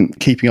bowling isn't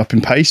keeping up in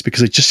pace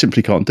because they just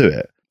simply can't do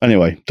it.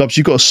 Anyway, Dubs,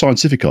 you've got a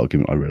scientific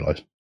argument, I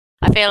realise.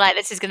 I feel like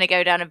this is going to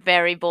go down a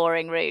very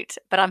boring route,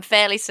 but I'm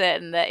fairly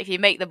certain that if you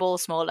make the ball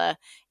smaller,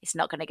 it's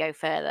not going to go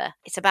further.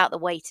 It's about the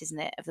weight, isn't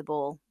it, of the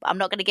ball? But I'm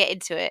not going to get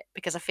into it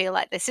because I feel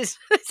like this is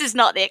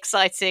not the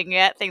exciting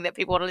thing that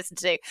people want to listen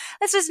to.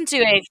 Let's listen to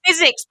a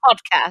physics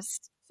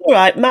podcast. All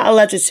right, Matt will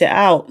edit it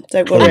out.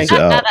 Don't worry.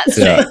 That's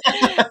true.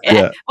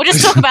 Yeah. We'll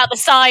just talk about the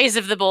size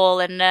of the ball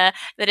and that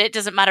it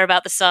doesn't matter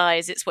about the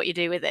size. It's what you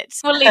do with it.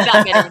 We'll leave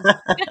that bit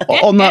in.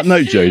 On that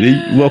note,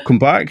 Jodie, welcome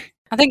back.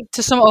 I think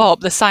to sum it up,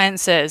 the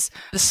science is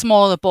the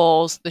smaller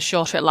balls, the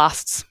shorter it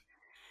lasts.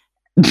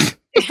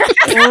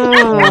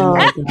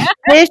 Oh,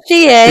 here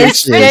she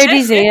is.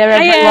 Jodie's here.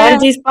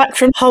 Jodie's back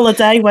from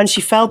holiday when she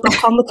fell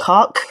back on the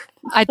cock.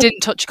 I didn't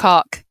touch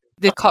cock.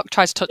 The cock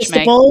tried to touch Just me.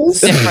 the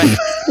balls? It's different.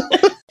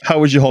 How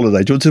was your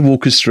holiday? Do you want to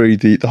walk us through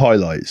the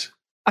highlights?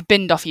 I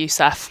binned off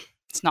Youssef.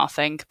 It's not a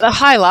thing. The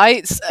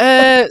highlights.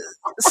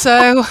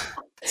 So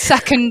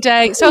second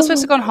day. So I was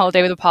supposed to go on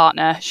holiday with a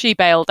partner. She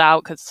bailed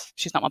out because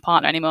she's not my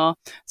partner anymore.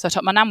 So I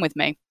took my nan with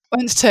me.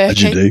 Went to Turkey.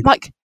 As you do.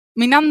 Like,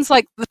 my nan's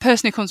like the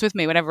person who comes with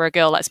me whenever a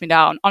girl lets me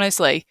down.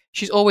 Honestly,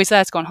 she's always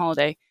there to go on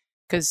holiday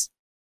because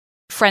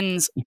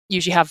friends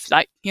usually have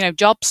like,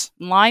 jobs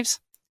and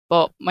lives.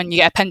 But when you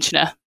get a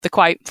pensioner, they're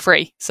quite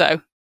free.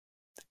 So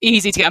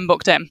easy to get them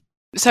booked in.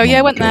 So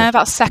I went there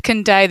about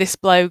second day. This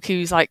bloke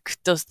who's like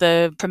does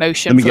the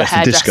promotion for the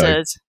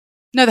hairdressers.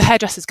 No, the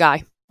hairdressers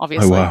guy,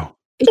 obviously. Oh, wow.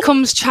 He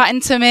comes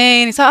chatting to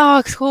me and he's like,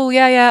 oh, cool,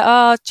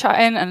 yeah,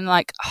 chatting. And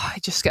like,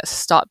 he just gets to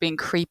start being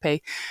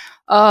creepy.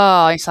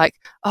 Oh, he's like,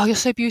 oh, you're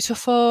so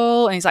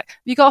beautiful. And he's like, have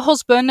you got a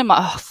husband? I'm like,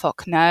 oh,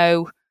 fuck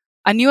no.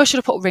 I knew I should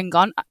have put a ring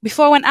on.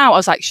 Before I went out, I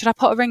was like, should I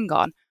put a ring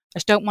on? I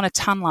just don't want a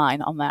tan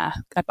line on there.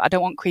 I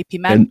don't want creepy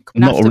men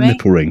coming not after me. Not a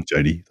nipple ring,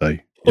 Jodie, though.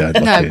 Yeah,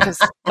 no, because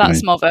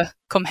that's mother.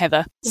 Come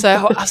hither. So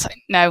I was like,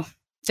 no,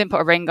 didn't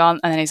put a ring on.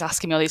 And then he's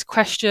asking me all these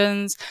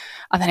questions.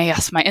 And then he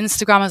asked my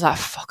Instagram. I was like,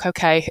 fuck,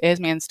 okay, here's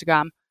my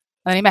Instagram.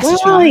 And then he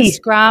messaged me on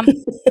Instagram.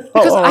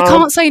 Because I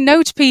can't say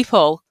no to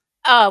people.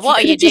 Oh,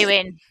 what are you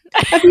doing?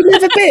 Have you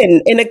never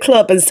been in a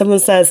club and someone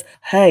says,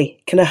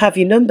 hey, can I have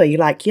your number? You're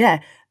like,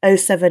 yeah,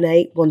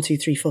 078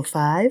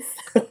 12345.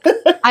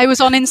 I was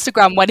on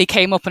Instagram when he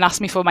came up and asked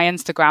me for my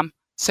Instagram.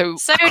 So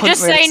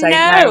just really say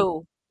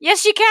no.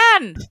 Yes, you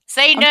can.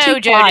 Say no,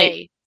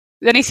 Jodie.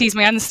 Then he sees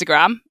my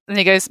Instagram and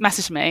he goes,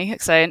 message me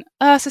saying,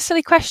 it's a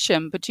silly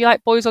question, but do you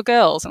like boys or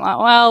girls? I'm like,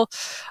 well,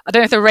 I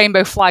don't know if the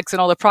rainbow flags and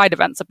all the pride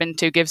events I've been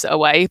to gives it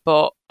away,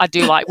 but I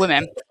do like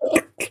women.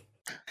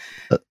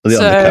 The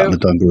undercut and the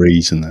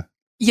dungarees and the...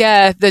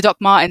 Yeah, the Doc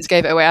Martens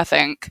gave it away, I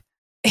think.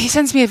 He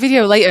sends me a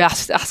video later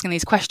asking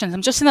these questions.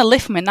 I'm just in the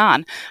lift with my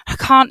nan. I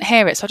can't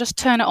hear it, so I just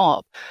turn it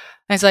up.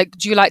 And he's like,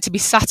 do you like to be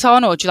sat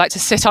on or do you like to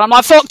sit on? I'm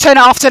like, fuck, turn it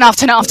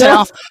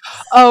off.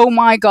 Oh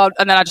my God.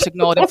 And then I just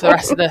ignored him for the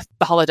rest of the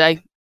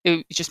holiday.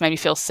 It just made me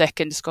feel sick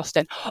and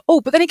disgusting.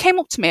 Oh, but then he came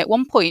up to me at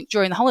one point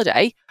during the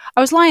holiday.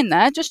 I was lying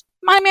there, just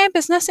minding my own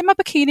business in my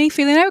bikini,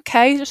 feeling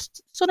okay,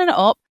 just sunning it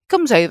up.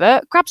 Comes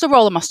over, grabs a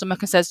roll on my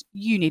stomach and says,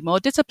 you need more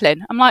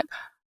discipline. I'm like,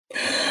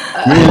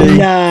 really?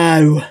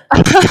 No.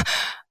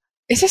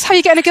 Is this how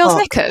you get in a girl's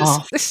knickers?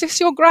 Is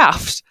this your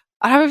graft?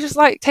 And I was just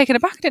like taken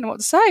aback. I didn't know what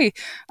to say.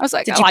 I was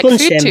like, I like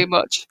food too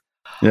much.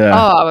 Yeah.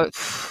 Oh,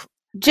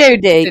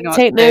 Jodie,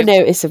 take no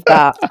notice of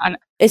that. And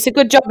it's a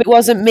good job it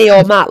wasn't me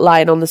or Matt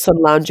lying on the sun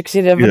lounger because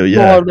he'd have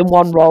more than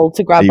one roll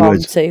to grab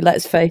onto.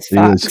 Let's face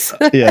facts.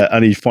 Yeah,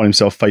 and he'd find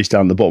himself face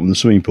down at the bottom of the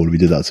swimming pool if he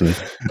did that to me.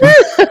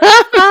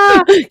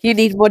 You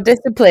need more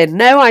discipline.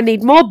 No, I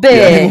need more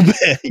beer.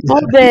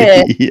 More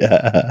beer.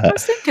 Yeah. I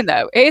was thinking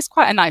though, it is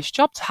quite a nice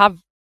job to have,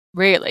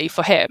 really,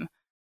 for him.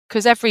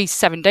 Because every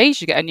 7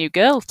 days you get a new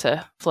girl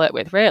to flirt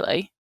with,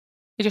 really.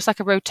 You're just like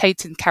a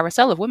rotating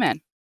carousel of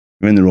women.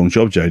 You're in the wrong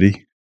job,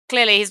 Jodie.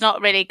 Clearly, he's not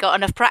really got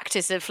enough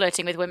practice of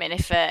flirting with women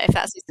if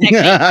that's his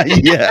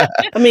technique. Yeah.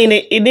 I mean,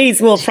 it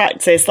needs more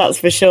practice, that's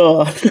for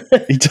sure.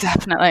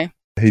 Definitely.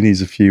 He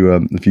needs a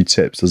few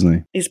tips, doesn't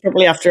he? He's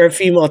probably after a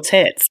few more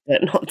tits,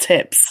 but not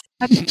tips.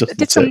 I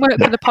did some work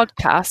for the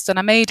podcast and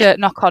I made a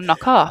knock on,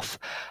 knock off.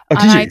 Oh,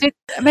 and I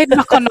made a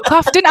knock on, knock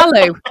off, didn't I,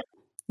 Lou?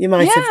 You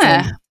might have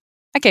done.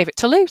 I gave it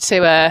to Lou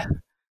to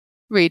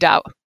read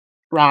out.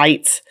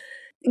 Right.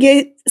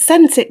 You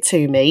sent it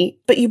to me,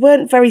 but you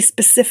weren't very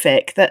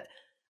specific. That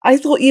I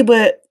thought you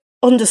were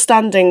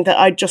understanding that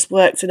I'd just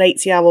worked an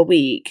 80-hour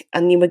week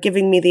and you were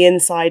giving me the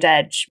inside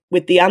edge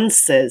with the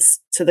answers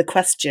to the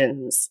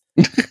questions.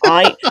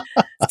 Right?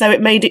 So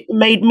it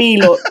made me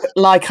look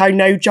like I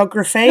know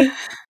geography.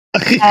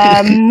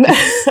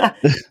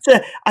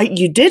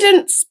 You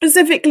didn't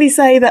specifically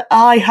say that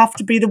I have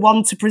to be the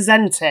one to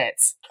present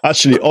it.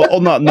 Actually,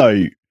 on that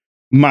note,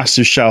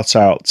 massive shout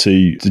out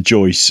to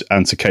Joyce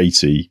and to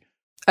Katie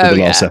for the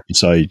last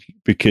episode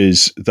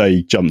because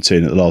they jumped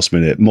in at the last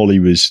minute. Molly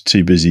was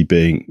too busy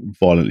being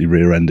violently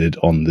rear-ended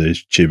on the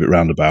Chubut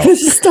roundabout.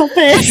 Stop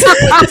it!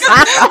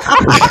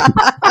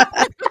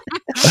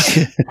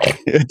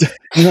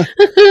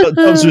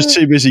 Dubs was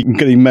too busy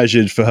getting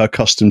measured for her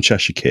custom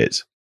Cheshire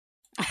kit.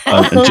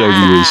 And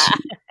Jodie was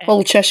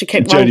full Cheshire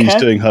kit. Jodie's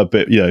doing her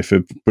bit,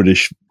 for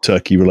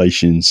British-Turkey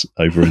relations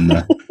over in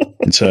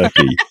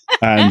Turkey.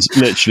 And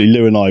literally,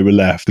 Lou and I were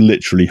left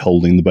literally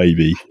holding the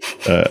baby,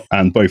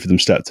 and both of them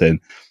stepped in.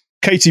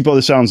 Katie, by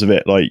the sounds of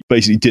it,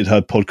 basically did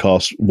her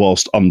podcast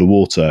whilst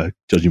underwater,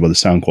 judging by the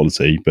sound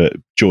quality. But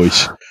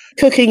Joyce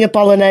cooking a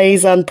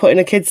bolognese and putting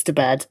her kids to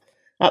bed.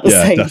 at the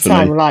same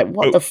time. We're like,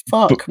 what the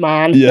fuck,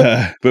 man?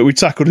 Yeah, but we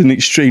tackled an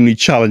extremely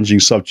challenging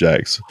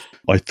subject,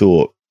 I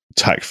thought,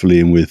 tactfully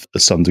and with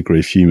some degree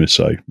of humour.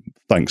 So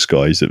thanks,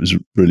 guys. It was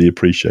really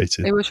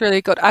appreciated. It was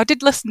really good. I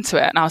did listen to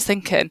it and I was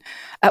thinking,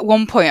 at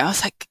one point, I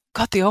was like,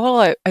 God, they're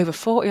all over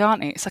 40,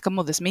 aren't they? It's like a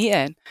mother's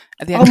meeting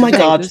at the end. Oh my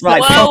God!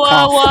 Right,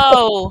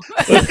 whoa!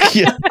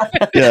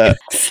 Yeah.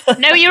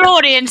 Know your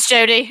audience,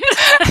 Jodie.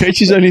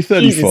 Katie's only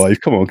 35. Jesus.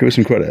 Come on, give us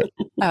some credit.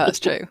 Oh, that's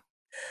true.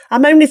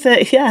 I'm only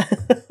 30. Yeah,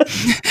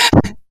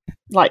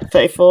 like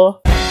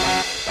 34.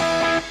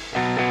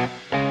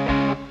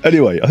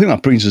 Anyway, I think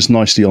that brings us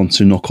nicely on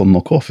to knock on,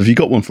 knock off. Have you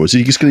got one for us? Are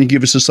you just going to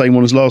give us the same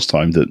one as last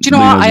time? That do you know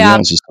what I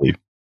am?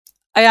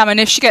 I am, and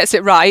if she gets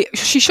it right,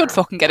 she should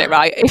fucking get it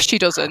right. If she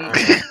doesn't.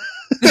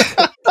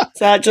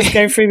 So I just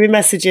go through my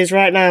messages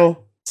right now.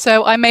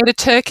 So I made a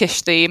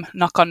Turkish theme,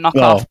 knock on, knock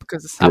off,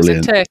 because I was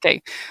in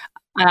Turkey.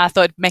 And I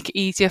thought it'd make it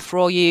easier for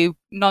all you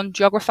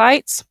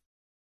non-geographites.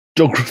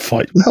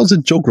 Geographite? What the hell's a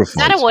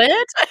geographite? Is that a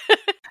word?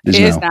 It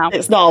is now.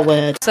 It's not a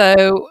word.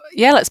 So,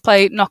 yeah, let's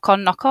play knock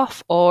on, knock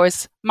off, or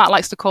as Matt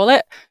likes to call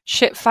it,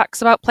 shit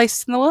facts about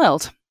places in the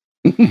world.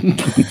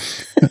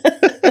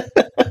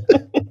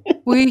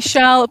 We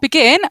shall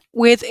begin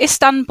with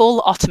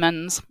Istanbul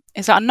Ottomans.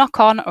 Is that a knock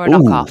on or a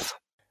knock off?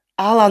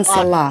 I'll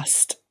answer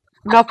last.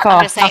 Knock I'm off.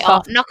 going to say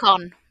knock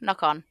on.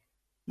 Knock on.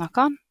 Knock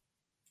on.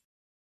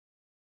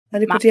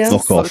 Anybody Matt,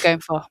 else? What are we going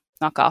for?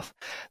 Knock off.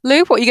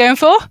 Lou, what are you going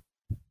for?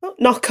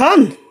 Knock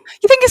on.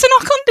 You think it's a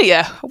knock on, do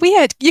you?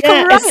 Weird. You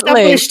come right,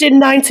 established in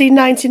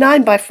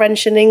 1999 by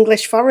French and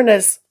English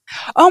foreigners.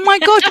 Oh my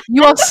God,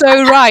 you are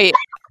so right.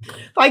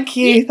 Thank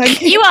you.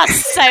 You are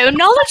so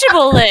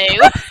knowledgeable,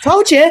 Lou.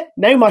 Told you.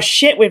 Know my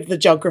shit with the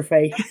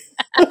geography.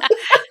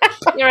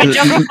 You're a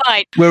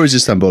geographite. Where is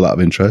Istanbul out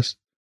of interest?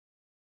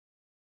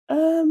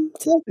 I'll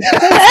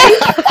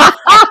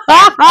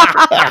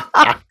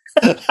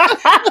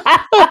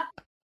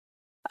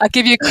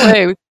give you a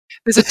clue.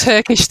 There's a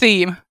Turkish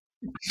theme.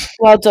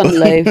 Well done,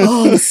 Lou.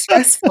 Oh,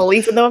 stressful,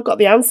 even though I've got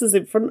the answers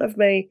in front of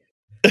me.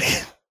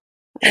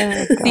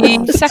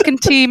 The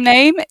second team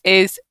name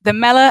is the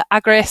Mela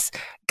Agris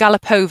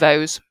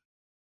Galapovos.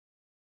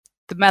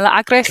 The Mela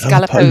Agris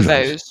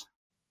Galapovos.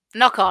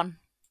 Knock on.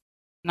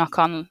 Knock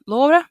on,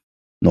 Laura.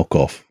 Knock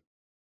off.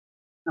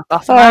 Knock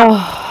off.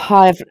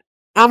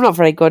 I'm not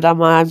very good,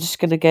 am I? I'm just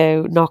going to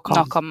go knock on.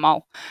 Knock on,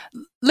 Mol.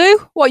 Lou,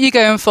 what are you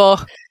going for?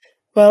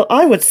 Well,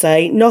 I would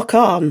say knock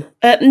on.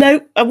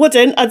 No, I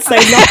wouldn't. I'd say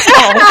knock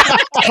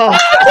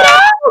off.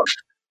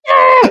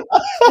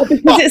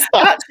 Because it's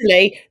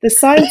actually the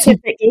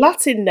scientific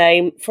Latin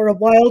name for a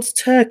wild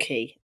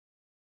turkey.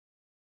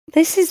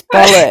 This is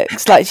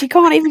bollocks. Like, she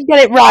can't even get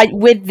it right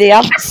with the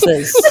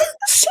answers.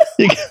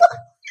 You're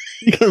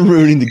going to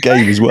ruin the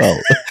game as well.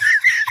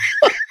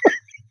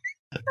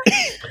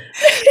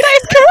 That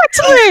is correct,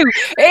 Lou.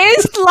 It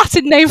is the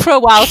Latin name for a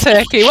wild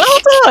turkey. Well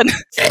done.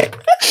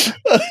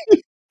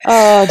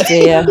 Oh,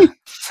 dear.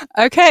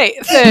 Okay,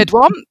 third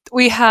one.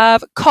 We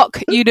have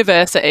Koch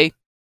University.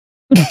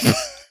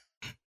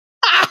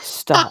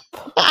 Stop.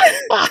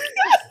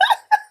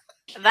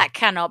 That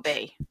cannot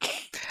be.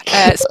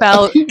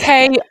 Spelled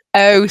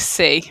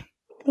K-O-C.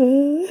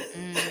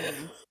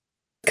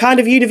 Kind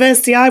of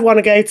university I want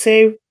to go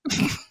to.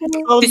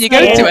 Did you go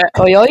to it?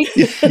 Oi, oi.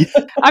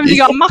 Haven't you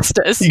got a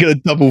master's? You got a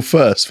double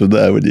first from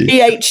there, wouldn't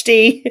you?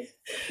 PhD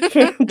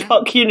from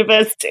Koch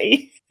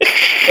University.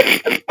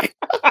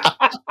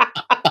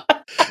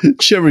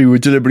 Sherry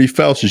would deliberately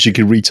fail so she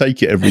could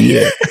retake it every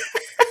year.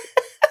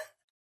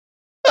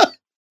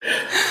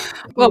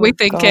 What are we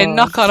thinking?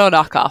 Knock on or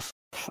knock off?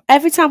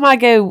 Every time I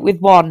go with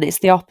one, it's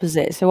the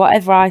opposite. So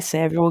whatever I say,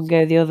 everyone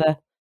go the other.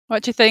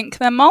 What do you think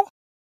then, Mol?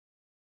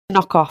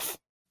 Knock off.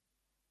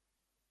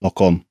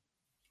 Knock on.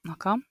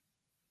 Knock on.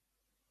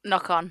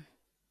 Knock on.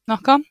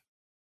 Knock on.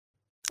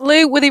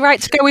 Lou, were they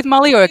right to go with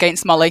Molly or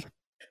against Molly?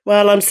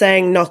 Well, I'm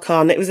saying knock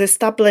on. It was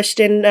established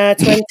in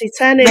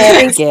 2010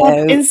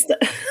 in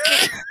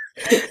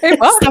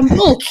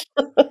Istanbul.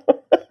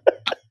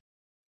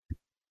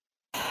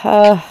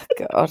 Oh,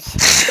 God.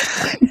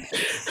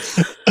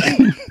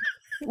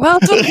 Well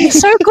done. You're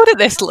so good at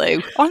this,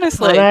 Lou.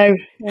 Honestly. I know.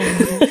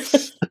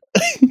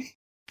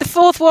 The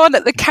fourth one,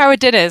 the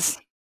Caradinas.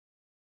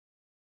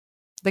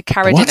 The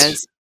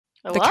Caradinas.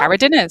 The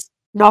Caradinas.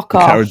 Knock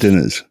off.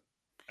 Caradinas.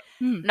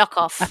 Knock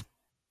off.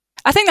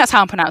 I think that's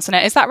how I'm pronouncing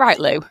it. Is that right,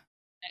 Lou?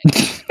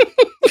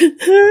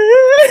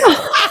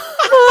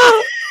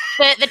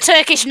 The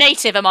Turkish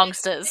native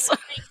amongst us.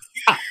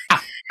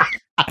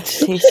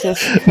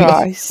 Jesus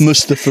Christ.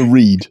 Mustafa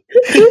Reed.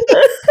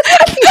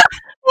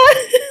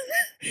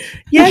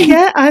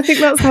 Yeah, I think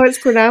that's how it's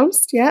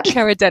pronounced. Yeah.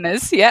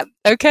 Caradinas, yep.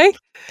 Okay.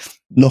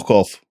 Knock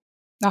off.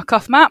 Knock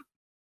off, Matt.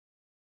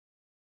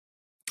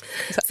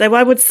 So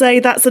I would say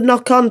that's a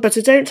knock on, but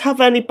I don't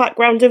have any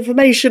background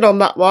information on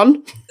that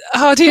one.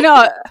 Oh, do you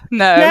not?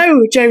 No.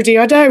 No, Jodie,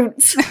 I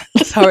don't.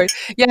 Sorry.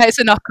 Yeah, it's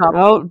a knock on.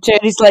 Oh,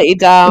 Jodie's let you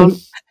down.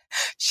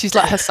 She's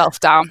let herself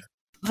down.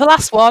 The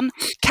last one,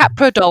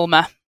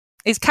 Capradolma.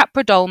 Is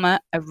Capradolma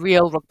a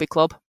real rugby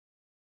club?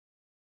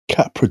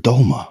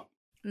 Capradolma.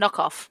 Knock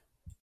off.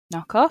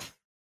 Knock off?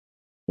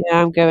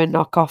 Yeah, I'm going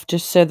knock off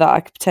just so that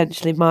I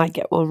potentially might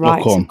get one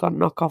right. I've got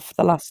knock off for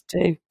the last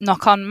two.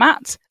 Knock on,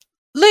 Matt.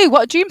 Lou,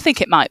 what do you think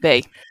it might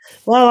be?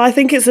 Well, I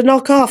think it's a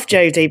knock off,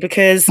 Jodie,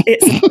 because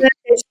it's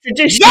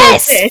traditional.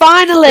 Yes,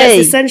 finally!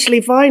 It's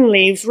essentially vine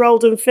leaves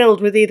rolled and filled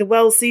with either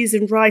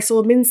well-seasoned rice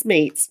or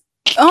mincemeat.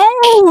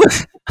 Oh,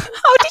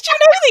 how did you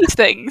know these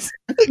things?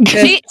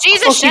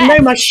 She's a chef. You know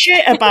my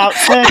shit about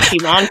turkey,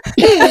 man.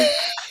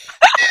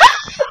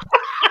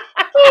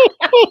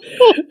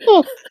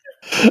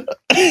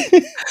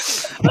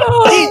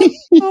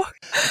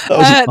 That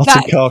was an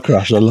utter car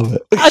crash. I love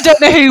it. I don't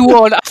know who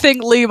won. I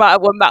think Lou might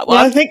have won that one.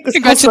 Well, I think this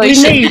possibly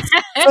needs,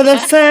 for the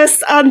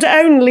first and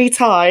only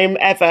time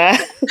ever,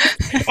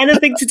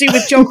 anything to do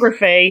with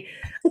geography.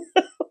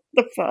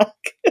 The fuck?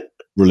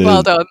 Brilliant.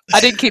 Well done. I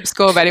didn't keep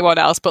score of anyone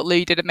else, but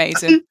Lou did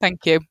amazing.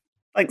 Thank you.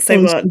 Thanks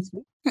so much.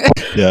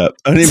 Yeah.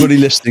 Anybody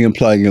listening and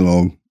playing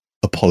along,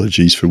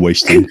 apologies for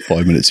wasting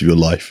 5 minutes of your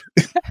life.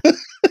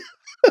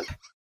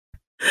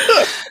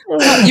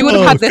 You would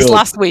have had this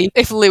last week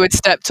if Lou had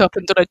stepped up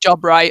and done a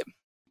job right.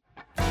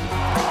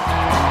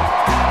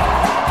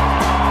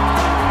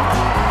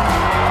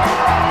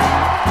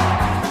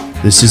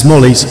 This is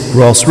Molly's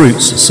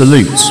Grassroots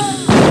Salutes.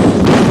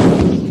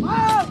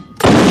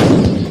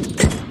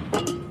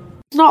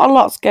 Not a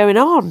lot's going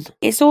on.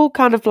 It's all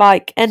kind of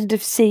like end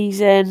of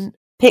season,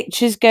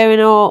 pictures going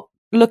up,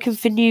 looking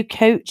for new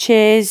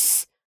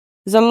coaches.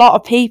 There's a lot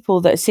of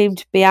people that seem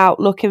to be out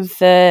looking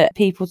for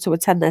people to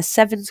attend their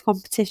sevens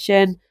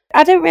competition.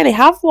 I don't really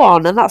have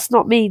one, and that's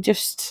not me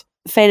just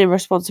feigning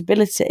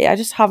responsibility. I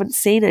just haven't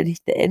seen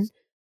anything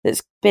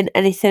that's been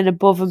anything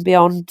above and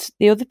beyond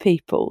the other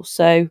people.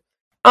 So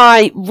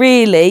I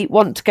really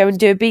want to go and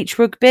do a beach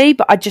rugby,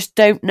 but I just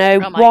don't know,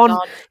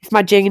 if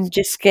my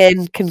ginger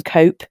skin can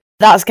cope.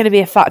 That's going to be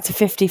a factor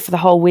 50 for the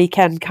whole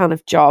weekend kind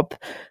of job.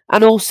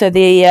 And also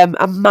the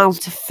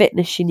amount of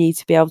fitness you need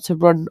to be able to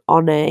run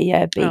on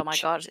a beach. Oh my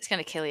God, it's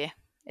going to kill you.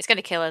 It's going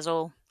to kill us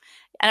all.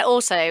 And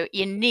also,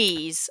 your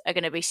knees are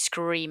going to be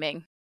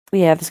screaming.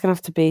 Yeah, there's going to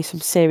have to be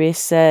some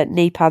serious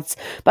knee pads.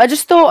 But I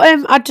just thought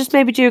I'd just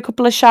maybe do a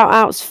couple of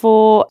shout-outs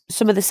for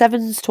some of the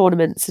sevens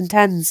tournaments and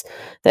tens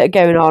that are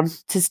going on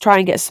to try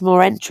and get some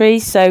more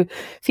entries. So a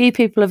few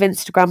people have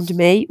Instagrammed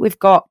me. We've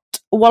got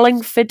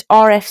Wallingford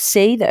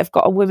RFC that have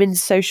got a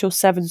women's social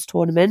sevens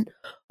tournament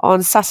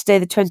on Saturday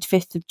the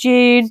 25th of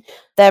June.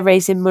 They're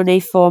raising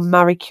money for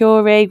Marie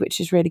Curie, which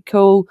is really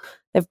cool.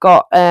 They've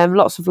got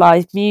lots of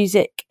live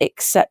music,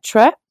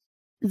 etc.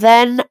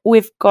 Then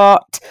we've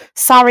got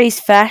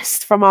Saris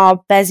Fest from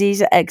our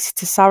Bezies at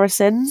Exeter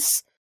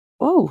Saracens.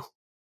 Oh,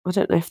 I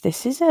don't know if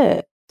this is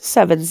it.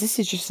 Sevens, this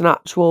is just an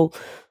actual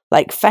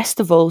like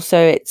festival. So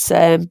it's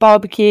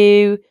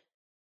barbecue,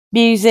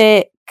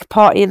 music,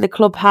 party in the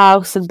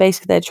clubhouse, and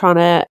basically they're trying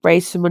to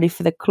raise some money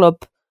for the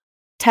club.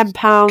 £10.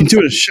 You can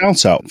do a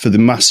shout out for the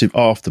massive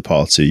after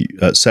party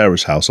at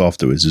Sarah's house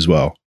afterwards as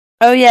well.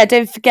 Oh yeah,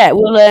 don't forget,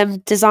 we'll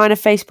design a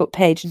Facebook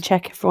page and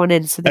check everyone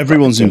in. So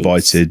everyone's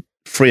invited,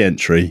 free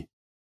entry,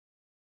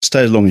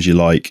 stay as long as you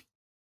like,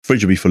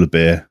 fridge will be full of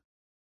beer,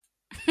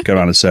 go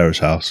around to Sarah's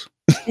house.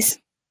 Is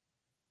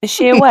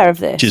she aware of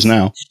this? She is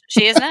now.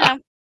 She is now.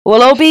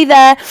 We'll all be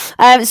there.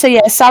 So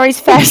yeah,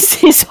 Saris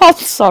Fest is on.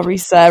 Sorry,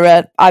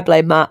 Sarah. I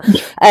blame Matt.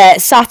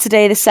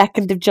 Saturday the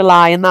 2nd of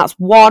July, and that's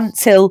 1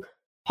 till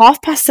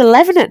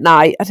 11:30 at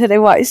night. I don't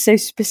know why it's so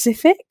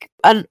specific.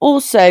 And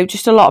also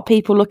just a lot of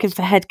people looking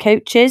for head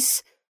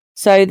coaches.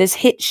 So there's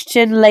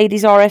Hitchton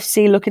Ladies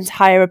RFC looking to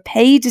hire a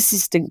paid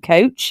assistant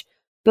coach.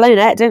 Blown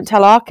it, don't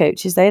tell our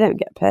coaches, they don't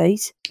get paid.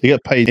 They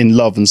get paid in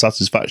love and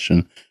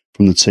satisfaction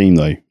from the team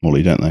though,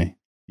 Molly, don't they?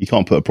 You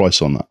can't put a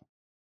price on that.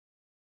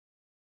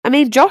 I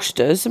mean, Josh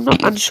does.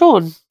 And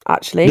Sean,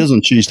 actually. He does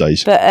on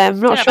Tuesdays. But I'm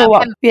not sure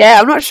what... Yeah,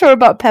 I'm not sure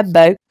about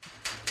Pembo.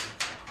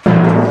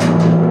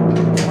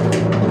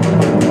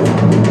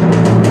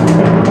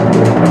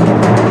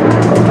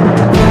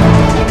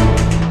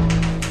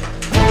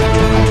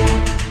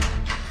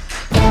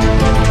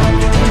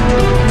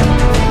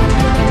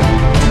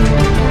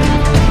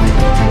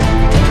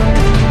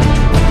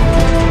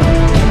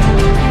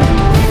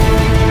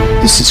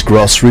 This is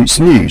Grassroots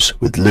News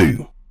with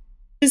Lou.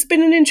 There's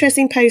been an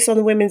interesting post on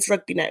the Women's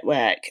Rugby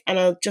Network, and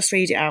I'll just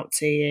read it out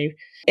to you.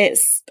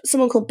 It's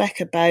someone called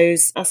Becca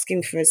Bowes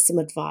asking for some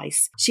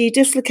advice. She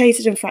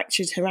dislocated and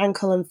fractured her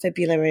ankle and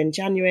fibula in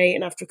January,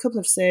 and after a couple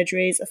of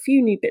surgeries, a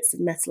few new bits of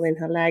metal in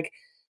her leg,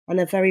 and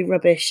a very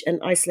rubbish and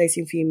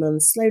isolating few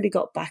months, slowly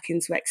got back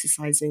into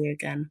exercising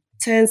again.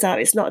 Turns out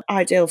it's not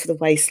ideal for the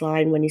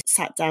waistline when you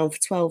sat down for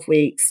 12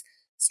 weeks,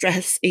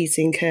 stress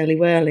eating curly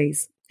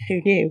whirlies.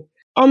 Who knew?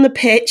 On the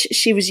pitch,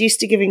 she was used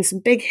to giving some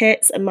big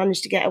hits and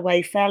managed to get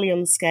away fairly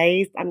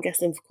unscathed, I'm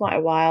guessing for quite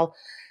a while,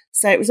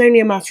 so it was only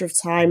a matter of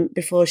time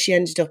before she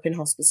ended up in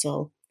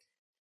hospital.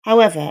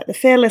 However, the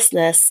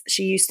fearlessness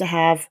she used to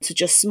have to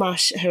just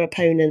smash her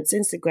opponents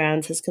into the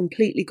ground has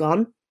completely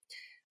gone,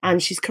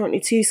 and she's currently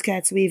too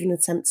scared to even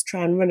attempt to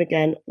try and run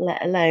again,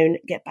 let alone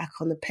get back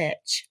on the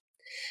pitch.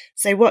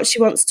 So what she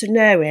wants to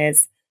know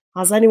is,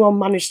 Has anyone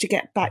managed to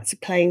get back to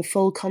playing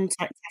full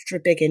contact after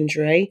a big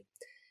injury?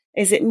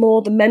 Is it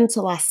more the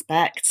mental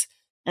aspect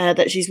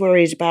that she's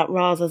worried about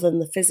rather than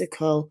the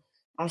physical,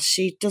 as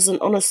she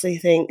doesn't honestly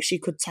think she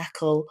could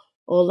tackle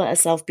or let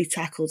herself be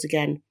tackled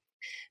again?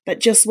 But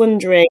just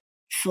wondering,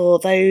 for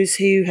those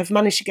who have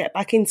managed to get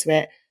back into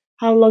it,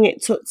 how long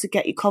it took to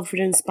get your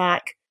confidence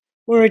back,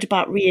 worried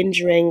about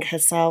re-injuring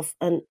herself,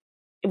 and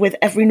with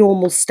every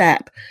normal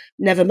step,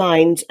 never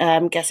mind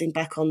getting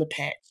back on the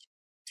pitch.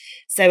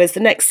 So as the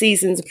next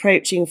season's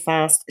approaching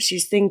fast,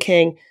 she's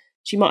thinking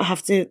she might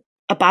have to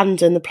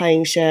abandon the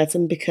playing shirt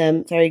and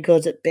become very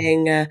good at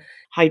being a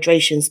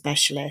hydration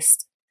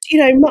specialist.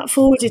 Matt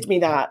forwarded me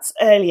that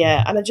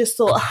earlier, and I just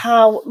thought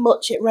how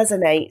much it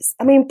resonates.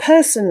 I mean,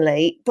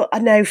 personally, but I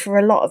know for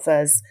a lot of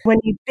us, when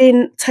you've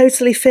been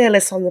totally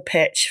fearless on the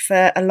pitch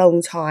for a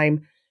long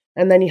time,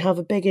 and then you have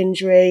a big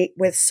injury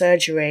with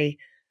surgery,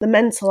 the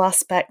mental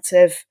aspect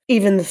of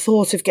even the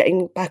thought of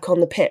getting back on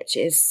the pitch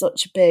is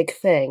such a big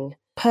thing.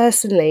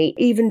 Personally,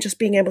 even just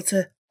being able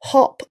to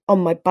hop on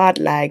my bad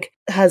leg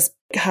has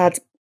had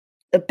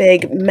a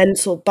big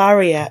mental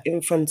barrier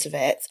in front of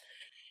it.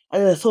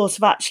 And the thought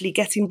of actually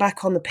getting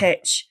back on the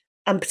pitch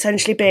and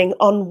potentially being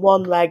on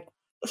one leg,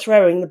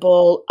 throwing the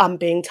ball and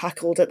being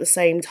tackled at the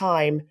same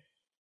time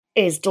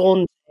is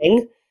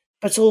daunting.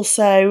 But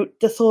also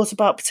the thought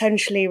about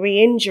potentially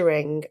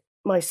re-injuring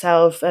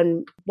myself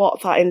and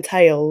what that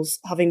entails,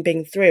 having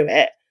been through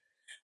it,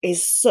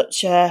 is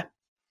such a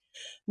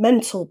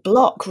mental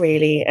block,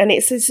 really. And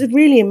it's a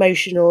really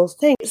emotional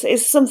thing.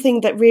 It's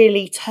something that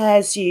really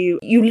tears you.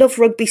 You love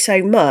rugby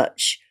so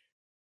much,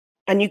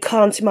 and you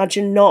can't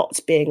imagine not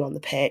being on the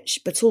pitch,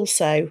 but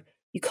also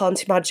you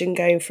can't imagine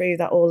going through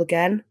that all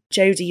again.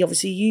 Jodie,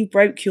 obviously you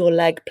broke your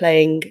leg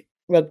playing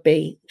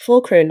rugby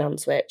for Crewe and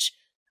Nantwich,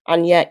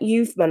 and yet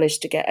you've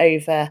managed to get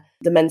over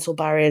the mental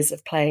barriers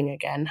of playing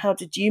again. How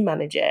did you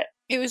manage it?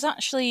 It was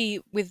actually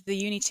with the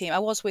uni team. I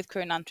was with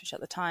Crewe and Nantwich at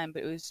the time,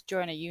 but it was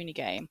during a uni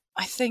game.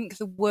 I think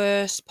the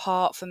worst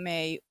part for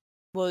me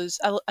was,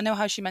 I know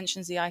how she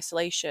mentions the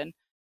isolation.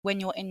 When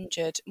you're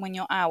injured, when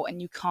you're out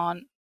and you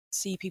can't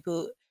see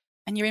people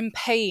and you're in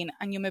pain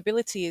and your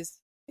mobility is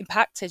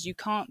impacted, you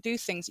can't do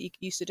things that you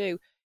used to do.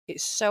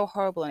 It's so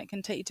horrible, and it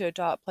can take you to a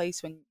dark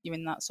place when you're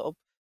in that sort of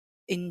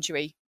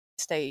injury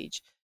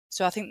stage.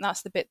 So I think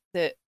that's the bit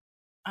that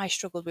I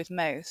struggled with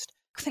most.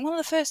 I think one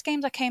of the first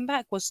games I came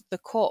back was the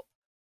Cup,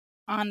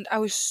 and I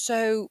was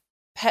so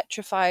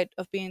petrified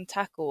of being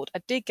tackled.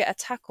 I did get a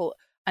tackle,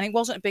 and it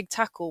wasn't a big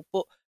tackle,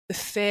 but the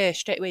fear,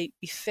 straight away,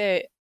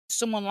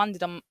 someone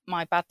landed on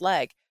my bad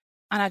leg,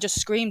 and I just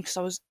screamed because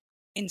I was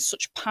in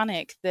such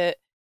panic that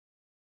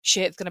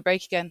shit, it's going to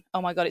break again.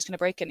 Oh my God, it's going to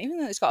break again. Even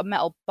though it's got a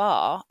metal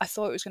bar, I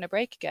thought it was going to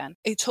break again.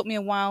 It took me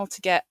a while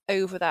to get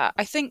over that.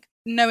 I think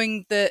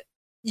knowing that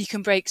you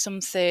can break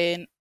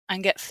something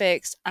and get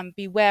fixed and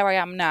be where I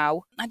am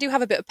now, I do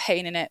have a bit of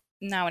pain in it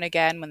now and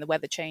again when the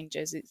weather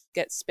changes. It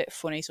gets a bit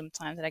funny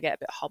sometimes and I get a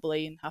bit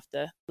hobbly and have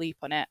to leap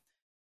on it.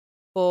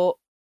 But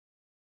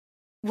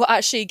what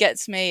actually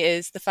gets me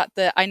is the fact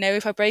that I know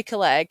if I break a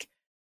leg,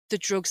 the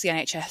drugs the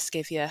NHS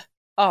give you,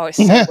 oh, it's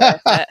so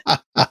worth it,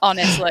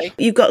 honestly.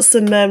 You've got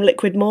some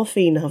liquid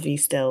morphine, have you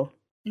still?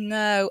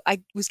 No,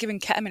 I was given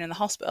ketamine in the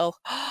hospital.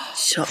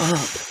 Shut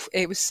up.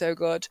 It was so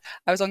good.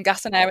 I was on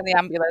gas and air in the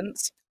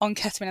ambulance, on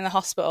ketamine in the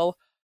hospital.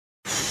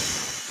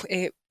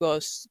 It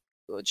was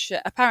good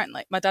shit.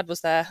 Apparently, my dad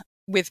was there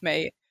with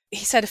me.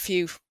 He said a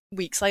few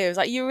weeks later, he was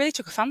like, you really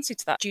took a fancy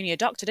to that junior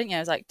doctor, didn't you? I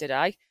was like, did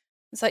I?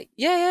 It's like,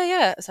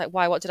 yeah. It's like,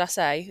 why? What did I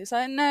say? It's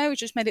like, no, it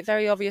just made it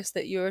very obvious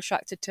that you were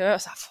attracted to her. I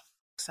was like, for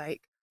fuck's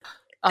sake.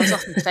 I was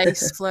off my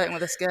face flirting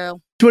with this girl.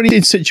 Is there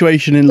any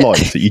situation in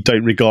life that you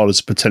don't regard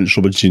as a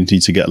potential opportunity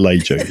to get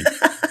laid, Jodie?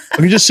 I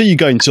can just see you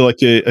going to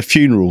like a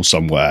funeral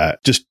somewhere,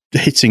 just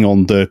hitting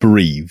on the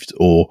bereaved,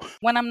 or...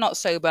 When I'm not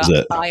sober,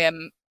 I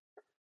am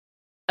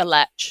a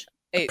lech.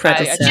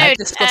 I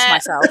disgust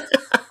myself.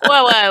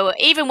 Whoa.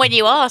 Even when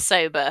you are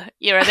sober,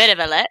 you're a bit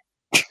of a lech.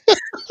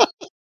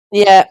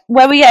 Yeah,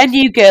 when we get a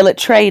new girl at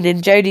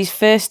training, Jodie's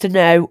first to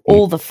know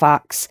all the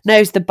facts,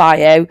 knows the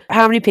bio,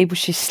 how many people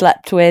she's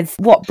slept with,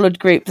 what blood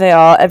group they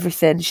are,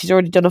 everything. She's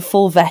already done a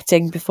full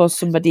vetting before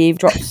somebody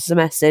drops us a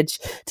message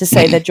to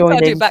say they're joining.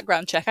 You've got to do a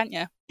background check, haven't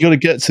you? You got to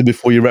get to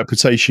before your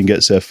reputation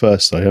gets there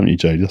first, though, haven't you,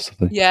 Jodie? That's the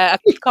thing. Yeah,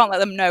 you can't let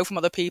them know from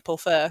other people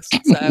first.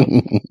 So.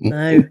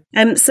 No.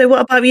 So what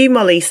about you,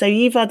 Molly? So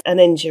you've had an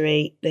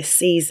injury this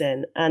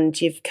season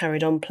and you've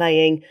carried on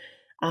playing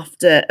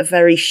after a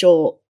very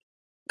short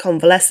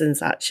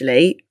convalescence,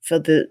 actually, for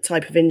the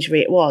type of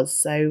injury it was.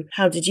 So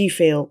how did you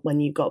feel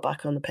when you got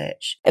back on the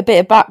pitch? A bit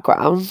of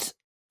background.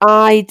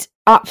 I'd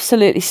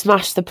absolutely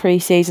smashed the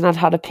pre-season. I'd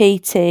had a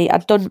PT.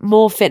 I'd done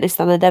more fitness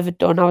than I'd ever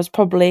done. I was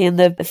probably in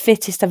the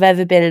fittest I've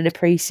ever been in a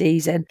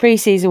pre-season.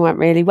 Pre-season went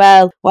really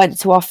well. Went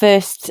to our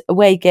first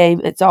away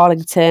game at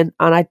Darlington,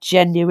 and I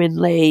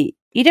genuinely...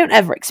 You don't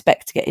ever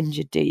expect to get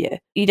injured, do you?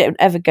 You don't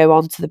ever go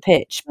onto the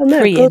pitch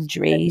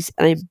pre-injuries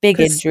and then big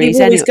injuries.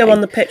 You always go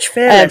on the pitch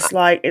fearless,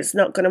 like it's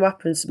not going to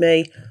happen to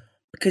me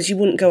because you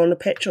wouldn't go on the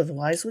pitch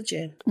otherwise, would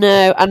you?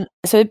 No, and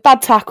so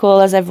bad tackle,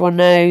 as everyone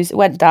knows,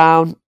 went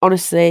down.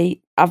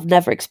 Honestly, I've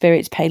never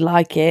experienced pain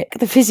like it.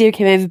 The physio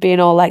came over being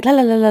all like, la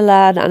la la la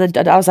la, and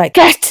I was like,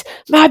 get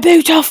my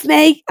boot off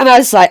me. And I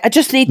was like, I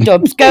just need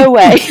Dubs, go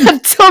away.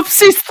 And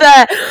Dubs is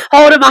there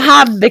holding my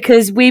hand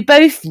because we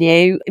both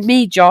knew,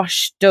 me,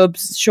 Josh,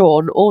 Dubs,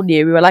 Sean, all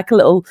knew, we were like a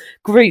little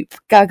group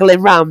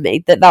gaggling round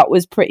me, that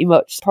was pretty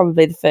much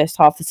probably the first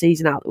half of the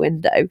season out the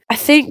window. I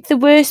think the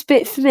worst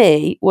bit for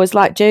me was,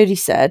 like Jodie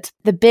said,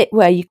 the bit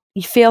where you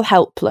feel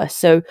helpless.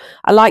 So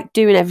I like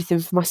doing everything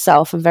for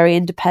myself. I'm very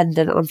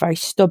independent and I'm very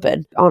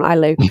stubborn, aren't I,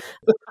 Luke?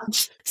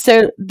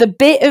 So the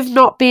bit of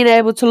not being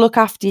able to look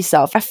after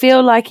yourself, I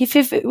feel like if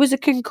it was a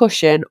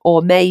concussion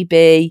or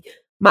maybe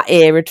my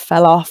ear had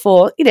fell off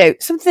or,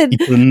 something. You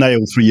put a nail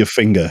through your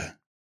finger.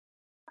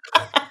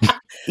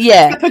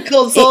 Yeah.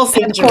 Typical sauce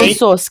injury. Typical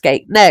sauce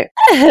cake. No.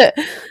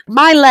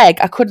 My leg,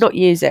 I could not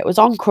use it. It was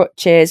on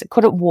crutches. I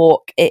couldn't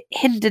walk. It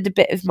hindered a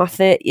bit of my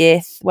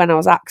 30th when I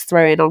was axe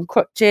throwing on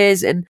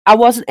crutches, and I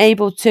wasn't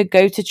able to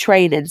go to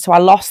training, so I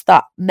lost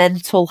that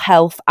mental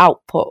health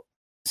output.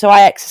 So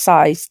I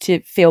exercised to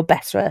feel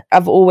better.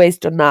 I've always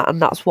done that,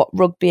 and that's what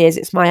rugby is.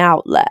 It's my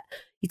outlet.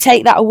 You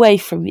take that away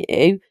from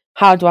you,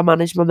 how do I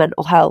manage my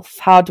mental health?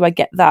 How do I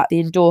get the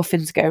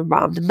endorphins going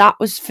round? And that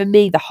was, for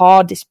me, the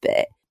hardest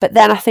bit. But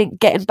then I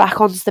think getting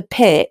back onto the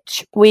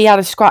pitch, we had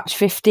a scratch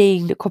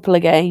 15 a couple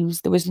of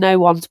games. There was no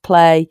one to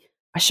play.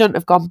 I shouldn't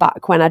have gone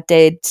back when I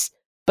did.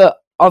 But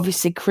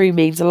obviously crew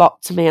means a lot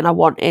to me and I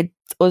wanted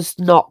us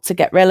not to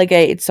get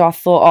relegated. So I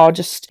thought,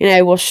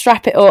 we'll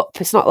strap it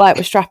up. It's not like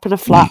we're strapping a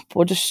flap.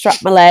 We'll just strap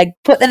my leg,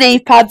 put the knee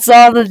pads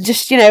on and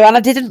just, and I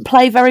didn't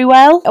play very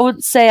well. I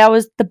wouldn't say I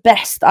was the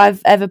best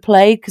I've ever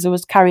played because I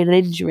was carrying an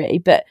injury,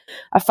 but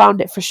I found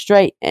it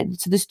frustrating.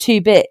 So there's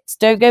two bits.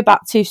 Don't go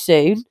back too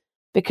soon.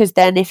 Because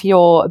then if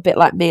you're a bit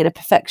like me and a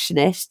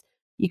perfectionist,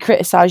 you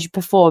criticise your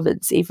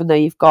performance even though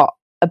you've got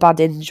a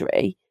bad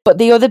injury. But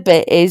the other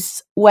bit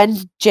is when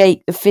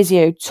Jake, the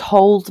physio,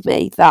 told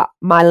me that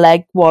my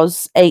leg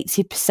was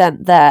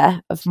 80%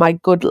 there of my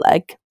good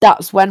leg,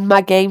 that's when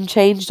my game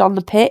changed on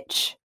the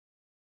pitch.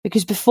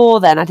 Because before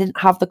then, I didn't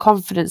have the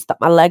confidence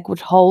that my leg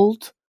would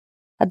hold.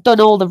 I'd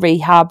done all the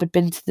rehab, I'd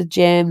been to the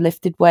gym,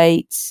 lifted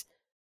weights.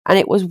 And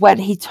it was when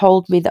he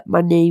told me that my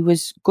knee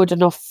was good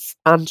enough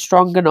and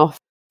strong enough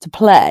to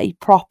play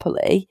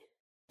properly,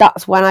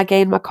 that's when I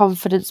gained my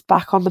confidence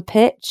back on the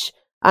pitch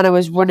and I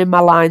was running my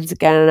lines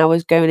again and I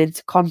was going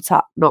into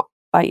contact, not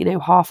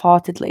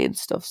half-heartedly and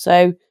stuff.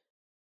 So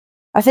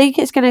I think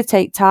it's going to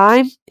take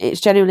time.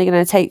 It's genuinely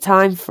going to take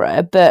time for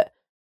her, but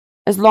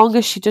as long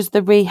as she does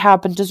the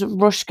rehab and doesn't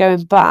rush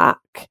going back,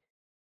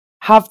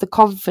 have the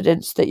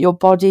confidence that your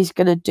body's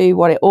going to do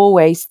what it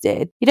always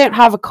did. You don't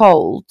have a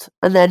cold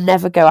and then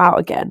never go out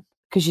again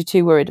because you're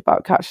too worried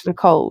about catching a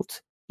cold.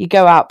 You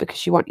go out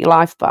because you want your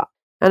life back.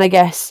 And I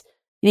guess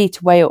you need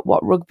to weigh up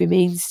what rugby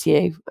means to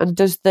you. And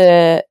does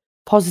the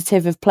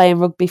positive of playing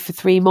rugby for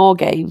 3 more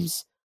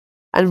games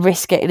and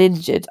risk getting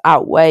injured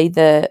outweigh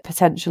the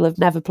potential of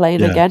never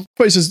playing again?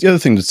 I suppose the other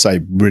thing to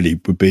say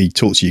really would be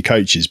talk to your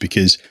coaches,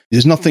 because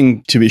there's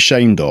nothing to be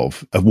ashamed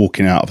of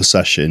walking out of a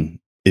session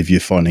if you're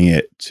finding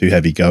it too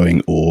heavy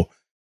going or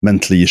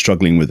mentally you're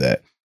struggling with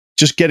it.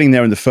 Just getting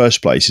there in the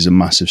first place is a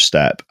massive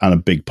step and a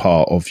big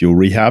part of your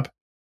rehab.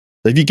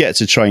 So if you get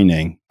to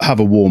training,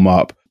 have a warm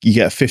up, you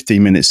get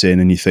 15 minutes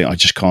in and you think, I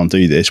just can't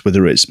do this,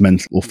 whether it's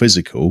mental or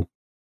physical,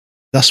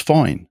 that's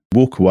fine.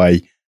 Walk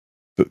away,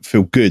 but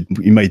feel good.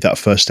 You made that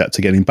first step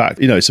to getting back.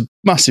 It's a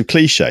massive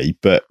cliche,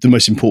 but the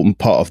most important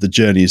part of the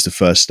journey is the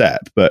first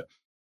step. But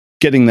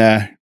getting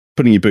there,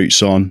 putting your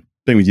boots on,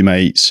 being with your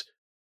mates,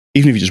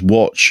 even if you just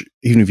watch,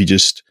 even if you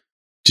just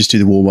do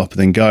the warm up and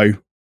then go,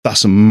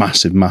 that's a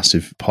massive,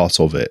 massive part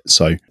of it.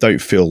 So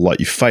don't feel like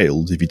you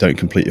failed if you don't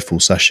complete a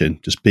full session.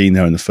 Just being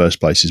there in the first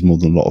place is more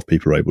than a lot of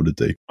people are able to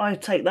do. I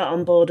take that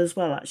on board as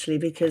well, actually,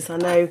 because I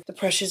know the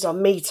pressure's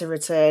on me to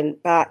return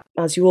back.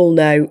 As you all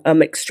know,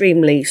 I'm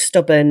extremely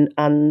stubborn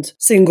and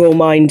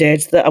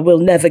single-minded, that I will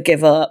never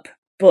give up.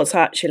 But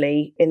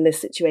actually, in this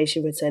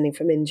situation, returning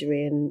from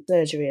injury and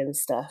surgery and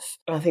stuff,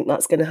 I think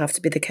that's going to have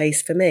to be the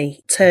case for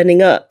me.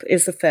 Turning up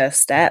is the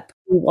first step.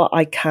 What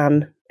I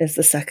can is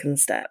the second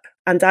step.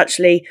 And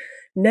actually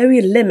know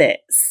your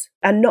limits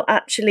and not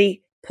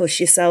actually push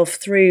yourself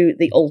through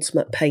the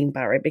ultimate pain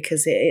barrier,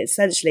 because it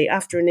essentially,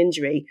 after an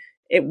injury,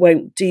 it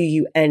won't do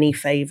you any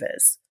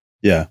favours.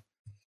 Yeah.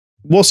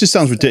 Whilst this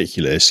sounds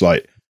ridiculous,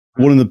 like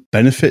one of the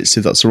benefits,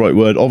 if that's the right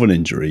word, of an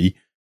injury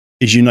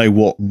is you know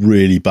what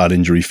really bad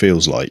injury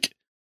feels like.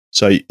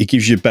 So it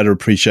gives you a better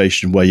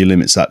appreciation of where your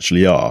limits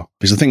actually are.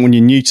 Because I think when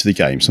you're new to the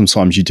game,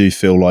 sometimes you do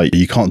feel like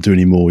you can't do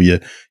any more, your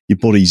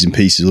body's in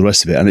pieces, all the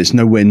rest of it, and it's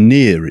nowhere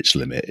near its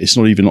limit. It's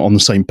not even on the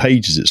same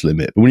page as its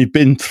limit. But when you've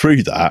been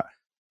through that,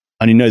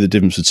 and you know the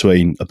difference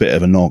between a bit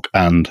of a knock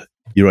and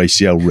your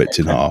ACL ripped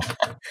in half.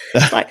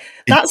 Like,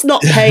 that's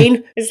not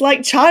pain. It's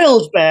like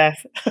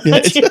childbirth.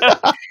 Yeah,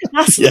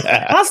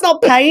 that's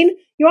not pain.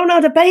 You haven't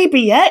had a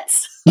baby yet.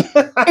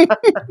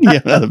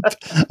 Yeah,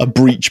 a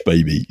breech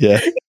baby. Yeah.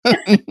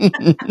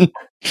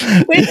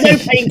 With no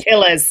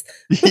painkillers.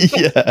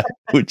 Yeah,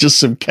 with just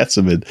some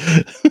ketamine.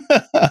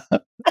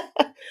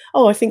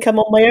 Oh, I think I'm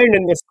on my own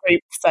in this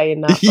group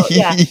saying that. But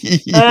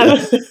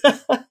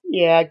yeah.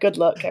 Yeah, good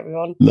luck,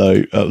 everyone.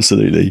 No,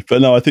 absolutely.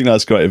 But no, I think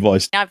that's great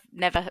advice. I've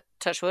never,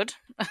 touch wood,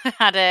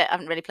 I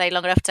haven't really played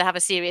long enough to have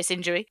a serious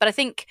injury. But I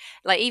think,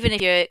 like, even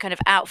if you're kind of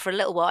out for a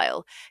little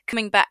while,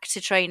 coming back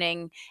to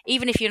training,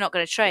 even if you're not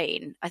going to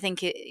train, I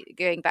think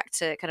going back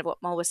to kind of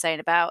what Mol was saying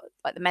about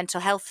like the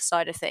mental health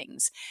side of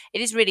things,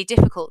 it is really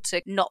difficult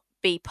to not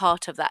be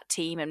part of that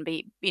team and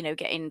be,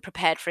 getting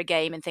prepared for a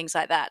game and things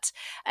like that.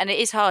 And it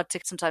is hard to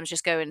sometimes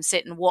just go and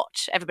sit and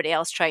watch everybody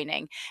else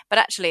training. But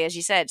actually, as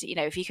you said,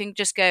 if you can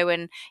just go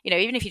and,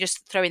 even if you're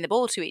just throwing the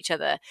ball to each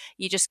other,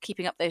 you're just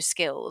keeping up those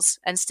skills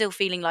and still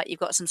feeling like you've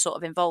got some sort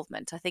of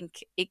involvement. I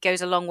think it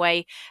goes a long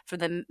way from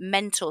the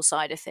mental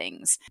side of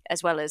things,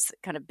 as well as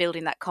kind of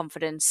building that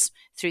confidence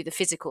through the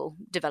physical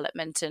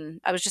development.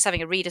 And I was just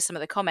having a read of some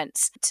of the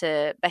comments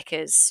to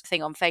Becca's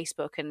thing on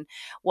Facebook, and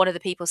one of the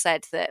people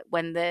said that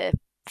when the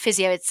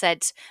physio had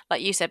said,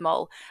 like you said,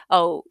 Mol,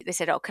 they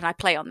said, can I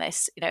play on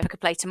this? If I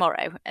could play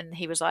tomorrow. And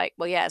he was like,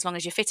 well, yeah, as long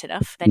as you're fit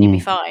enough, then you'll be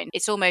fine.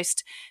 It's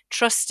almost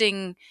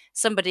trusting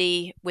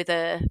somebody with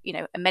a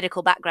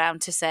medical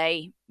background to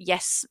say,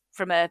 yes,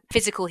 from a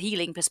physical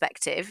healing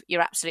perspective,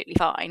 you're absolutely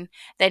fine,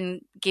 then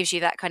gives you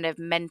that kind of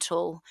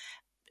mental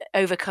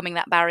overcoming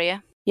that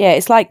barrier. Yeah,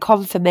 it's like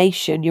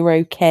confirmation you're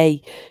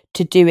okay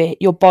to do it.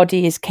 Your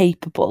body is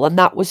capable. And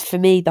that was for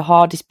me the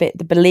hardest bit,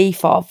 the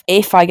belief of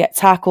if I get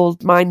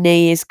tackled, my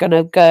knee is going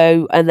to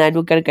go and then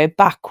we're going to go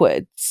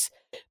backwards.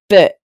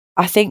 But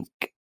I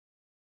think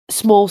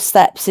small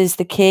steps is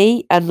the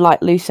key. And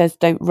like Lou says,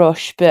 don't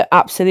rush. But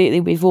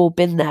absolutely, we've all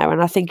been there.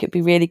 And I think it'd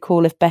be really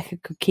cool if Becca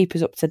could keep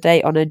us up to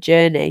date on her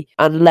journey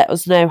and let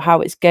us know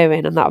how it's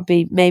going. And that would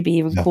be maybe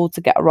even cool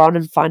to get her on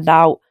and find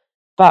out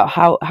about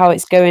how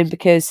it's going,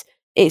 because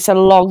it's a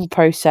long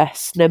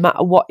process, no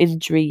matter what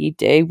injury you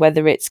do,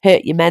 whether it's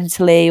hurt you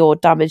mentally or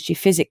damaged you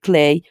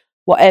physically,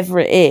 whatever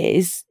it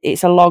is,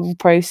 it's a long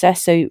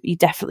process. So you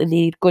definitely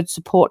need good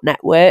support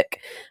network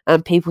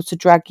and people to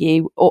drag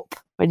you up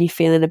when you're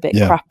feeling a bit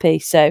crappy.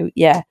 So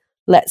yeah,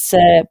 let's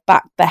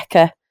back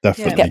Becca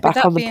to get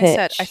back on the pitch.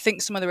 Said, I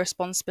think some of the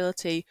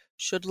responsibility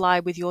should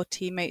lie with your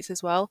teammates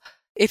as well.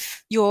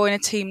 If you're in a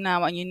team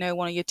now and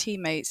one of your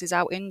teammates is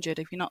out injured,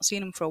 if you're not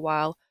seeing them for a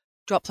while,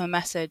 drop them a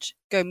message,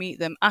 go meet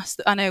them,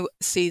 I know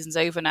the season's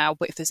over now,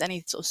 but if there's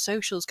any sort of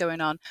socials going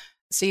on,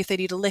 see if they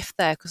need a lift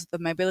there because the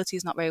mobility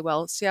is not very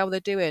well, see how they're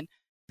doing. A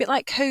bit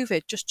like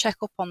COVID, just check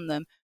up on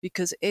them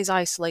because it is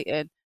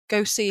isolated.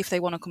 Go see if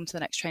they want to come to the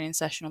next training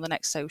session or the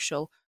next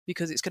social,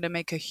 because it's going to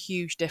make a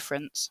huge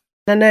difference.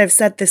 I know I've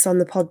said this on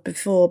the pod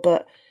before,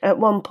 but at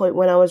one point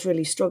when I was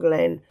really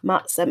struggling,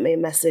 Matt sent me a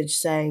message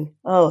saying,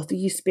 there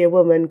used to be a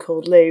woman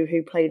called Lou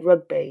who played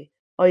rugby.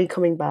 Are you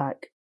coming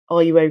back?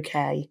 Are you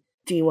okay?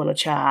 Do you want to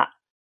chat?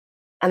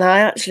 And I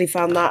actually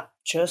found that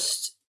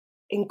just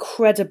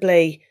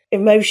incredibly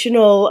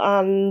emotional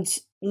and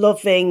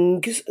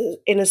loving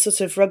in a sort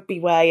of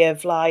rugby way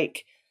of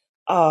like,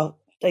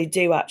 they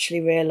do actually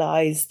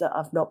realise that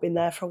I've not been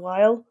there for a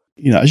while.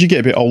 As you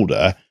get a bit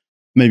older,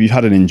 maybe you've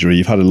had an injury,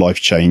 you've had a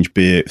life change,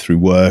 be it through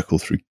work or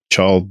through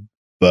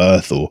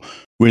childbirth or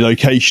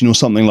relocation or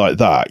something like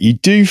that. You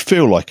do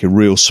feel like a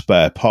real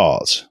spare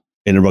part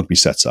in a rugby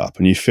setup,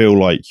 and you feel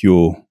like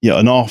you're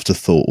an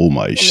afterthought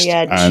almost.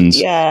 And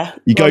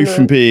you go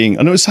from being,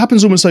 I know it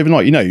happens almost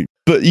overnight,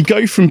 but you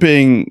go from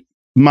being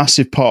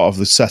massive part of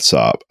the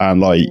setup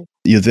and like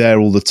you're there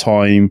all the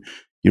time,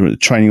 you're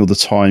training all the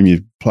time, you're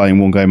playing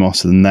one game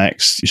after the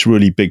next. It's a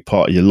really big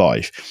part of your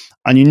life,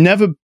 and you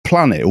never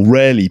plan it, or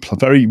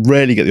very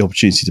rarely get the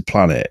opportunity to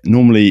plan it.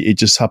 Normally it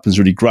just happens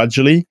really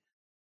gradually.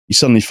 You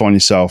suddenly find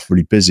yourself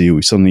really busy,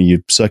 or suddenly your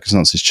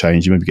circumstances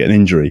change, you maybe get an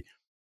injury,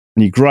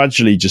 and you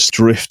gradually just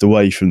drift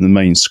away from the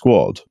main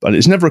squad. And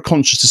it's never a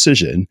conscious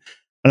decision.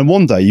 And then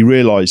one day you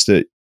realise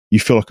that you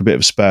feel like a bit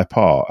of a spare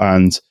part,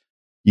 and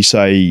you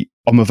say,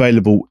 I'm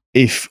available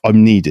if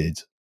I'm needed.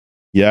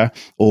 Yeah.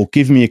 Or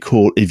give me a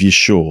call if you're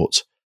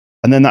short.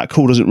 And then that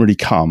call doesn't really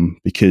come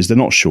because they're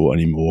not short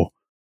anymore.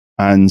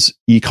 And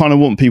you kind of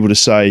want people to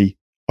say,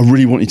 I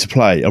really want you to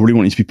play. I really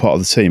want you to be part of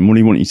the team. I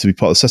really want you to be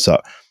part of the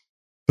setup.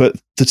 But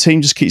the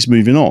team just keeps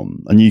moving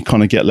on and you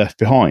kind of get left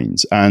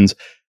behind. And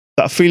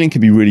that feeling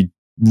can be really,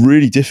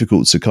 really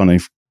difficult to kind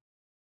of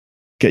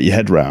get your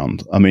head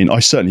round. I mean,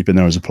 I've certainly been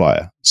there as a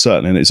player,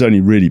 certainly. And it's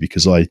only really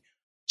because I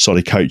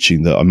started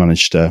coaching that I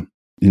managed to,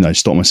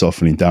 stop myself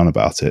feeling down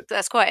about it.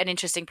 That's quite an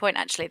interesting point,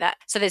 actually.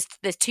 So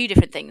there's two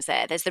different things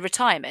there. There's the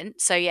retirement.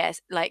 So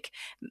yes, like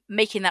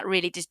making that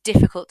really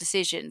difficult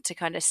decision to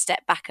kind of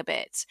step back a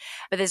bit.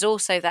 But there's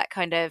also that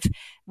kind of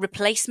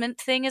replacement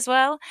thing as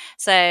well.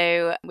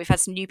 So we've had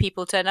some new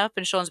people turn up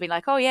and Sean's been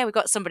like, oh yeah, we've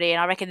got somebody and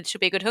I reckon it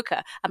should be a good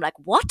hooker. I'm like,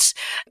 what?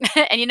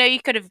 And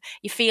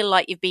you feel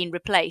like you've been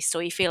replaced,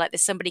 or you feel like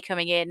there's somebody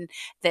coming in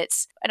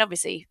and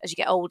obviously as you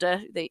get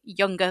older, the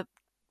younger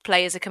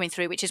players are coming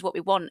through, which is what we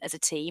want as a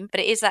team.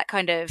 But it is that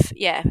kind of,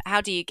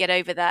 how do you get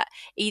over that?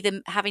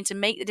 Either having to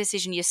make the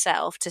decision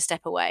yourself to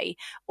step away,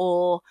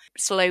 or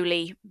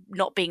slowly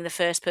not being the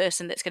first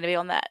person that's going to be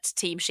on that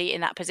team sheet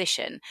in that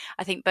position.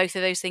 I think both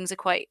of those things are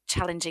quite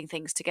challenging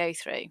things to go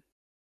through.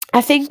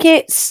 I think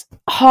it's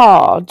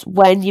hard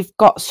when you've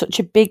got such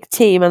a big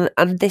team,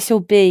 and this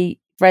will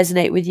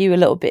resonate with you a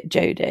little bit,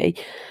 Jodie,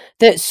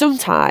 that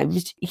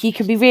sometimes you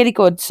can be really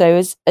good. So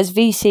as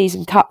VCs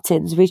and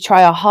captains, we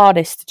try our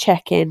hardest to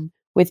check in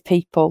with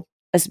people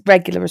as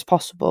regular as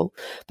possible,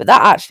 but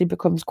that actually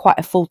becomes quite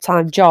a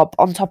full-time job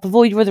on top of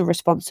all your other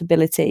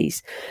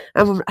responsibilities.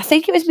 And I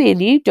think it was me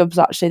and you, Dubs,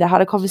 actually, that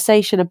had a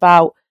conversation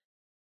about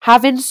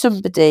having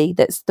somebody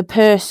that's the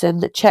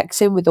person that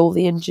checks in with all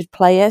the injured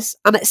players.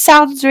 And it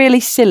sounds really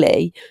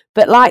silly,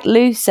 but like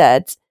Lou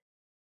said,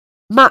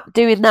 Matt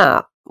doing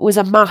that was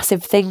a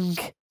massive thing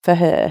for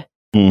her.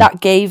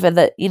 That gave her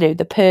that,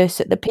 the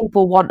person, the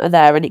people want her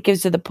there, and it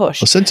gives her the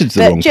push. I sent it to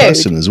the wrong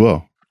person as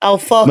well. Oh,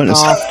 fuck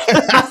off.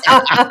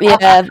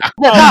 Yeah,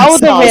 that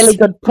was a really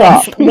good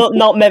prop.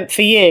 Not meant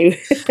for you.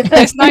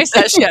 It's nice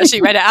that she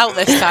actually read it out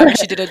this time, and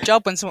she did a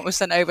job when someone was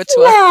sent over to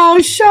her. Oh,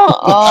 shut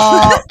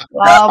up.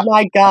 Oh,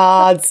 my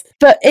God.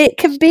 But it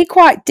can be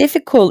quite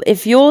difficult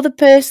if you're the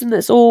person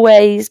that's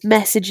always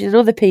messaging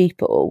other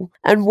people,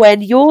 and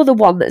when you're the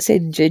one that's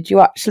injured, you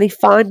actually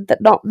find that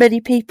not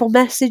many people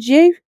message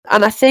you.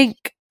 And I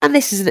think, and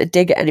this isn't a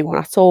dig at anyone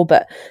at all,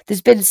 but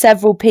there's been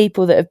several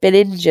people that have been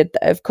injured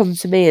that have come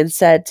to me and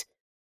said,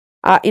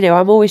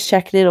 I'm always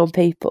checking in on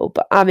people,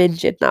 but I'm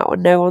injured now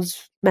and no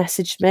one's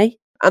messaged me.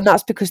 And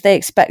that's because they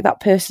expect that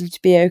person to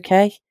be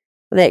okay.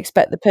 And they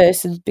expect the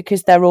person,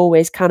 because they're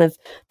always kind of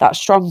that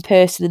strong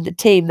person in the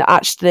team, that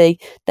actually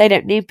they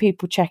don't need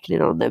people checking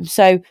in on them.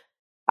 So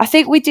I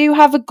think we do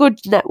have a good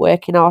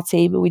network in our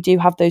team, and we do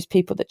have those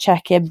people that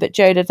check in. But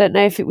Jode, I don't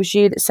know if it was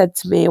you that said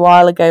to me a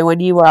while ago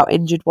when you were out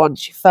injured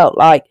once, you felt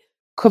like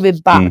coming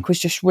back was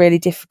just really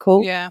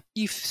difficult. Yeah,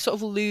 you sort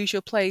of lose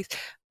your place.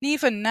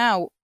 Even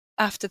now,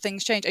 after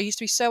things change, I used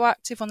to be so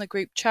active on the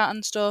group chat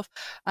and stuff,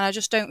 and I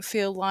just don't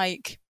feel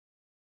like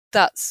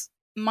that's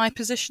my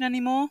position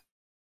anymore.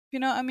 You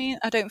know what I mean?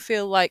 I don't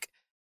feel like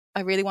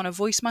I really want to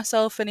voice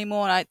myself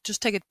anymore, and I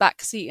just take a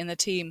back seat in the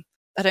team.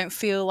 I don't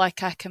feel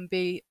like I can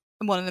be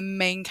one of the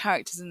main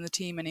characters in the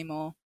team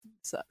anymore.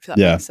 So if that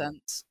makes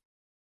sense.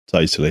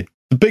 Totally.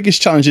 The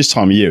biggest challenge this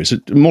time of year is,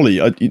 Molly,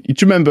 do you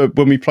remember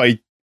when we played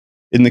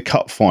in the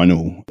cup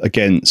final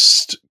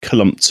against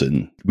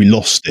Columpton? We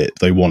lost it,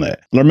 they won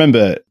it. And I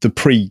remember the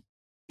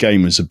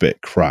pre-game was a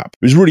bit crap.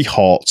 It was really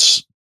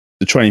hot.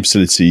 The training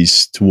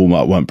facilities to warm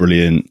up weren't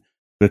brilliant.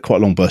 We had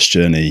quite a long bus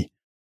journey,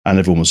 and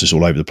everyone was just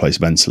all over the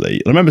place mentally.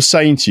 And I remember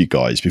saying to you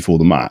guys before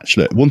the match,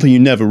 look, one thing you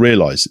never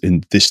realise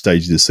in this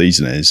stage of the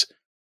season is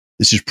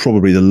this is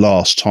probably the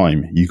last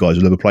time you guys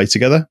will ever play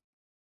together.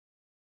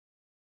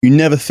 You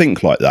never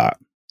think like that,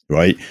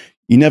 right?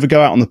 You never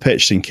go out on the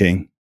pitch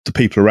thinking, the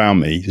people around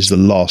me, this is the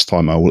last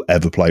time I will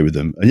ever play with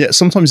them. And yet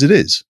sometimes it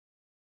is,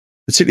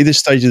 particularly this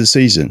stage of the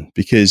season,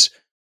 because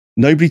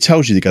nobody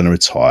tells you they're going to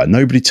retire.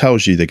 Nobody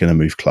tells you they're going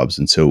to move clubs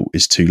until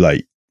it's too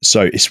late.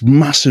 So it's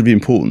massively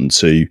important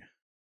to,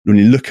 when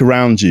you look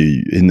around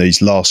you in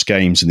these last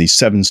games, in these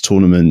sevens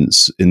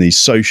tournaments, in these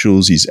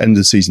socials, these end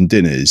of season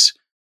dinners,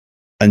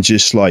 and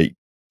just like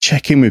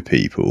check in with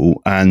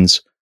people and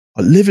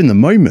live in the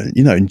moment,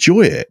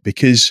 enjoy it,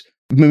 because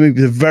maybe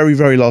the very,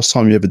 very last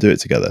time you ever do it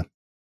together.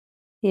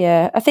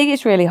 Yeah, I think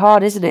it's really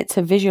hard, isn't it,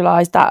 to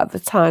visualise that at the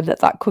time,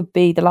 that could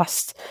be the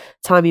last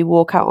time you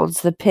walk out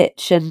onto the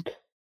pitch. And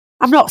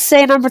I'm not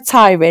saying I'm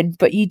retiring,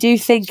 but you do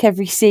think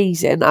every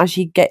season as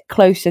you get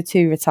closer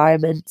to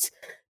retirement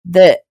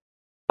that,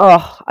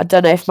 I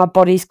don't know if my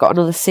body's got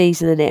another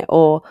season in it,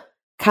 or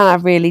can I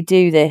really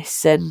do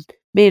this? And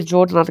me and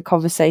Jordan had a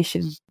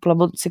conversation a couple of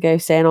months ago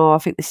saying, I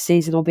think this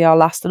season will be our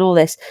last and all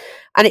this.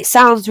 And it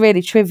sounds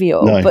really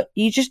trivial, but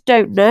you just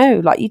don't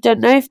know. Like, you don't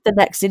know if the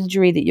next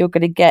injury that you're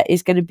going to get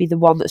is going to be the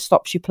one that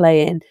stops you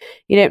playing.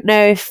 You don't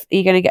know if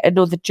you're going to get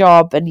another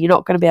job and you're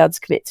not going to be able to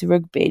commit to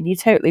rugby. And you're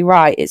totally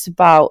right. It's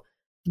about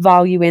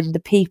valuing the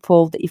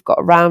people that you've got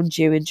around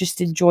you and just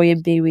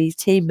enjoying being with your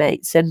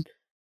teammates. And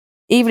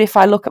even if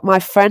I look at my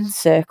friend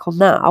circle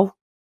now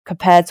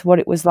compared to what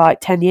it was like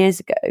 10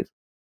 years ago,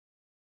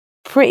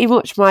 pretty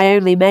much my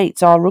only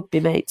mates are rugby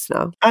mates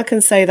now. I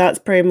can say that's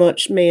pretty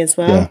much me as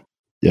well.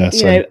 Yeah.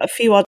 A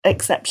few odd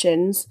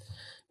exceptions,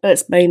 but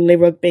it's mainly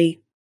rugby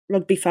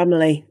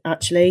family,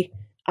 actually.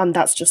 And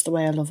that's just the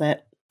way I love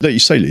it. Like you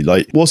say,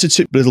 Lee, whilst it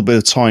took a little bit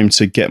of time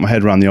to get my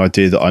head around the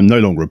idea that I'm no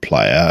longer a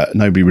player,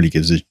 nobody really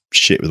gives a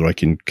shit whether I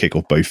can kick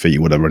off both feet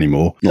or whatever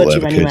anymore. Not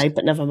you anyway,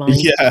 but never mind.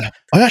 Yeah.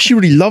 I actually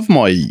really love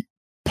my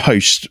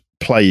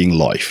post-playing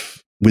life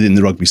within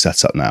the rugby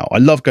setup now. I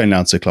love going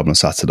down to a club on a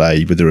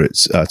Saturday, whether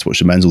it's to watch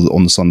the men's or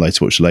on the Sunday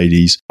to watch the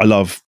ladies. I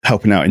love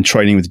helping out in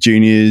training with the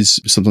juniors,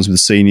 sometimes with the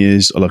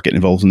seniors. I love getting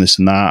involved in this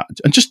and that.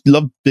 And just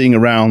love being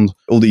around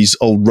all these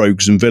old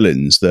rogues and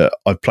villains that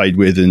I've played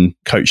with and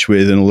coached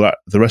with and all that,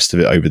 the rest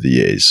of it over the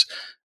years.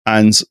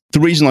 And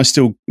the reason I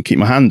still keep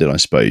my hand in, I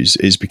suppose,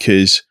 is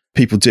because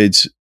people did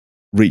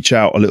reach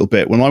out a little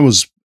bit when I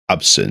was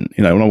absent,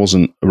 when I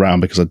wasn't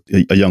around because I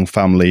had a young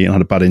family and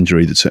had a bad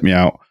injury that took me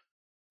out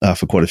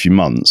for quite a few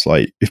months.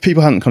 Like, if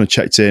people hadn't kind of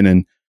checked in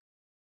and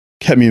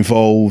kept me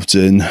involved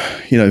and,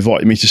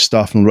 invited me to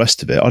stuff and all the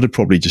rest of it, I'd have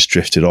probably just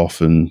drifted off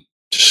and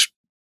just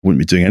wouldn't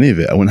be doing any of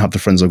it. I wouldn't have the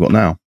friends I've got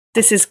now.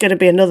 This is going to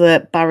be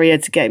another barrier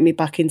to getting me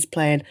back into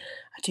playing.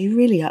 I do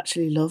really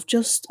actually love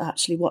just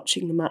actually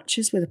watching the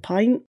matches with a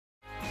pint.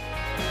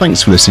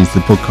 Thanks for listening to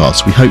the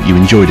podcast. We hope you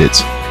enjoyed it.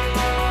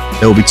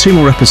 There will be 2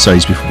 more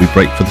episodes before we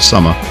break for the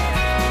summer.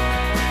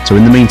 So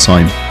in the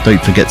meantime,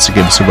 don't forget to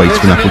give us a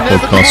rating on Apple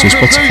Podcasts or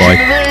Spotify.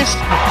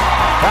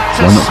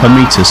 Why not come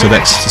meet us at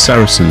Exeter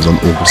Saracens on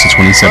August the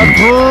 27th?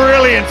 A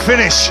brilliant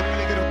finish.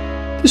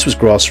 This was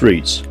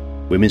Grassroots,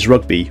 women's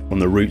rugby on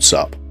the roots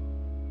up.